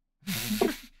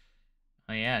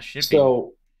 Oh yeah, shipping.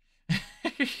 So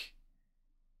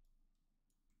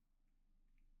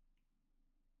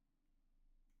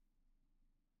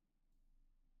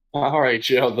all right,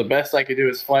 Joe. The best I could do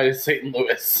is fly to St.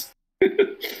 Louis.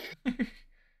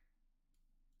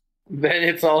 Then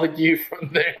it's all you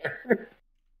from there.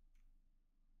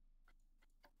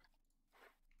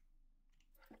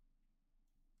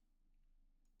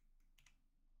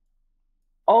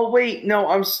 Oh wait, no,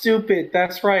 I'm stupid.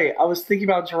 That's right. I was thinking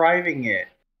about driving it.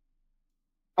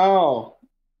 Oh,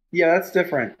 yeah, that's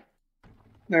different.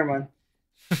 Never mind.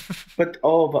 But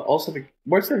also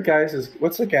what's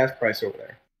the gas price over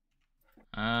there?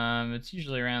 It's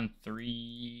usually around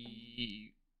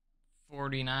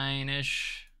 3.49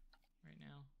 ish right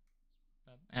now,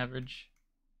 average.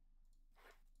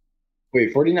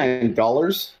 Wait,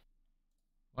 $49?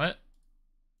 What?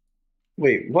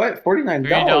 Wait, what? $49?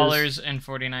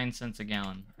 $3.49 a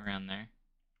gallon, around there.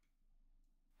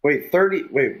 Wait, 30.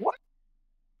 Wait, what?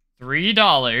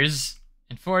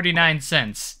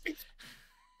 $3.49.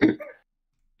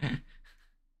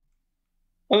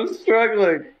 I'm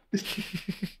struggling.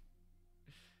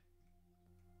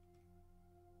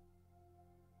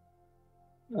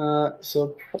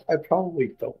 So I probably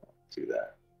don't want to do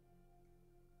that.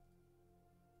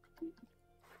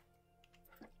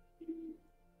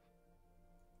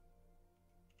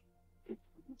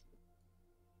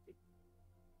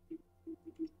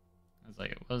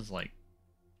 It was like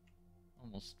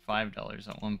almost $5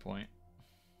 at one point.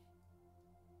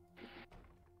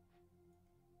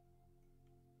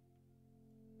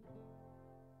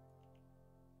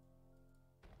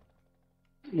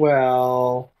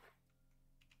 Well,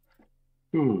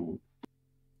 if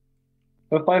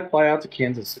I fly out to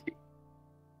Kansas City?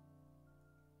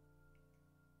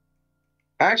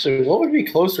 Actually, what would be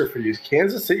closer for you,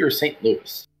 Kansas City or St.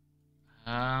 Louis?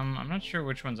 I'm not sure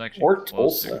which one's actually Or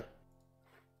closer. Tulsa?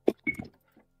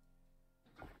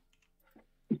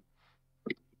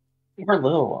 Or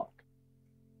Little Rock?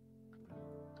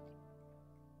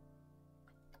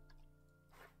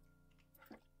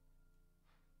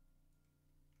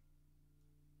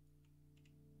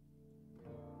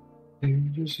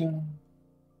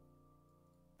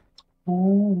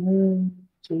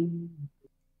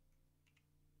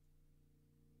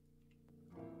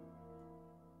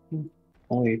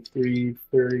 Only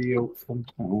 3:30 from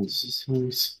Kansas.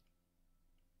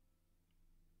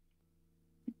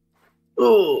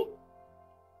 Oh,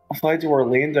 I'll fly to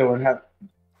Orlando and have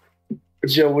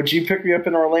Joe. Would you pick me up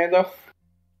in Orlando?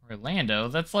 Orlando?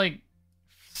 That's like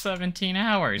 17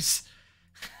 hours.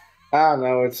 I don't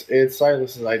know. It's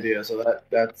Silas's idea, so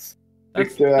that's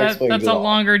that's a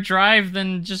longer drive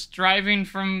than just driving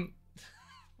from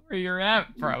where you're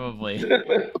at, probably.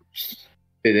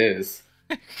 It is.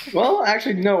 Well,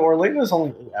 actually, no. Orlando's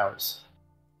only 8 hours.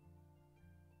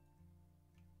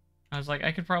 I was like,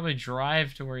 I could probably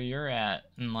drive to where you're at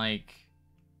in like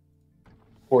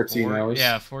 14 hours.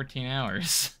 Yeah, 14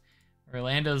 hours.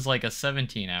 Orlando's like a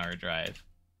 17-hour drive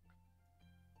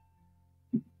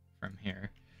from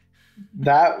here.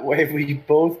 That way, we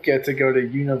both get to go to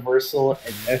Universal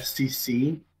and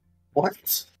STC.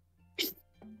 What?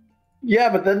 Yeah,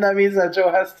 but then that means that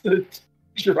Joe has to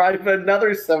drive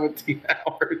another 17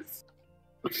 hours.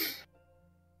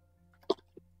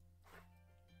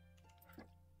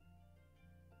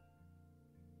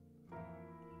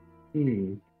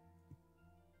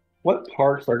 What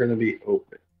parks are going to be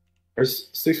open? Or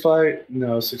Six Flags?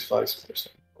 No, Six Flags first.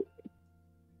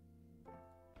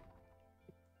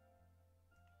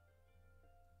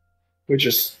 Which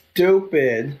is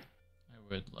stupid. I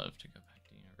would love to go back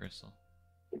to Universal.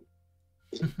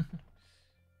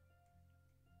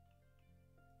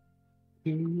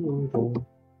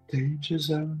 Danger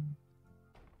zone.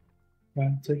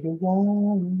 Gotta take a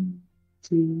walk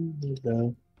to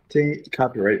the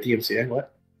copyright DMCA.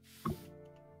 What?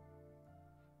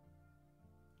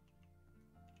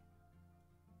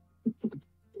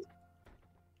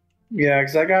 Yeah,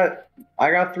 because I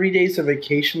got 3 days of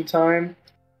vacation time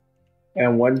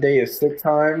and 1 day of sick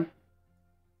time.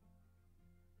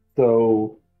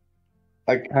 So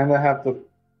I kind of have to,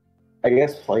 I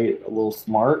guess, play it a little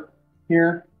smart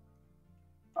here.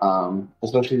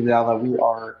 Especially now that we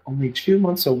are only 2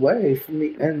 months away from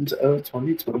the end of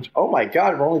 2020. Oh my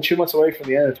God, we're only 2 months away from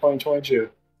the end of 2022.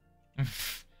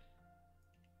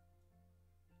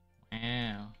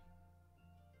 Wow.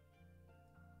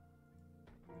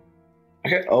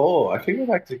 I can go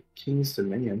back to King's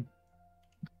Dominion.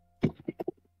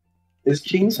 Is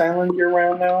King's Island year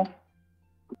round now?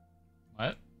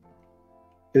 What?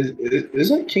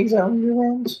 Isn't King's Island year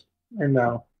round or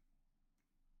no?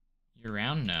 Year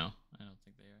round? No, I don't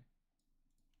think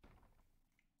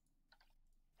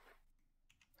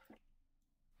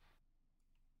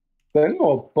they are. I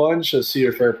know a bunch of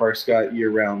Cedar Fair parks got year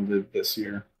round this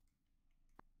year.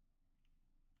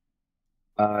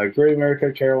 Great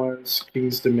America, Carowinds,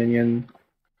 King's Dominion,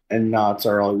 and Knott's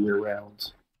are all year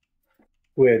round.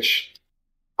 Which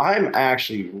I'm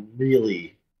actually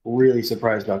really, really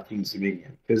surprised about King's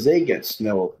Dominion because they get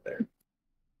snow over there,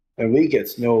 and we get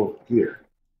snow here.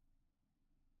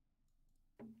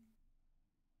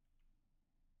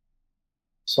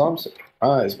 So I'm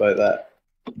surprised by that.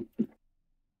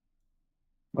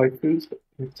 My food's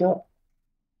picked up.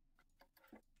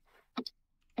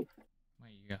 Wait,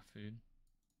 you got food?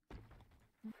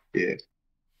 Yeah.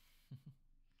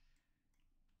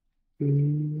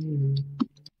 Wow,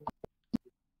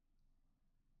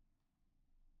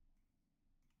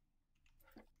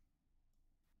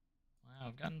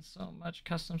 I've gotten so much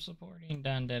custom supporting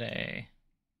done today.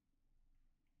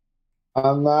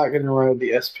 I'm not going to ride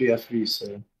the SPF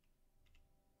visa.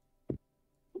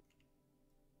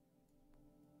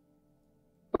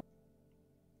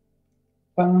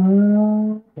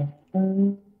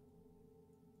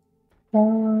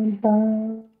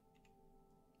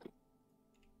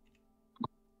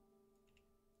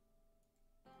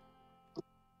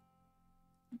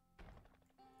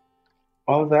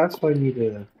 Oh, that's why I need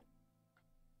to.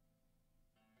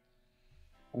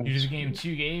 You did the game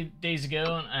 2 days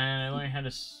ago, and I learned how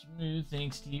to smooth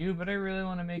thanks to you, but I really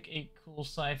want to make a cool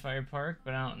sci-fi park,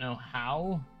 but I don't know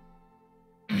how.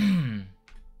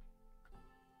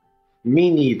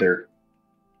 Me neither.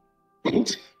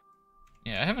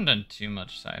 Yeah, I haven't done too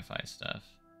much sci-fi stuff.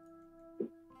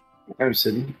 I'm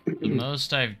sitting. The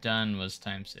most I've done was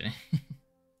Time City.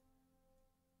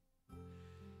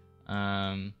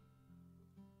 I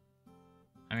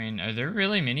mean, are there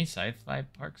really many sci-fi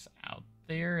parks out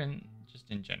there, and just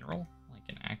in general, like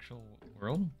an actual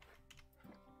world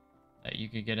that you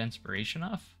could get inspiration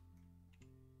off?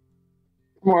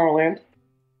 Tomorrowland.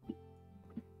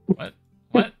 What?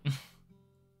 What?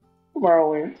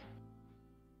 Tomorrowland.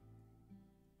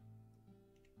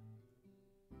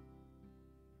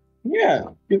 Yeah.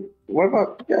 What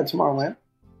about Tomorrowland?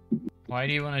 Why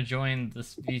do you want to join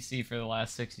this VC for the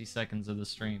last 60 seconds of the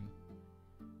stream?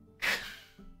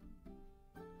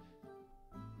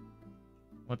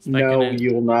 What's that No,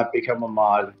 you will not become a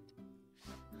mod.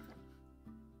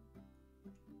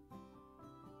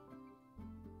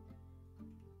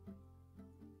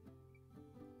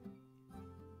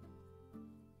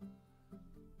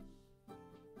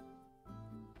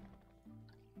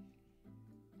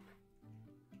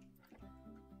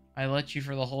 I let you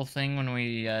for the whole thing when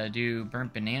we do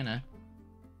Burnt Banana.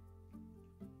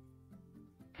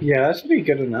 Yeah, that should be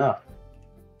good enough.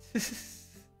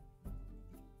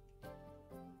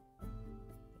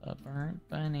 The Burnt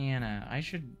Banana. I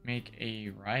should make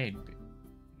a ride named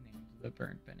The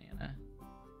Burnt Banana.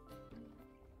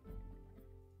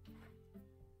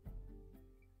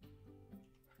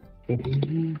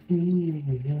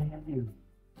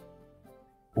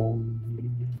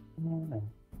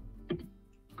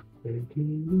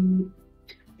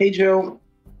 Hey Joe,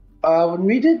 when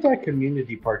we did that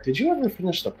community park, did you ever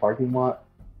finish the parking lot?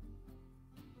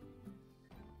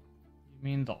 You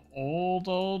mean the old?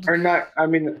 Or not? I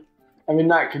mean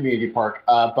not community park.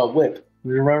 But Whip.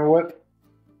 You remember Whip?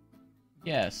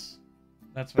 Yes,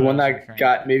 that's what The one I was that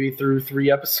got maybe through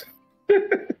 3 episodes.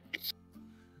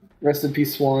 Rest in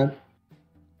peace, Swan.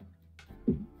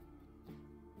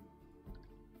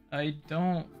 I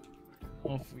don't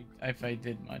know if I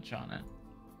did much on it.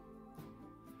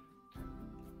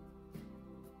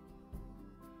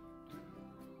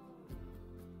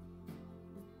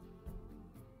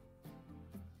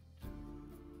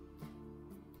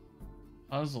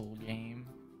 Puzzle game.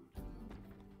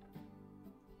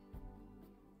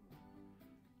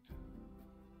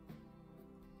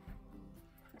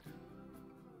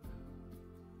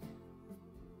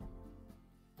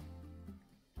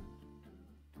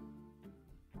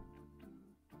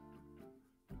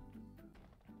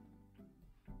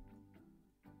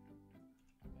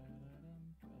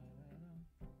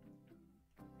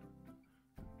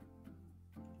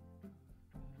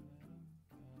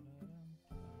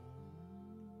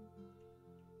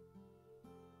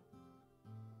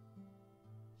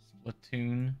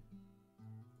 Splatoon.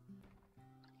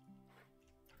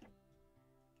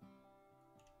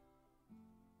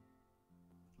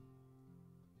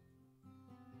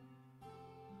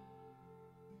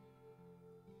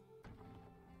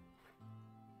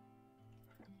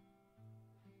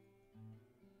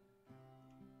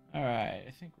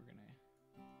 think we're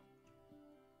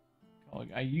gonna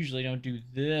I usually don't do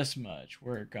this much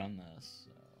work on this,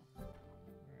 so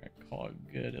we're gonna call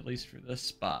it good, at least for this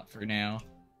spot for now,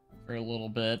 for a little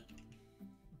bit.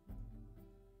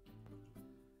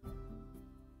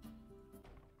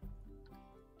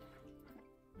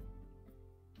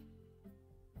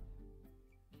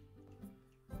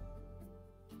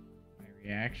 My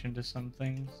reaction to some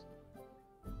things.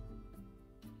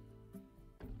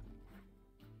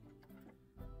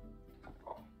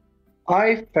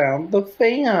 I found the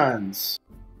fans.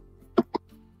 The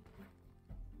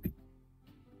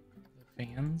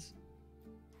fans?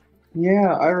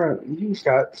 Yeah, we've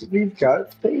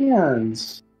got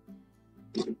fans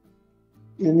in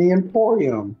the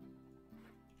Emporium.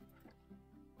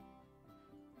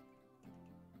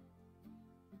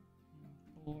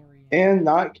 And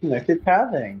not connected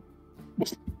pathing.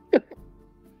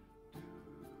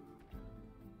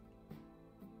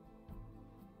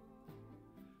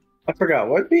 I forgot,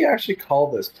 what did we actually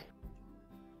call this?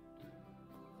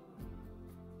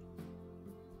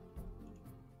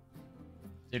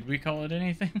 Did we call it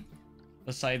anything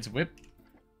besides whip?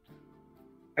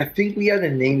 I think we had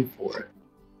a name for it.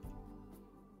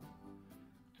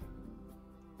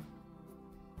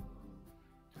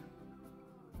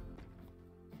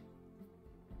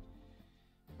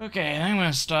 Okay, I'm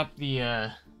gonna stop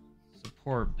the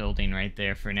support building right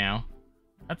there for now.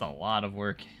 That's a lot of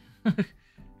work.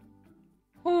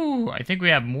 Ooh, I think we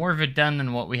have more of it done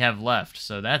than what we have left,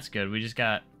 so that's good. We just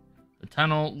got the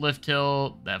tunnel, lift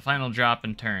hill, that final drop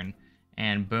and turn,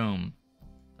 and boom.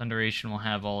 Thunderation will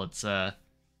have all its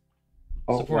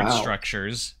support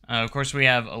structures. Of course, we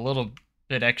have a little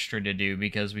bit extra to do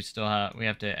because we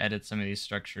have to edit some of these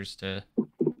structures to go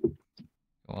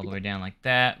all the way down like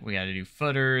that. We got to do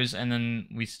footers, and then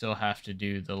we still have to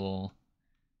do the little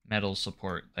metal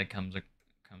support that comes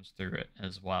through it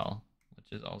as well,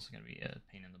 which is also going to be a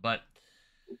pain in the butt.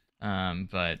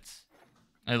 But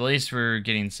at least we're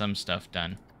getting some stuff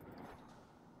done.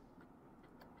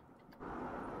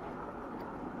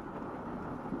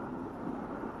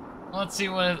 Let's see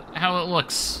how it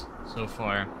looks so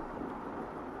far.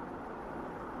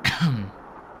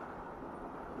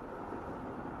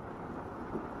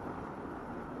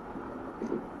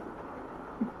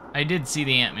 I did see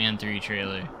the Ant-Man 3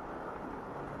 trailer.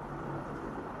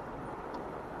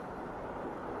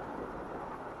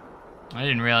 I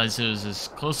didn't realize it was as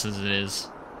close as it is.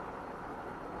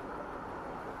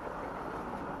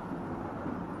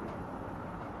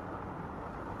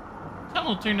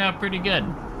 Tunnel turned out pretty good.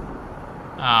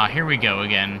 Ah, here we go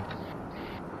again.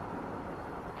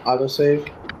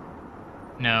 Autosave?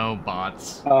 No,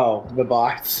 bots. Oh, the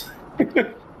bots.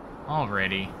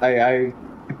 Already. I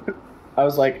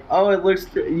was like, oh, it looks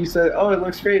great. You said, oh, it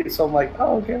looks great. So I'm like,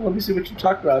 oh, okay, let me see what you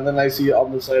talked about. And then I see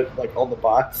on the side, like, all the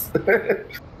bots.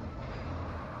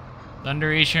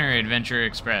 Thunderation or Adventure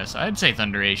Express? I'd say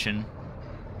Thunderation.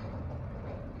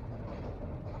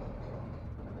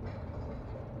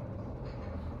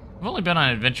 I've only been on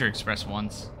Adventure Express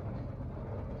once.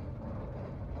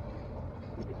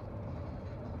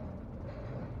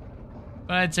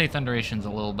 But I'd say Thunderation's a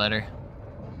little better.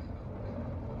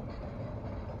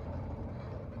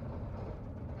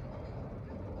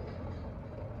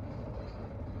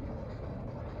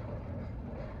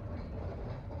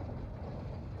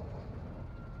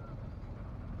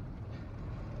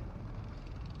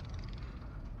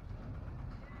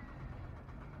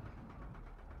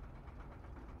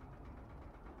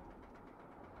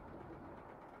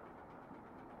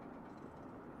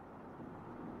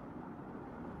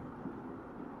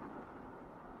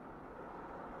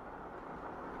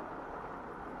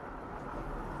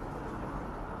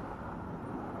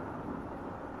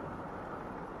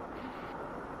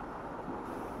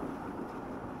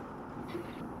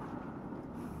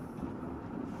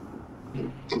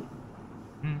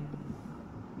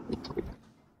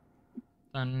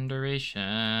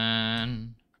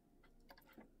 Thunderation.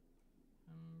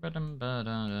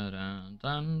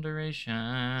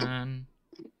 Thunderation.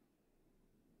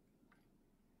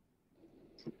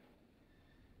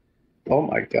 Oh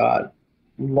my god.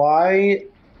 Why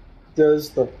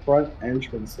does the front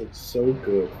entrance look so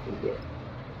good for you?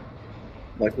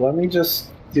 Like, let me just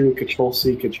do a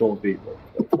Control-C, Control-V.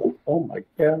 Oh my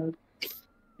god.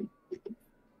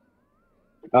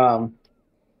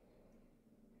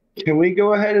 Can we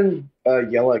go ahead and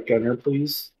yell at Gunner,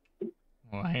 please?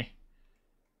 Why?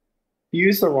 You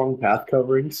used the wrong path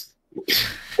coverings.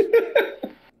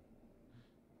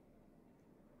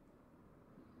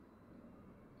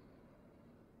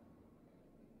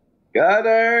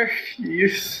 Gunner!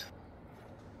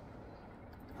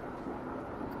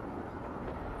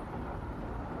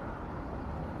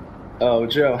 Oh,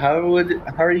 Joe, how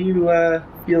are you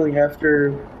feeling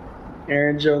after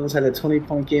Aaron Jones had a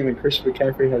 20-point game and Christian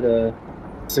McCaffrey had a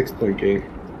 6-point game?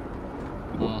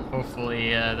 Well,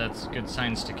 hopefully that's good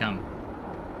signs to come.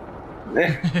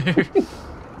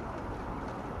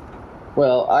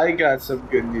 Well, I got some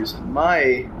good news uh,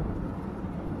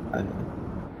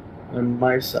 on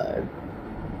my side.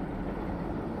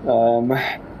 Um,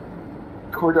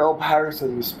 Cordell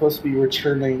Patterson is supposed to be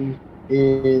returning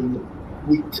in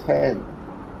week 10,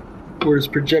 or is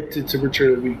projected to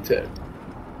return in week 10,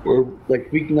 or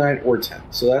like week 9 or 10.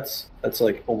 So that's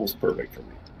like almost perfect for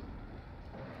me.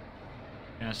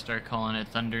 Gonna start calling it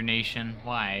Thunder Nation.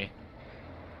 Why?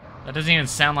 That doesn't even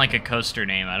sound like a coaster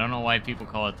name. I don't know why people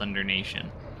call it Thunder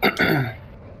Nation.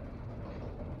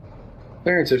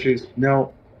 Clearance issues?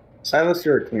 No. Silas,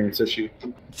 you're a clearance issue.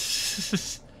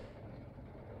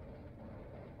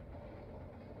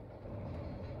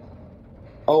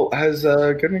 Oh, has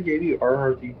Gunnar gave you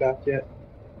RRB back yet?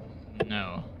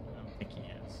 No, I don't think he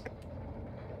has.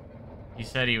 He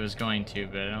said he was going to,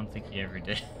 but I don't think he ever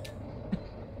did.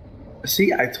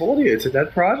 See, I told you it's a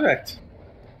dead project.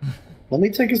 Let me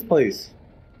take his place.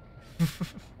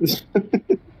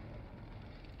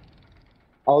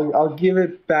 I'll give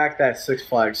it back that Six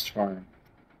Flags charm.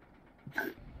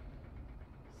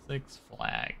 Six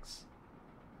Flags.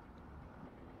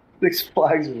 Six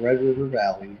Flags Red River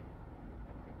Valley.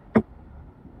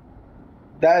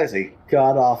 That is a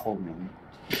god awful name.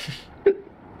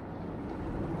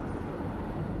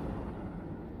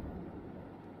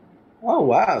 Oh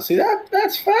wow! See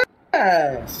that's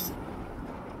fast.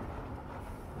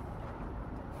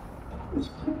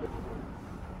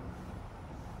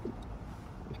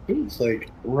 It's like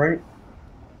right.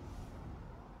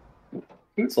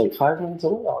 It's like 5 minutes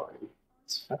away already.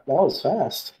 That was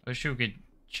fast. I wish we could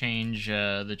change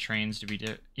the trains to be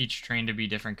each train to be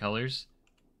different colors,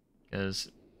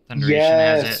 because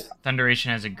Thunderation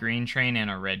has a green train and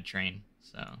a red train.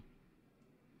 So.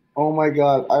 Oh my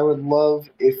god, I would love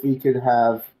if we could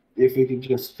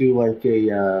just do like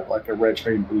a red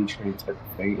train, blue train type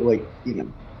of thing. Like,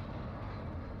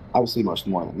 obviously much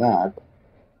more than that, but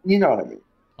you know what I mean.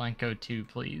 Blanco 2,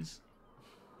 please.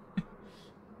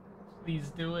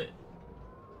 Please do it.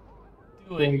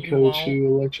 Do it, you Blanco won't. 2,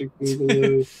 Electric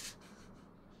Boogaloo.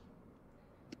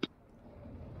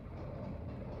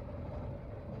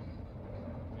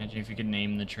 Imagine if you could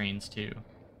name the trains too.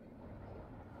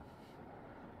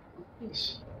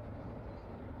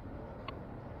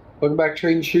 Welcome back,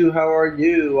 Train 2. How are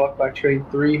you? Welcome back, Train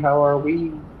 3. How are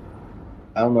we?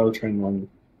 I don't know, Train 1.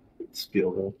 It's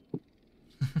Spiel, though.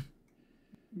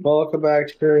 Welcome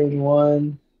back, Train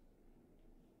 1.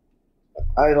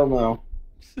 I don't know.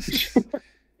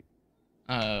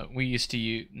 We used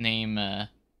to name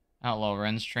Outlaw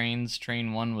Runs trains.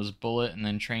 Train 1 was Bullet, and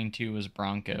then Train 2 was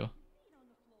Bronco.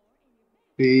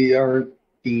 We aren't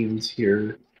themes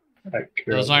here.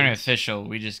 Those aren't official.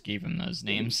 We just gave them those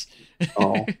names.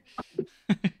 Oh.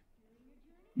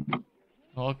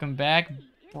 Welcome back,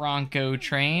 Bronco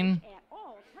Train.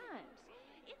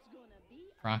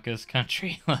 Broncos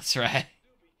Country. Let's ride.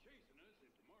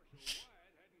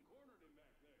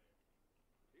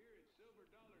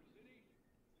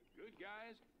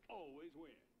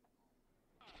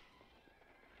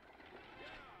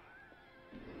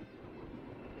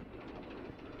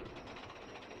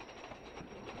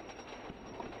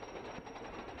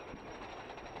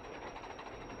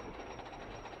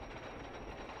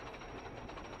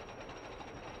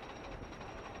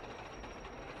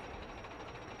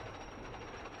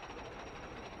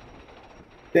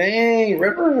 Dang,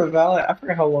 Red River Valley. I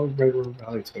forgot how long Red River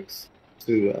Valley took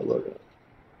to load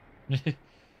up.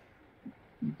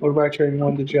 What about Train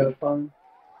 1? Did you have fun?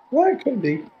 Well, it could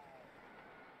be.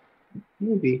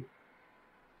 Maybe.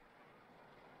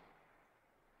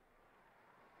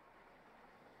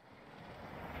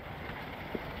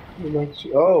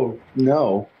 Oh,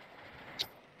 no.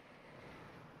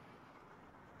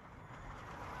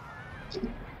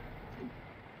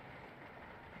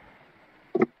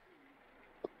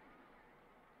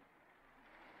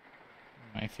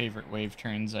 My favorite wave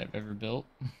turns I've ever built.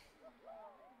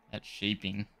 That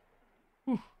shaping.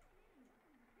 Whew.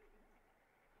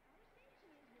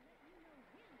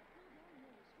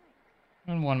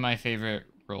 And one of my favorite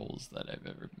rolls that I've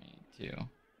ever made, too.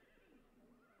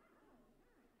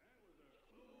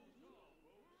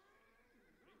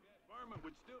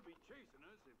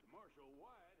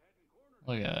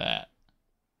 Look at that.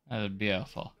 That is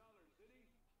beautiful.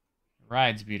 The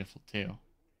ride's beautiful, too.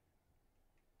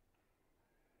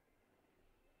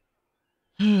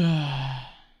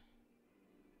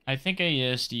 I I think I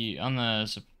used on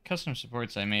the custom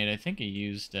supports I made. I think I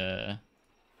used the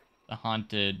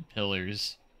haunted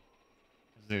pillars.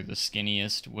 They're the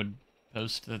skinniest wood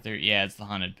post that they're. Yeah, it's the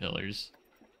haunted pillars.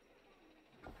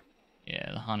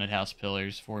 Yeah, the haunted house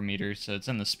pillars, 4 meters. So it's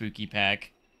in the spooky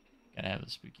pack. Gotta have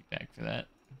the spooky pack for that.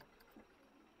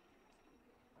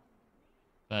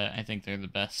 But I think they're the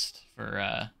best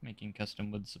for making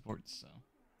custom wood supports. So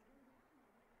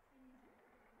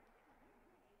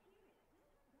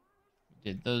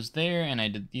did those there, and I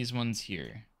did these ones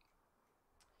here.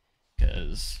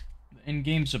 Because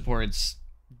in-game supports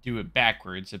do it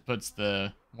backwards. It puts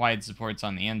the wide supports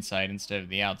on the inside instead of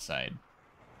the outside.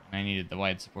 And I needed the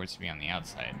wide supports to be on the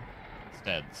outside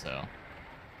instead, so...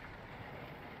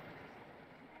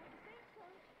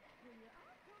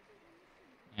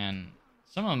 And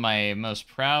some of my most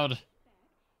proud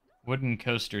wooden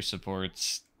coaster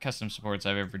supports, custom supports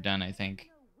I've ever done, I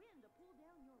think.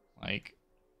 Like,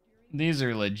 these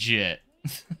are legit.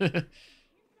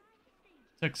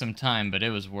 Took some time, but it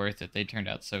was worth it. They turned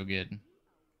out so good.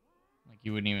 Like,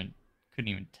 you couldn't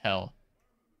even tell.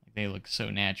 Like, they look so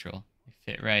natural.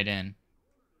 They fit right in.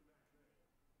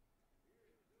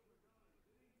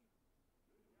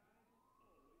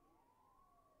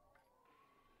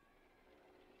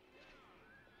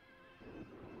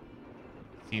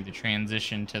 See the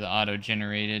transition to the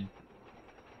auto-generated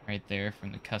right there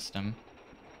from the custom.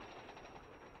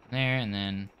 There, and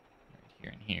then right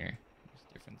here and here. There's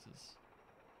differences.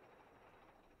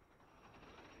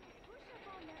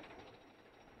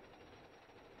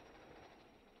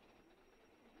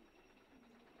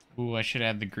 Ooh, I should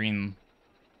add the green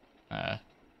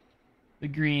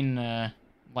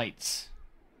lights.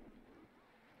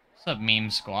 What's up, meme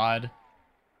squad?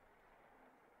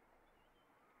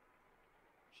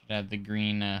 Should add the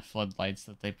green floodlights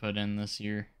that they put in this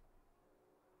year.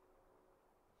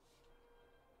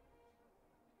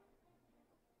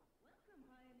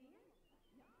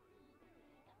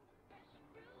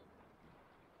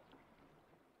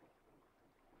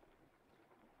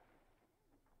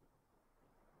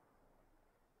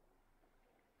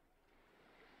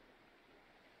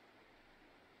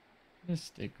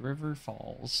 Mystic River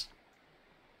Falls.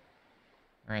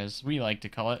 Or as we like to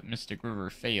call it, Mystic River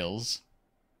Fails.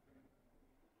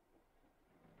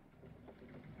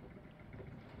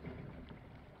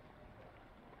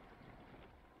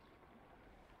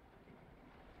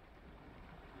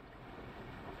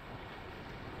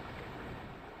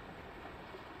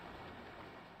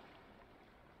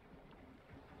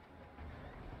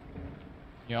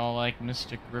 Y'all like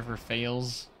Mystic River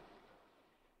Fails?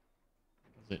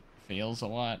 Because it fails a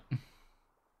lot.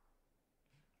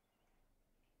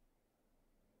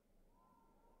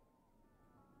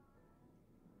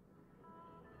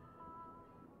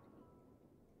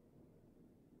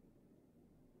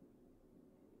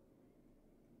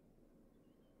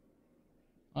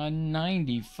 A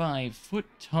 95-foot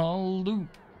tall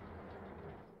loop.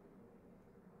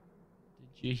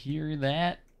 Did you hear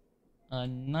that? A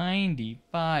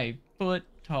 95-foot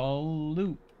tall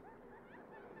loop.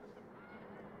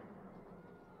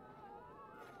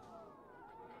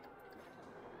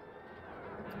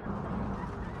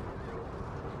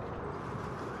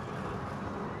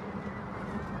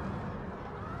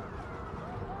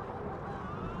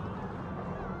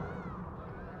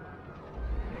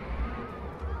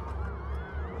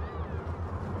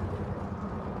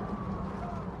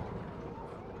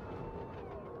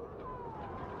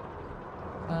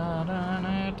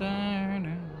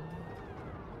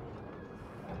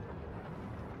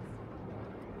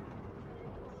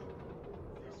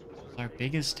 Our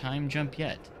biggest time jump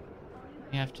yet.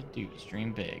 All we have to do is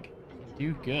dream big.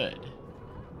 Do good.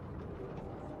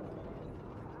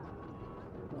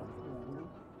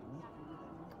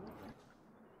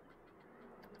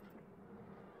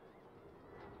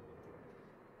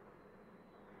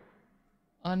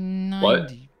 A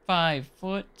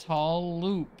 95-foot tall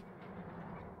loop.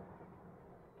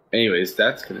 Anyways,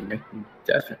 that's gonna make me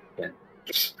deaf again.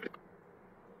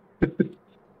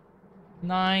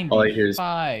 95. All I hear is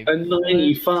a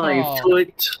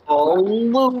 95-foot tall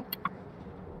loop.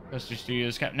 Coaster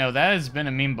Studios kept. No, that has been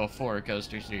a meme before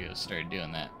Coaster Studios started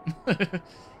doing that.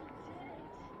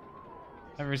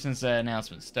 Ever since that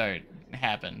announcement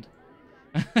happened.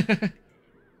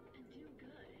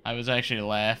 I was actually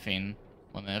laughing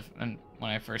when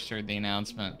I first heard the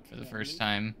announcement for the first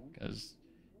time, because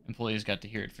employees got to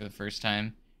hear it for the first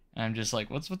time, and I'm just like,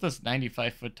 what's with this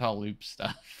 95-foot tall loop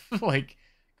stuff? Like,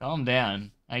 calm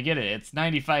down. I get it. It's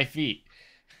 95 feet.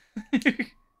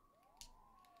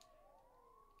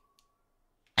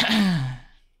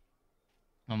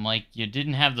 I'm like, you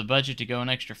didn't have the budget to go an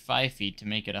extra 5 feet to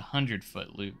make it a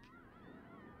 100-foot loop.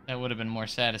 That would have been more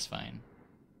satisfying.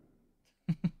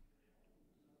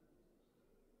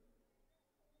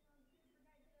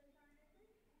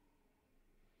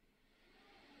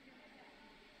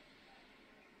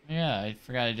 Yeah, I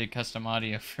forgot I did custom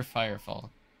audio for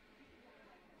Firefall.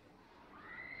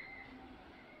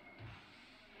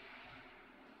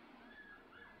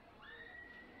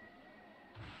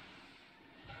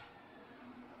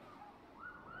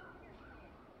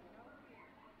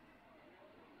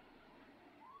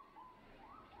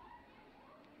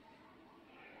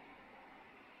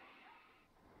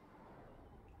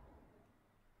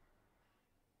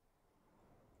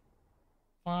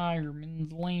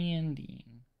 Fireman's Landing.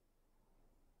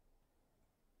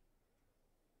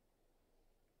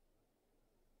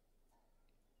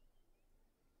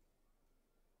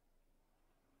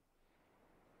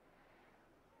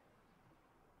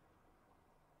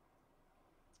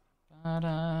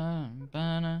 Ba-da,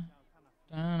 ba-da,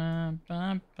 da-da,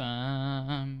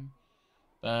 ba-bum.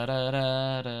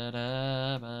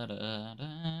 Ba-da-da-da-da, ba-da-da-da,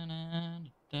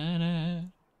 da-da,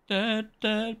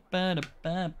 da-da,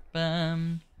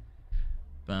 ba-da-ba-bum.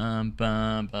 Bum,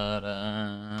 bum,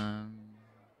 ba-dum.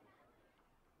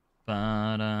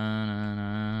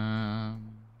 Ba-da-da-dum.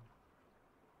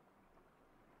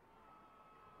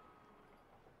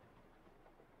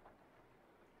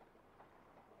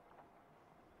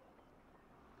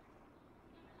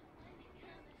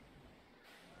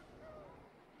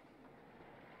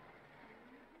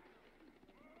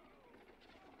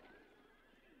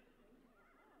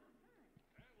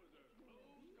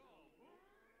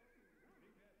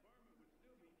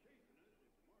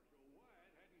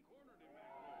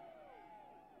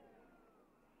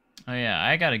 Oh yeah,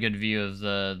 I got a good view of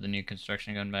the new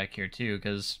construction going back here too,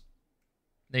 because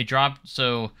they dropped,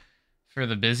 so for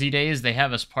the busy days they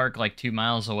have us park like 2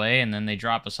 miles away, and then they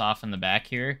drop us off in the back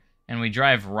here, and we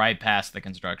drive right past the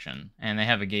construction, and they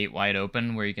have a gate wide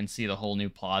open where you can see the whole new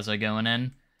plaza going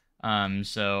in.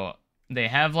 So they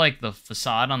have like the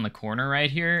facade on the corner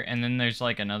right here, and then there's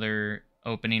like another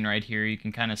opening right here. You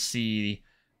can kind of see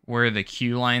where the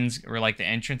queue lines or like the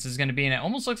entrance is going to be, and it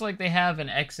almost looks like they have an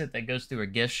exit that goes through a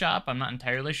gift shop. I'm not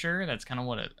entirely sure. That's kind of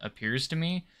what it appears to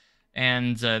me.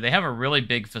 And they have a really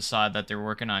big facade that they're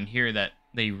working on here that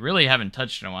they really haven't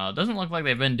touched in a while. It doesn't look like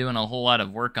they've been doing a whole lot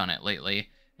of work on it lately,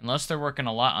 unless they're working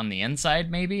a lot on the inside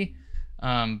maybe.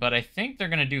 But I think they're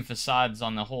going to do facades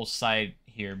on the whole side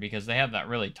here, because they have that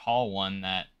really tall one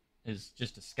that is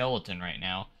just a skeleton right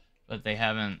now, but they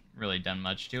haven't really done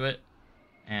much to it.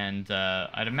 And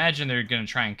I'd imagine they're going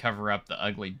to try and cover up the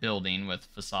ugly building with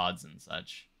facades and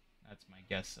such. That's my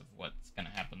guess of what's going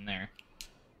to happen there.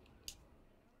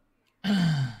 So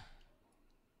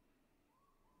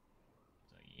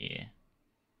yeah.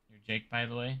 You're Jake, by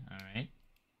the way? Alright.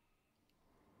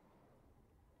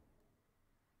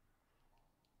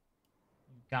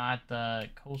 Got the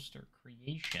Coaster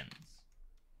Creations.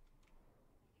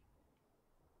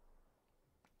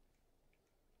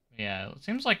 Yeah, it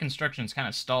seems like construction's kind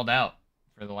of stalled out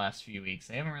for the last few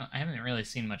weeks. I haven't really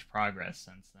seen much progress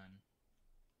since then.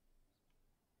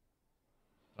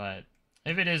 But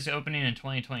if it is opening in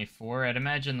 2024, I'd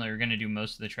imagine they're going to do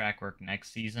most of the track work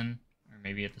next season, or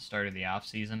maybe at the start of the off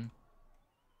season.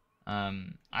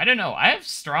 I don't know. I have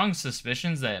strong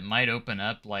suspicions that it might open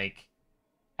up like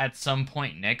at some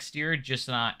point next year, just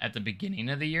not at the beginning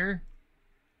of the year.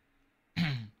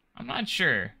 I'm not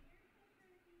sure.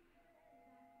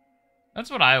 That's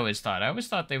what I always thought. I always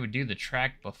thought they would do the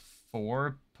track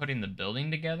before putting the building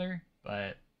together,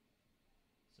 but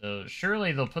so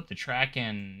surely they'll put the track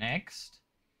in next.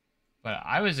 But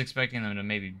I was expecting them to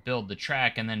maybe build the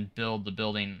track and then build the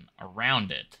building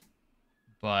around it.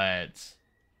 But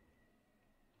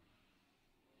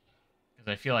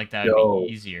because I feel like that would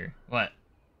be easier. What?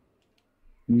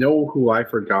 Know who I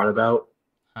forgot about?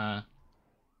 Huh?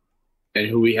 And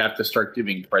who we have to start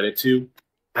giving credit to?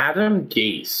 Adam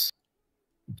Gase.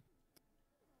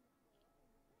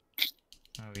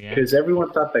 Oh yeah. Because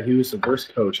everyone thought that he was the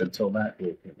worst coach until that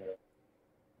came out.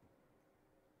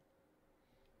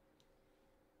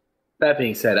 That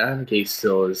being said, Adam Gase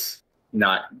still has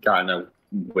not gotten a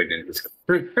win in his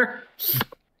career.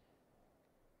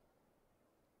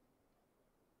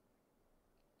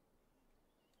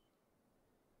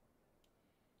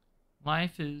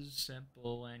 Life is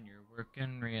simple and you're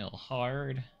working real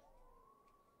hard. Is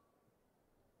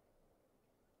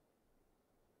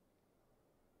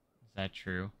that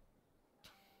true?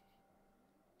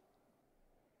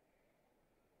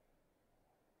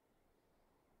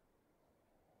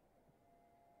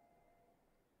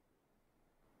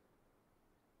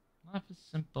 Life is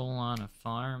simple on a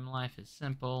farm, life is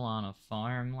simple on a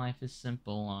farm, life is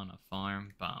simple on a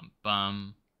farm, bum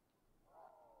bum.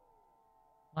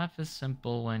 Life is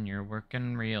simple when you're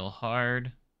working real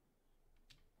hard.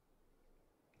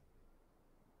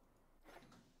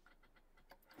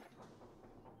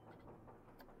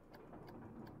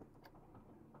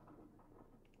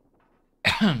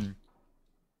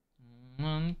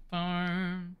 On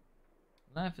farm.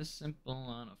 Life is simple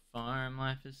on a farm,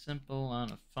 life is simple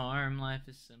on a farm, life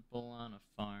is simple on a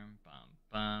farm, bum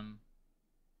bum.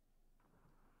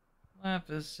 Life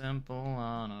is simple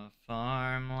on a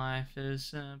farm, life is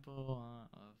simple on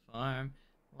a farm,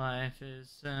 life is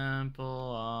simple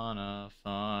on a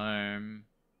farm,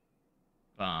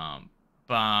 bum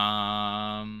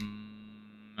bum.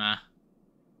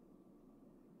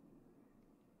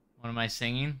 What am I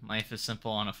singing? Life is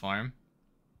simple on a farm.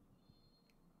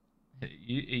 It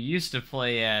used to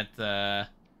play at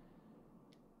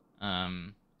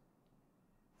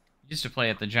used to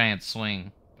play at the Giant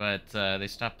Swing, but they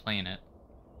stopped playing it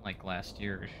like last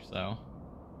year or so.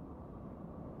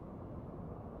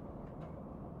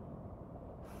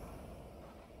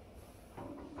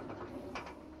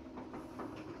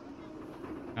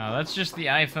 Oh, that's just the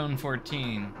iPhone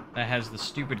 14 that has the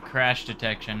stupid crash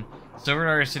detection. Silver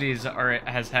Dollar Cities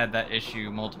has had that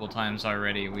issue multiple times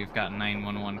already. We've got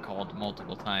 911 called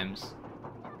multiple times.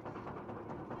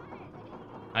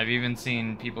 I've even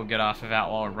seen people get off of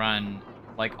Outlaw Run,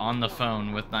 like, on the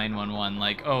phone with 911,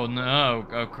 like, oh no,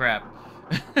 oh crap.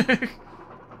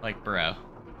 Like, bro.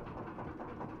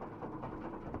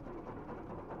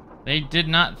 They did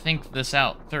not think this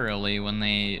out thoroughly when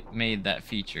they made that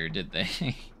feature, did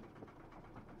they?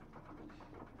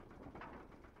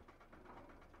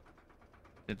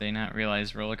 Did they not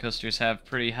realize roller coasters have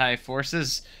pretty high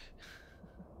forces?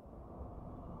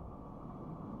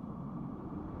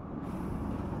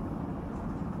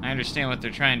 I understand what they're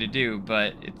trying to do,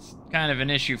 but it's kind of an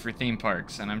issue for theme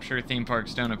parks, and I'm sure theme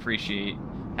parks don't appreciate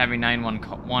having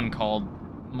 911 called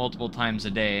multiple times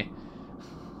a day.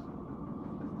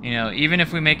 You know, even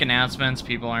if we make announcements,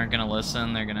 people aren't going to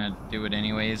listen, they're going to do it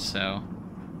anyways, so...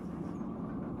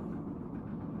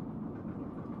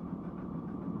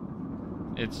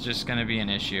 It's just going to be an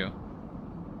issue.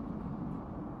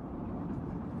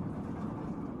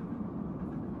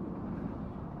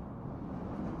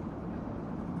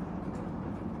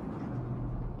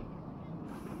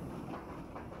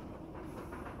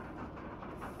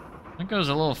 It goes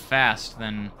a little fast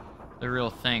than the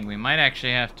real thing. We might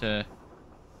actually have to,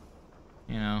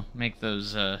 you know, make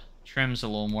those trims a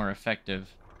little more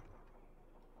effective.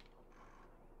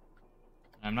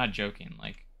 I'm not joking,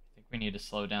 like, I think we need to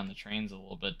slow down the trains a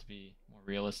little bit to be more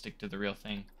realistic to the real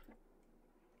thing.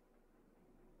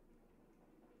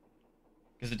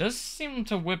 Because it does seem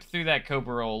to whip through that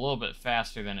Cobra roll a little bit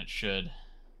faster than it should.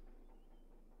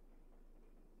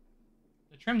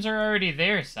 The trims are already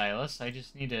there, Silas. I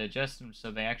just need to adjust them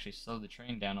so they actually slow the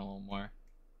train down a little more.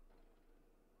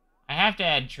 I have to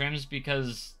add trims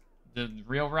because the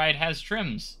real ride has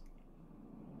trims.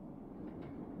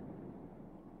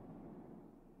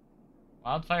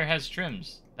 Wildfire has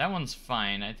trims. That one's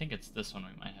fine. I think it's this one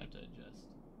we might have to adjust.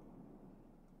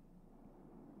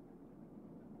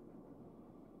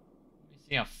 Let me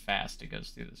see how fast it goes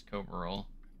through this Cobra roll.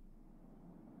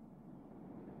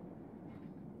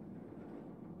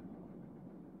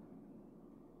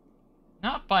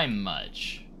 Not by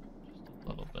much. Just a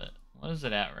little bit. What is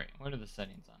it at right? What are the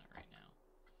settings on it right now?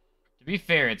 To be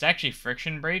fair, it's actually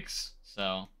friction brakes,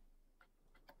 so...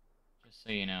 Just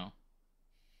so you know.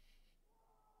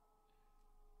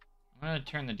 I'm going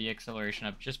to turn the deacceleration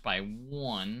up just by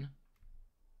 1.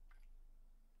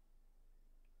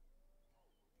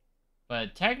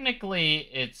 But technically,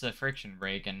 it's a friction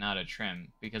brake and not a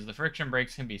trim, because the friction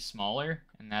brakes can be smaller,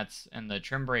 and the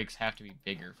trim brakes have to be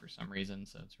bigger for some reason,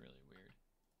 so it's really weird.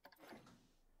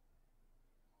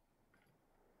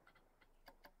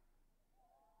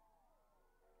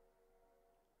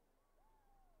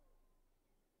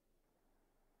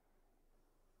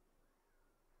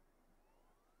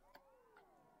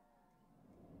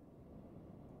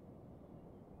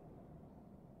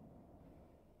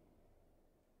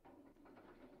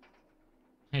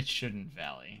 It shouldn't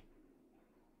valley.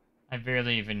 I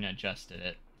barely even adjusted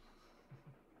it.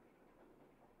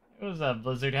 What's up,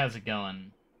 Blizzard? How's it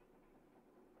going?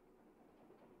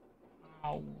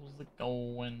 How's it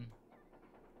going?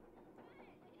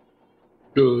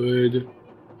 Good.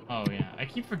 Oh, yeah. I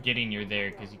keep forgetting you're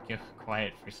there because you get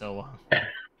quiet for so long.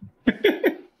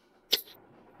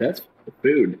 That's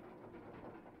food.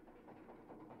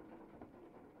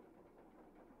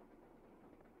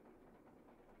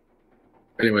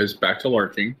 Anyways, back to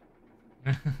lurking.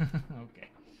 Okay.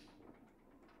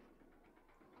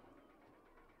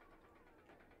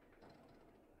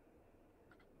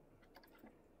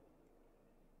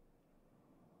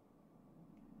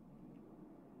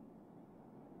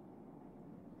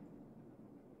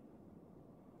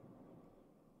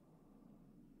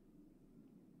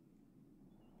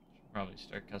 Should probably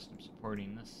start custom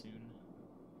supporting this soon.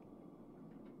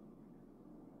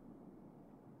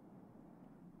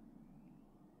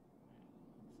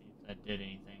 That did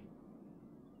anything.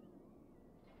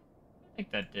 I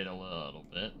think that did a little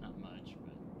bit, not much,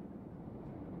 but...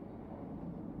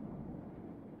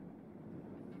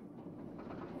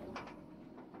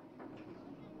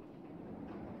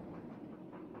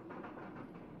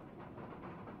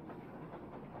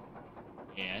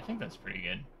 Yeah, I think that's pretty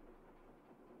good.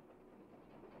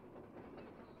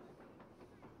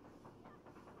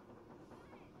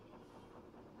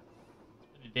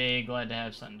 It's been a day, glad to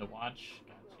have something to watch.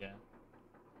 Gotcha.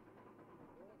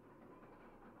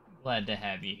 Glad to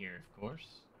have you here, of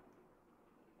course.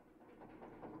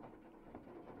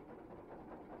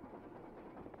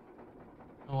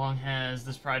 How long has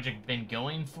this project been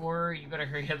going for? You better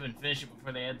hurry up and finish it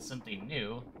before they add something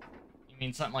new. You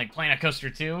mean something like Planet Coaster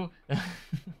 2?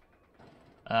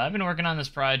 I've been working on this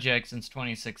project since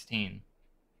 2016.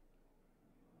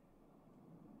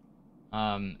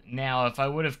 Now, if I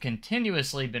would have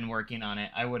continuously been working on it,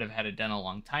 I would have had it done a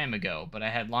long time ago, but I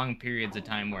had long periods of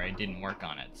time where I didn't work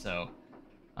on it, so,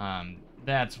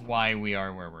 that's why we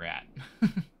are where we're at.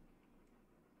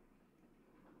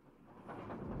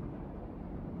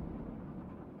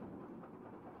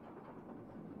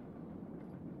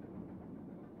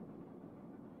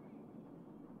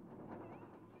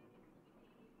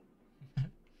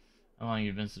 How long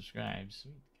you've been subscribed?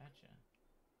 Sweet, gotcha.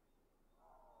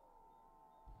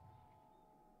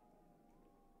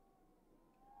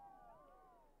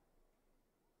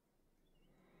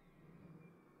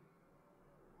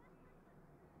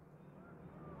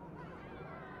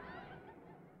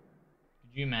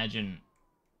 Could you imagine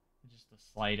just the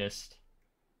slightest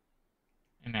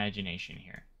imagination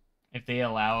here? If they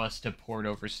allow us to port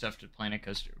over stuff to Planet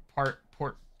Coaster,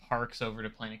 port parks over to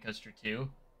Planet Coaster 2,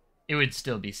 it would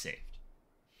still be saved.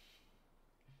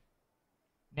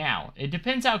 Now, it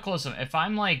depends how close I'm. If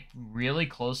I'm like really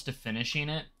close to finishing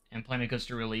it and Planet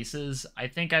Coaster releases, I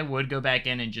think I would go back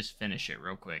in and just finish it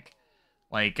real quick.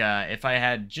 Like, if I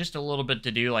had just a little bit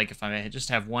to do, like if I just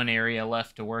have one area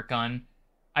left to work on,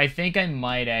 I think I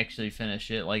might actually finish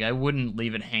it. Like, I wouldn't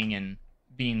leave it hanging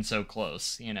being so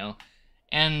close, you know?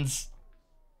 And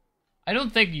I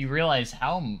don't think you realize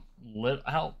how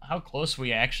close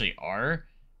we actually are.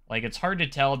 Like, it's hard to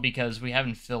tell because we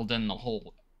haven't filled in the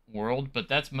whole world, but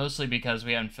that's mostly because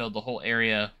we haven't filled the whole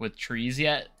area with trees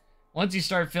yet. Once you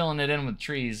start filling it in with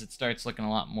trees, it starts looking a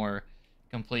lot more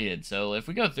completed. So if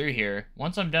we go through here,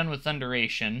 once I'm done with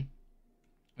Thunderation,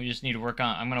 we just need to work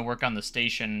on, I'm going to work on the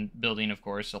station building, of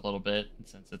course, a little bit,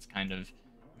 since it's kind of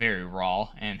very raw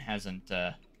and hasn't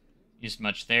used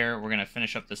much there. We're going to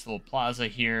finish up this little plaza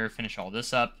here, finish all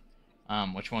this up,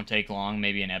 which won't take long,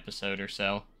 maybe an episode or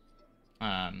so,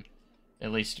 at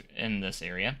least in this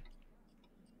area.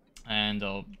 And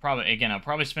I'll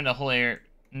probably spend a whole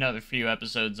another few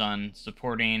episodes on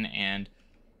supporting and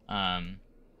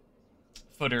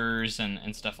footers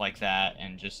and stuff like that,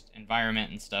 and just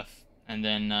environment and stuff. And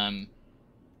then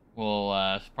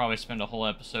we'll probably spend a whole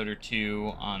episode or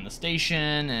two on the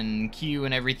station and queue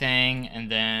and everything.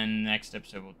 And then next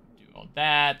episode we'll do all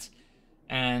that.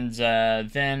 And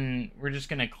then we're just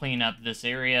going to clean up this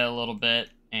area a little bit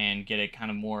and get it kind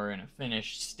of more in a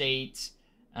finished state.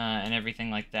 And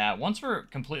everything like that. Once we're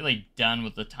completely done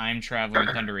with the Time Traveler and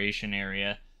Thunderation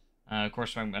area, of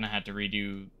course I'm going to have to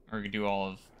redo or do all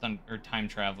of Time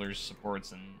Traveler's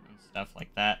supports and stuff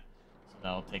like that. So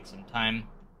that'll take some time.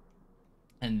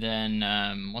 And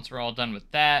then once we're all done with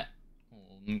that,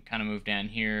 we'll kind of move down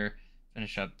here,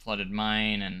 finish up Flooded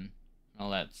Mine and all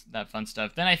that fun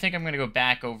stuff. Then I think I'm going to go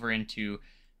back over into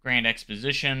Grand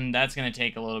Exposition. That's going to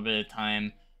take a little bit of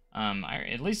time.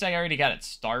 At least I already got it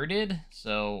started,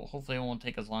 so hopefully it won't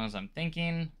take as long as I'm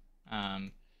thinking. We'll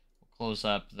close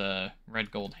up the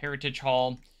Red Gold Heritage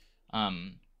Hall,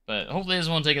 but hopefully this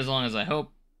won't take as long as I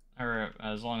hope, or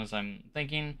as long as I'm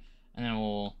thinking, and then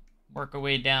we'll work our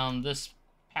way down this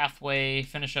pathway,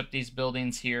 finish up these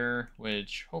buildings here,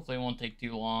 which hopefully won't take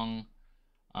too long,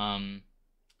 and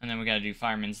then we gotta do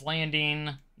Fireman's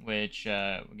Landing, which,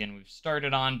 again, we've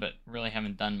started on, but really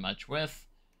haven't done much with.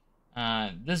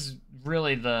 This is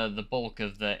really the bulk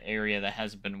of the area that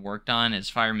hasn't been worked on is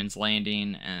Fireman's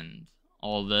Landing and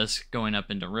all of this going up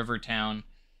into Rivertown.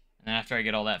 And after I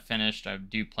get all that finished, I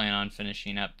do plan on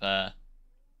finishing up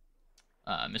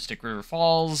Mystic River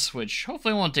Falls, which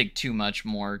hopefully won't take too much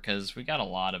more because we got a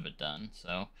lot of it done.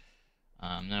 So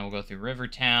then we'll go through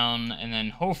Rivertown, and then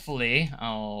hopefully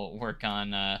I'll work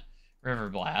on River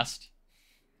Blast,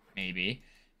 maybe,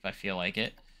 if I feel like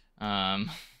it. And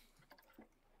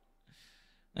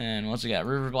once we got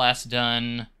River Blast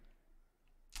done,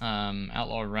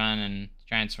 Outlaw Run and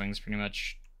Giant Swing's pretty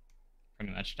much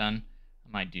done. I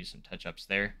might do some touch-ups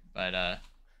there, but has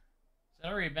it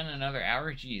already been another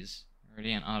hour? Jeez,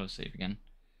 already on autosave again.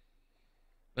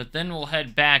 But then we'll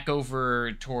head back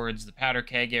over towards the Powder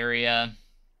Keg area,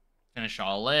 finish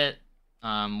all lit,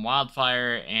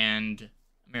 Wildfire and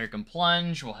American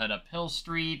Plunge. We'll head up Hill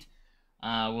Street.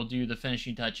 We'll do the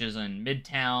finishing touches in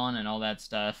Midtown and all that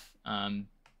stuff.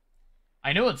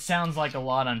 I know it sounds like a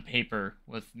lot on paper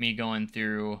with me going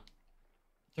through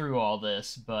all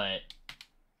this, but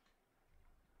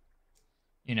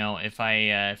you know, if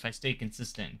I stay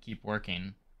consistent and keep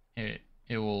working, it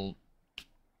will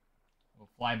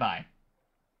fly by.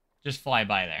 Just fly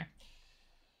by there.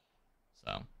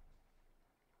 So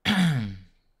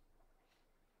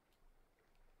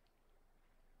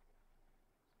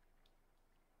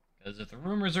because if the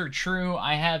rumors are true,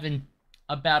 I have in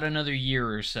about another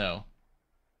year or so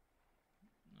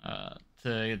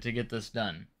to get this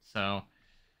done. So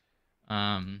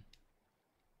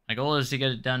my goal is to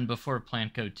get it done before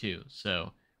Plant Code 2.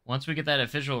 So once we get that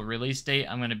official release date,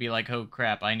 I'm gonna be like, oh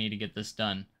crap, I need to get this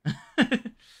done.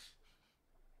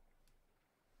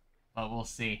 But we'll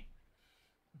see.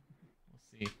 We'll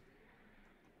see.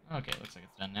 Okay, looks like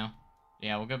it's done now.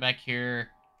 Yeah, we'll go back here,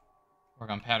 work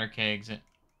on Powder Kegs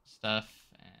stuff,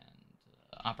 and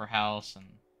Opera House, and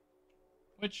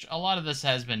which a lot of this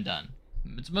has been done.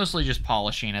 It's mostly just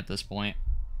polishing at this point.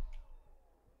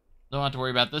 Don't have to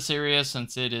worry about this area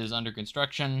since it is under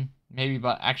construction. Maybe,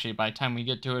 but actually by the time we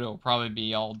get to it, it'll probably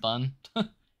be all done.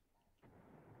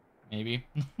 Maybe.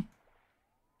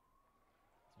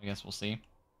 I guess we'll see.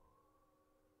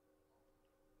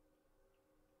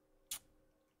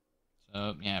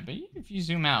 So, yeah, but if you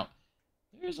zoom out,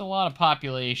 there's a lot of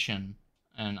population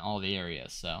in all the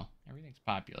areas, so everything's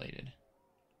populated.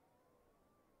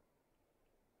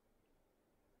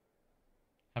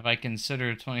 Have I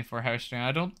considered a 24-hour stream?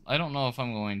 I don't know if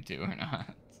I'm going to or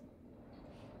not.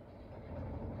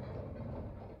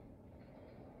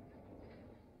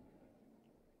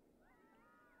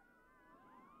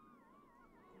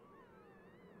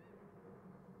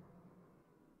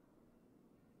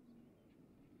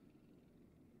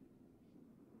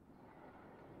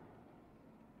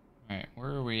 Alright, where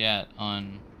are we at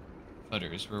on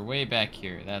footers? We're way back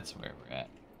here. That's where we're at.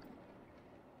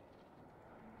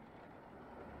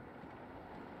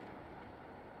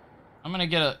 I'm gonna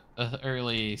get a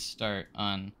early start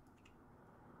on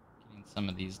getting some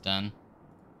of these done.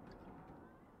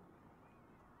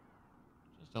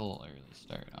 Just a little early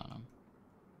start on them.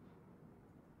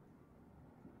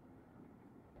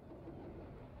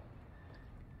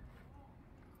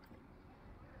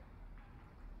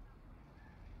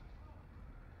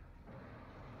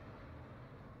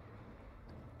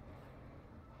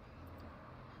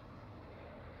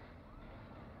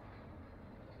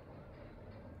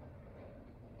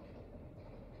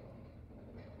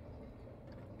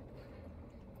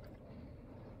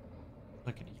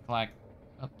 Clickety-clack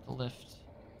up the lift.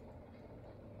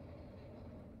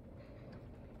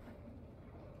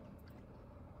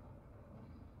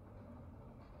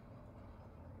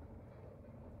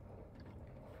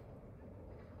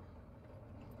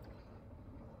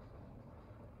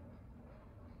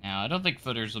 Now, I don't think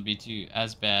footers will be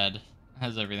as bad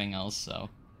as everything else,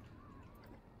 so.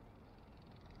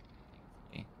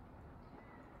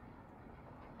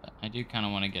 But I do kind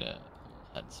of want to get a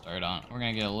head start on. We're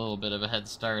gonna get a little bit of a head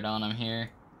start on them here.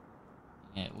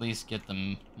 At least get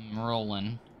them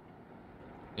rolling,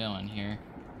 going here.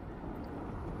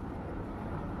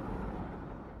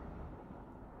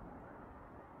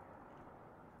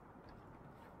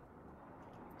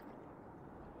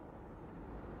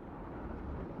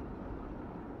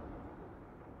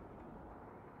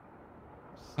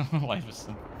 Life is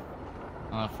simple.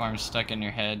 Farm's stuck in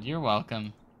your head. You're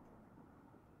welcome.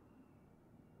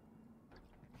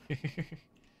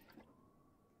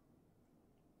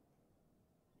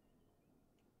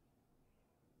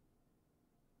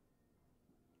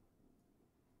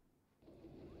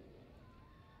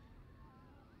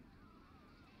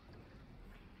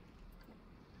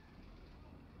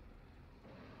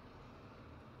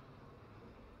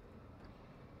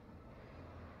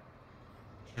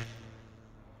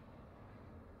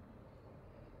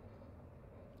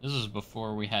 This was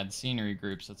before we had scenery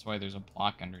groups. That's why there's a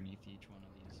block underneath each one of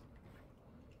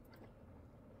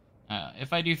these.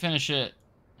 If I do finish it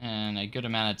in a good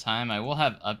amount of time, I will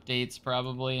have updates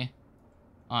probably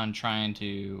on trying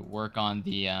to work on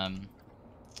the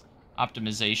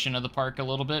optimization of the park a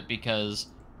little bit, because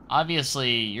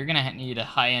obviously you're gonna need a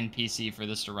high-end PC for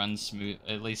this to run smooth,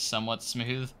 at least somewhat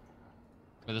smooth,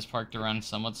 for this park to run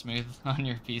somewhat smooth on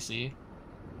your PC.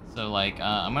 So like,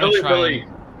 I'm gonna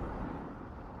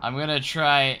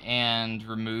try and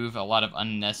remove a lot of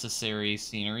unnecessary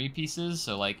scenery pieces,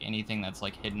 so like anything that's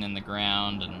like hidden in the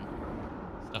ground and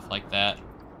stuff like that,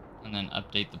 and then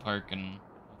update the park, and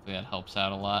hopefully that helps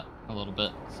out a little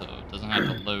bit, so it doesn't have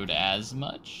to load as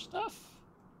much stuff.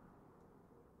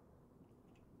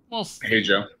 We'll see. Hey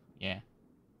Joe. Yeah.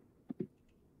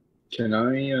 Can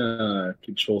I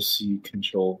Control C,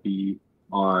 Control V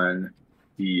on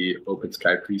the Open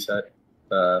Sky preset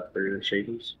for the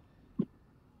shaders?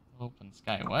 Open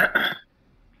Sky what?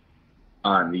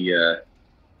 On the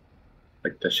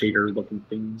like the shader looking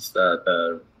things,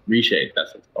 the reshade,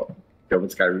 that's what it's called. The Open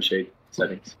Sky reshade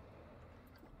settings.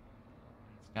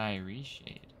 Sky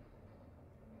reshade.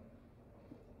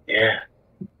 Yeah.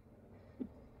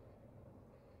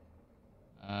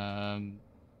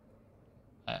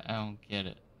 I don't get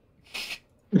it.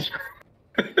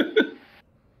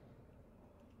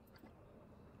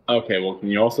 Okay, well, can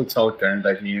you also tell Darren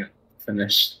that he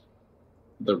finished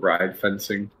the ride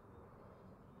fencing?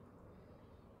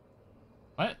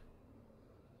 What?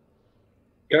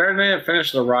 Darren didn't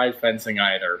finish the ride fencing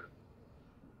either.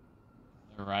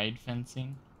 The ride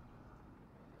fencing?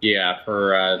 Yeah,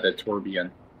 for the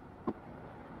Tourbillon.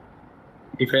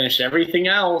 He finished everything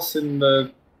else in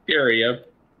the area,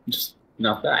 just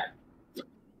not that.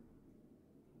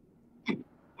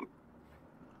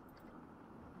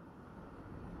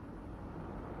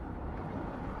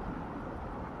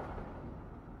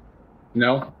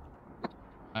 No?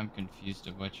 I'm confused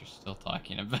of what you're still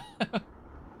talking about.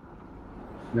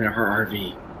 Her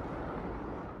RV.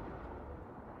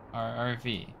 Our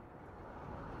RV.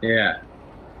 Yeah.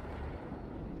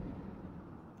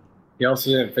 He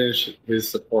also didn't finish his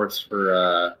supports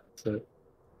for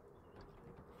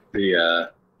the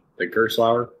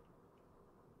Gerstlauer.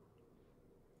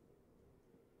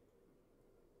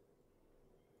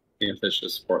 He didn't finish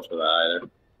his supports for that either.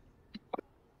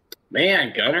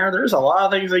 Man, Gunnar, there's a lot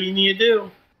of things that you need to do.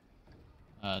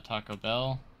 Taco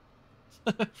Bell.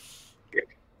 He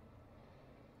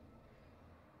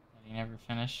never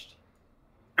finished.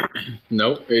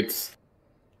 Nope, it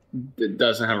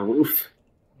doesn't have a roof.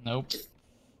 Nope.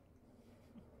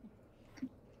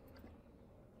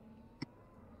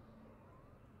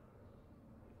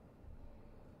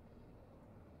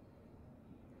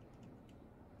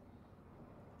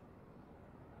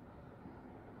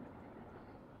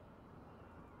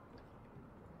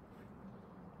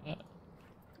 Yeah.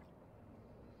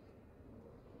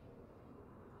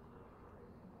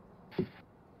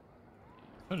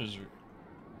 Footage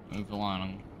move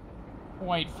along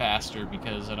quite faster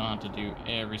because I don't have to do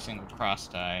every single cross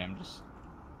tie. I'm just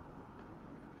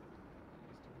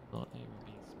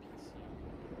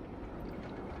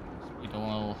speed a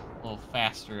little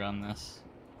faster on this.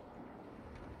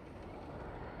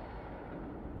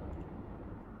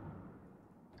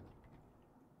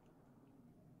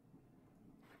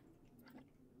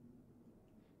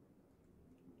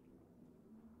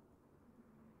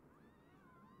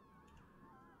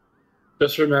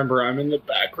 Just remember, I'm in the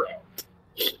background.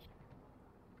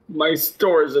 My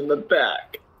store's in the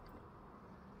back.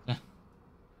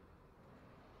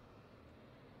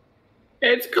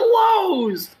 It's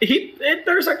closed!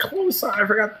 There's a close sign. I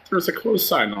forgot there's a close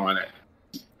sign on it.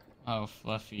 Oh,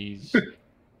 Fluffy's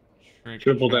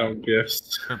Triple down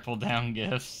gifts. Triple down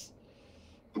gifts.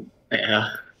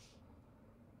 Yeah.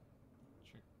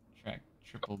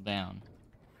 Triple down.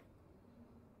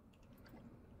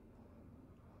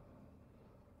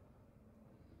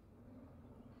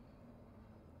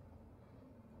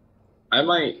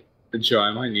 Joe,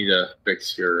 I might need to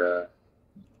fix your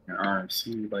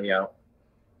RMC layout.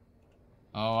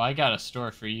 Oh, I got a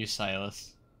store for you,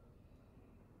 Silas.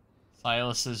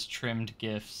 Silas's trimmed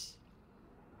gifts.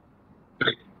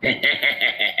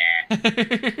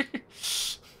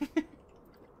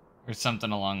 Or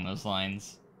something along those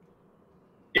lines.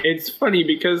 It's funny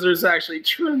because there's actually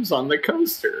trims on the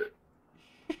coaster.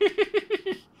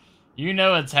 You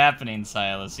know what's happening,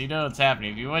 Silas. You know what's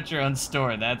happening. If you want your own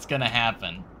store, that's gonna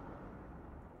happen.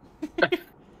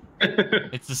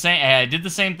 It's the same. I did the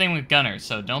same thing with Gunnar,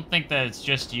 so don't think that it's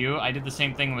just you. I did the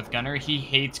same thing with Gunnar. He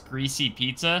hates greasy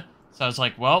pizza, so I was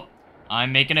like, well,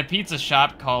 I'm making a pizza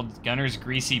shop called Gunnar's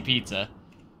Greasy Pizza.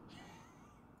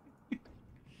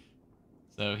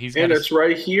 So he's And got. it's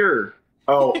right here.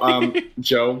 Oh,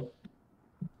 Joe.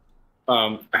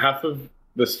 Half of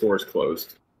the store's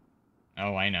closed.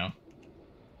 Oh, I know.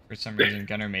 For some reason,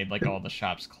 Gunner made like all the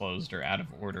shops closed or out of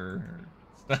order.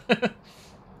 Or stuff.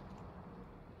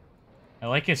 I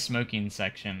like his smoking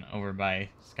section over by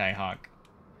Skyhawk.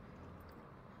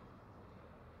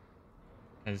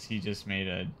 Because he just made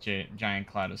a giant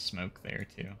cloud of smoke there,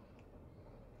 too.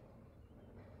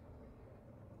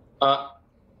 I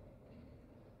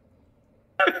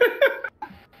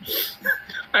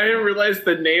didn't realize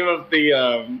the name of the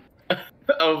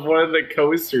of one of the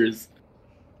coasters.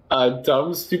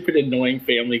 Dumb, stupid, annoying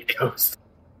family coaster.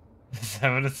 Is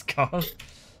that what it's called?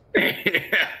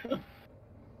 Yeah.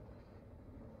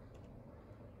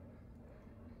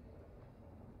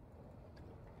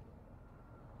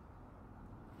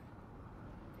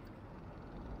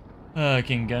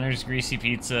 Can Gunner's Greasy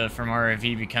Pizza from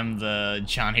RFV become the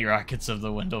Johnny Rockets of the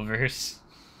Wendellverse?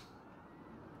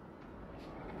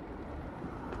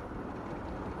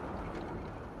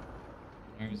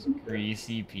 Gunner's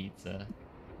Greasy Pizza.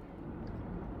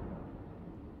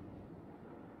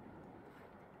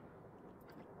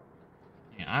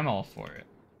 Yeah, I'm all for it.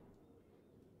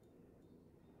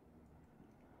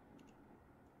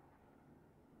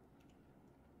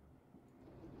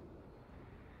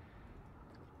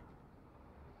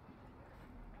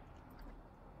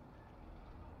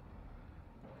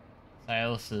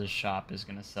 Silas's shop is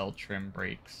gonna sell trim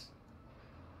brakes.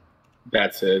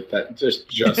 That's it. That just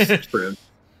trim.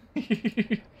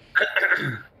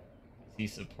 He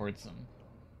supports them.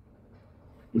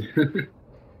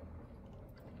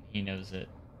 He knows it.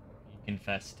 He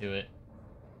confessed to it.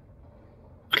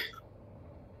 You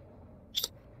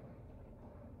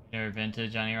never been to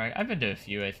Johnny Rock? I've been to a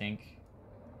few, I think.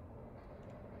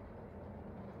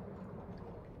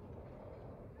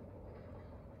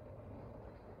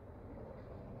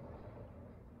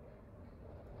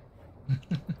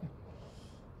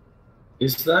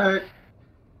 Is that?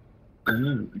 I don't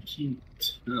know. I can't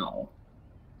tell.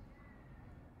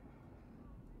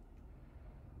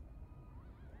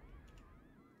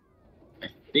 I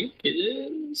think it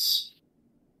is.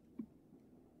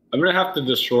 I'm gonna have to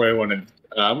destroy one of.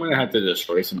 I'm gonna have to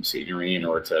destroy some scenery in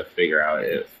order to figure out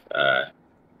if.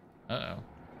 Uh-oh.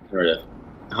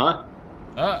 Huh?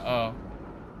 Uh-oh.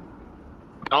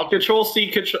 I'll control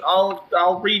C. I'll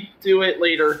redo it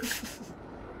later.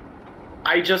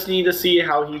 I just need to see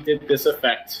how he did this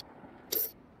effect.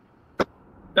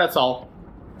 That's all.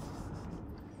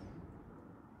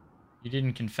 You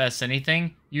didn't confess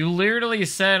anything? You literally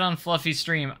said on Fluffy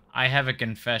Stream, I have a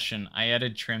confession. I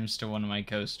added trims to one of my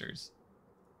coasters.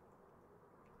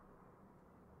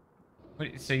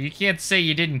 So you can't say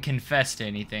you didn't confess to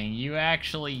anything. You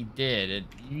actually did.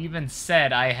 You even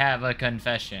said, I have a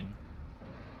confession.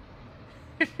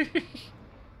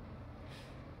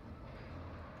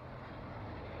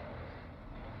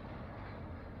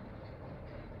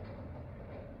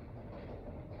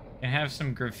 And have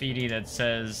some graffiti that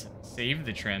says, save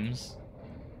the trims.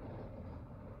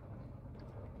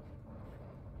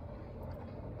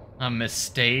 A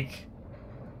mistake.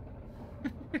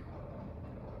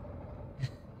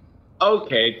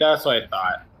 Okay, that's what I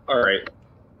thought. Alright.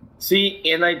 See,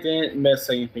 and I didn't mess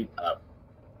anything up.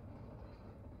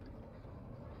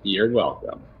 You're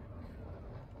welcome.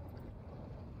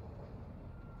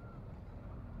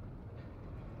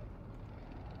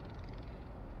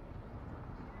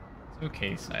 It's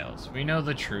okay, Silas. We know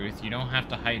the truth. You don't have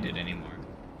to hide it anymore.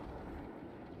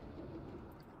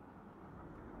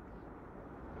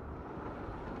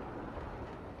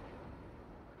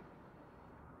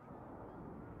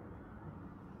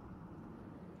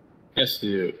 Yes,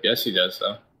 you do. Yes, he does,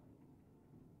 though.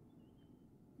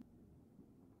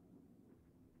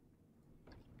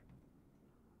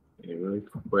 Okay, really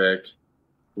quick.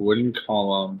 Wooden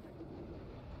column.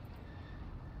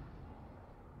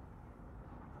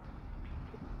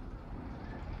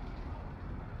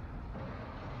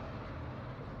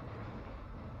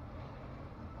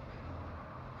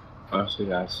 Honestly,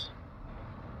 that's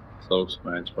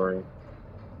self-explanatory.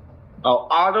 Oh,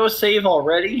 autosave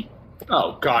already?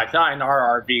 Oh god, not an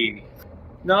RRV.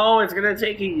 No, it's gonna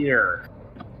take a year.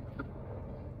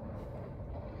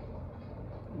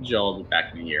 Joe will be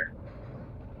back in a year.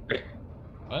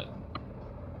 What?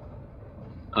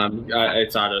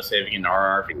 It's autosaving an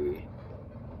RRV,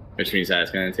 which means that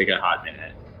it's gonna take a hot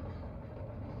minute.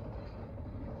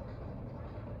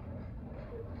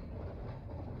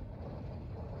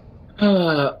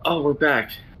 Oh, we're back.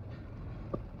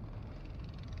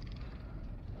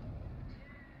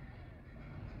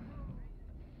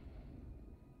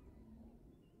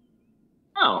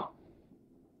 Oh.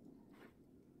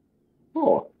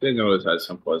 Didn't know it was as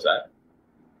simple as that.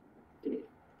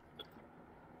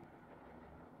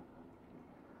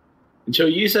 Joe,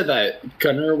 you said that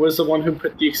Gunnar was the one who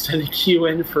put the extended queue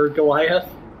in for Goliath?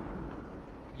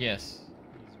 Yes,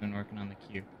 he's been working on the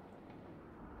queue.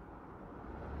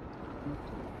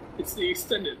 It's the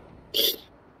extended.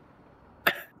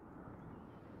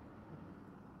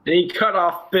 And he cut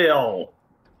off Bill.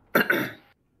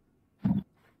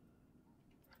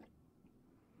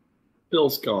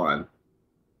 Bill's gone.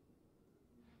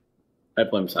 I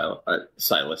blame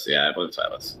Silas. Yeah, I blame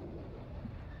Silas.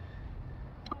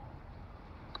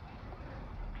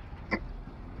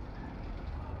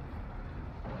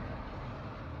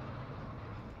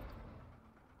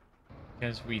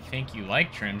 Because we think you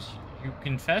like trims, you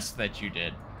confessed that you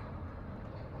did.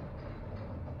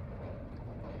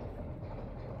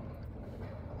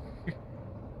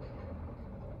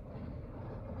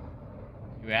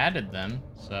 You added them,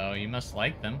 so you must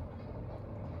like them.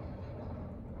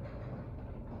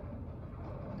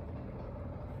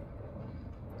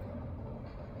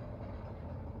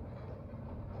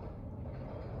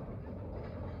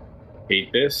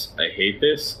 Hate this. I hate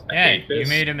this. I Yeah, hate this. you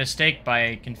made a mistake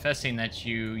by confessing that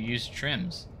you used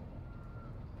trims.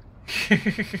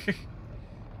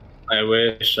 I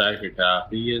wish I could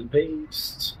copy and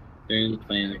paste in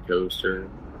Planet Coaster.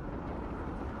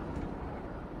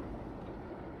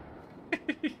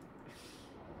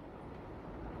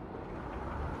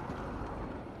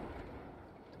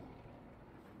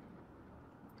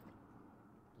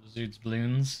 Zoot's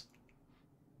balloons.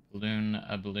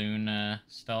 A balloon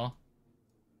stall.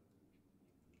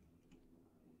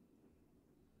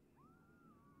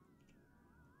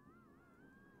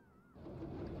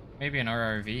 Maybe an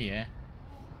RRV, yeah.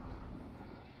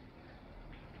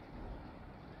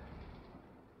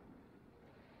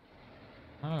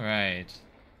 Alright.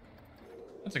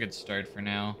 That's a good start for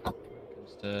now. When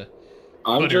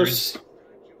it comes to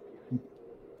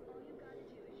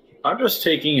I'm just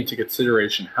taking into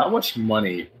consideration how much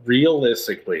money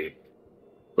realistically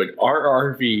would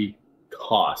RRV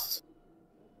cost,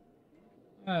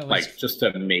 like just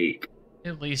to make.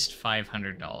 At least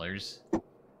 $500.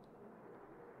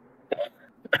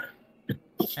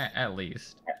 At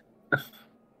least.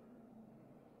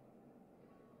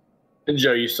 And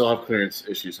Joe, you still have clearance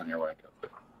issues on your way.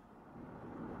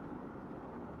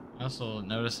 I also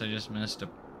noticed I just missed a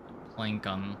plank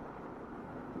on...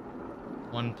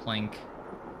 One plank.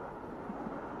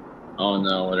 Oh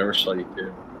no, whatever shall you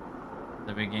do?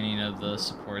 The beginning of the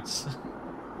supports.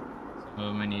 Some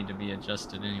of them need to be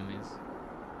adjusted anyways.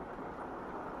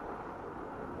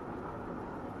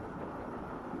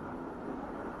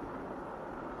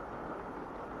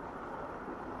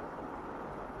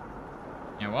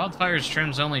 Yeah, Wildfire's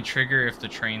trims only trigger if the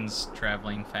train's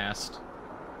traveling fast.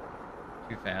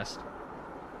 Too fast.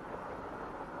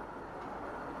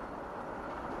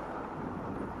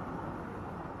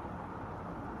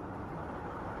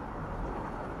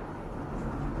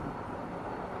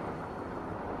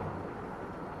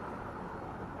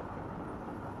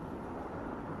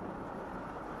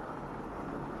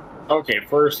 Okay,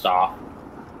 first off,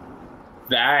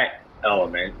 that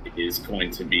element is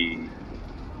going to be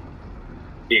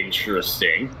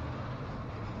interesting.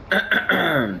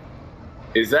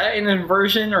 Is that an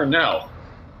inversion or no?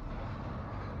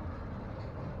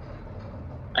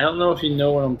 I don't know if you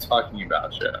know what I'm talking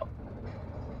about, Joe.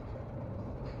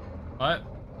 What?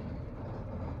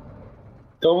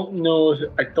 Don't know.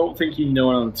 I don't think you know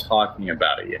what I'm talking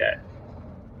about yet.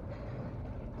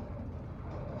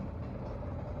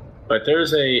 But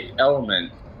there's a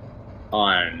element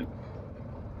on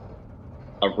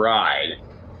a ride.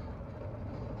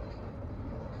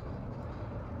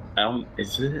 I don't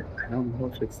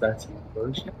know if it's that same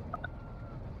version.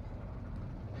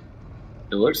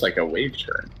 It looks like a wave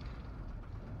turn.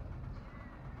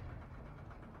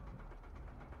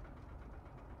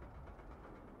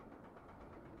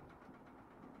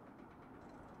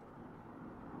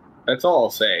 That's all I'll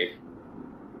say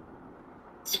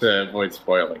to avoid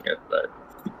spoiling it, but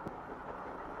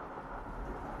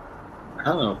I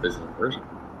don't know if this is a version.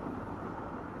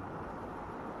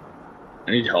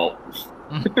 I need help.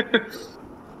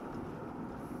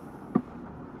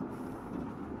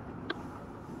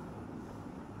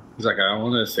 He's like, I don't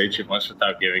want to say too much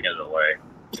without giving it away.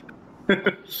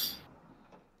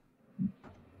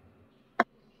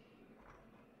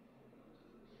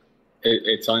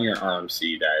 It's on your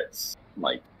RMC that's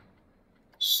like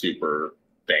super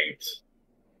banked.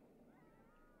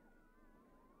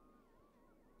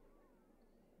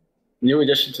 New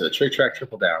addition to the Trick Track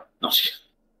Triple Down. No,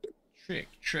 Trick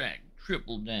Track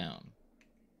Triple Down.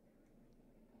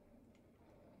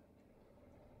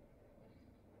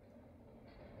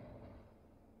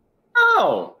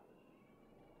 Oh!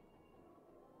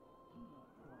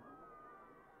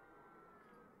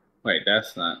 Wait,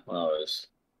 that's not what I was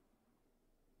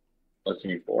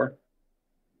looking for.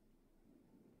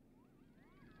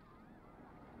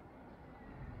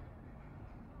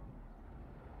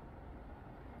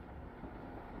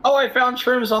 Oh, I found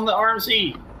trims on the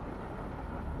RMC.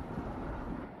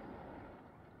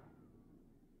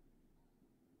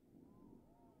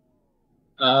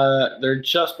 They're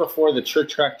just before the trick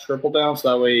track triple down,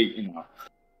 so that way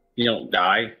you don't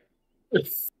die.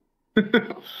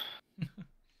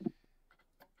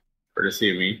 Courtesy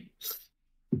of me.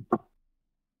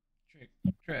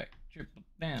 Trick, triple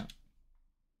down.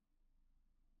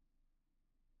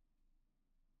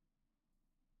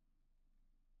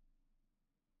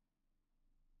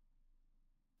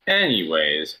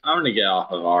 Anyways, I'm gonna get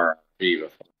off of RFB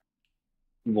before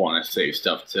I want to save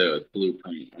stuff to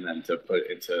Blueprint and then to put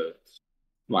into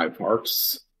my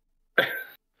parks.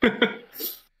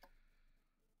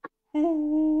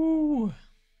 Ooh.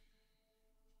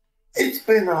 It's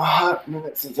been a hot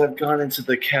minute since I've gone into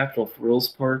the Capitol Thrills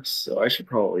parks, so I should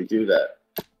probably do that.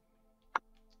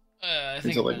 I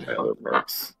think Into like my other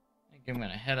parks. I think I'm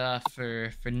gonna head off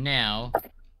for now.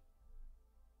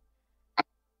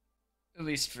 At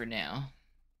least for now.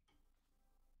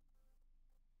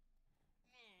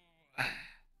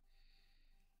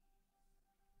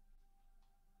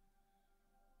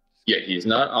 Yeah, he's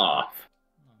not off.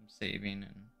 I'm saving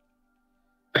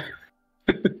and.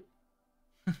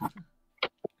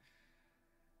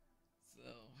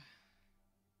 So,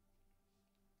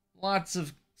 lots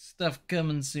of stuff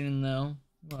coming soon, though.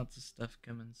 Lots of stuff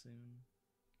coming soon.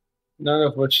 None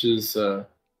of which is,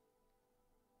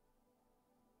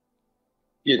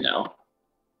 you know.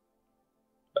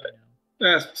 But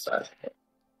that's besides the point.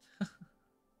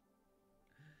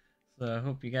 So I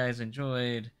hope you guys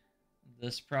enjoyed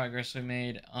this progress we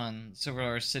made on Silver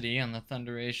Dollar City on the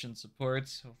Thunderation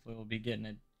supports. Hopefully we'll be getting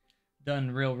it done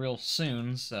real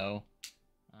soon, so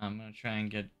I'm gonna try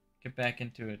and get back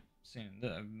into it soon.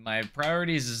 My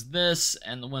priorities is this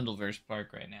and the Windleverse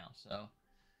Park right now, so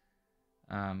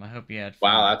I hope you had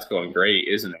fun. Wow, that's going great,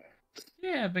 isn't it?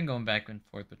 Yeah, I've been going back and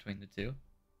forth between the two.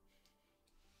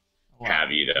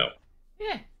 Have you though?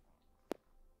 Yeah.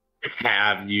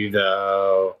 Have you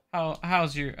though? How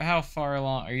far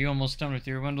along are you? Almost done with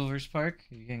your Windleverse Park?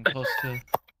 Are you getting close to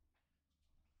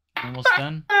almost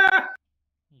done?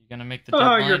 You gonna make the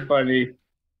deadline? Oh, you're funny.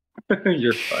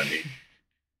 You're funny.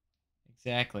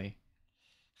 Exactly.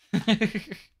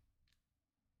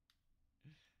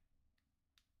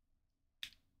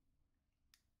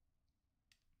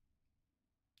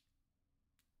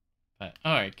 But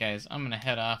alright guys, I'm gonna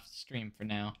head off the stream for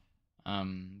now.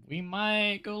 We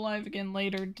might go live again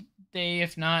later today.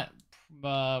 If not,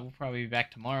 we'll probably be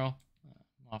back tomorrow.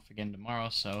 I'm off again tomorrow,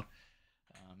 so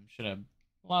should have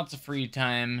lots of free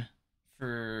time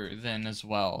for then as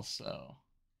well. So,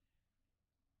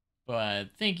 but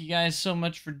thank you guys so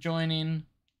much for joining.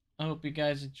 I hope you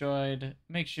guys enjoyed.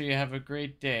 Make sure you have a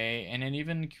great day and an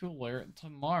even cooler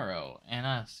tomorrow. And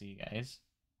I'll see you guys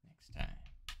next time.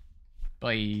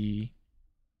 Bye.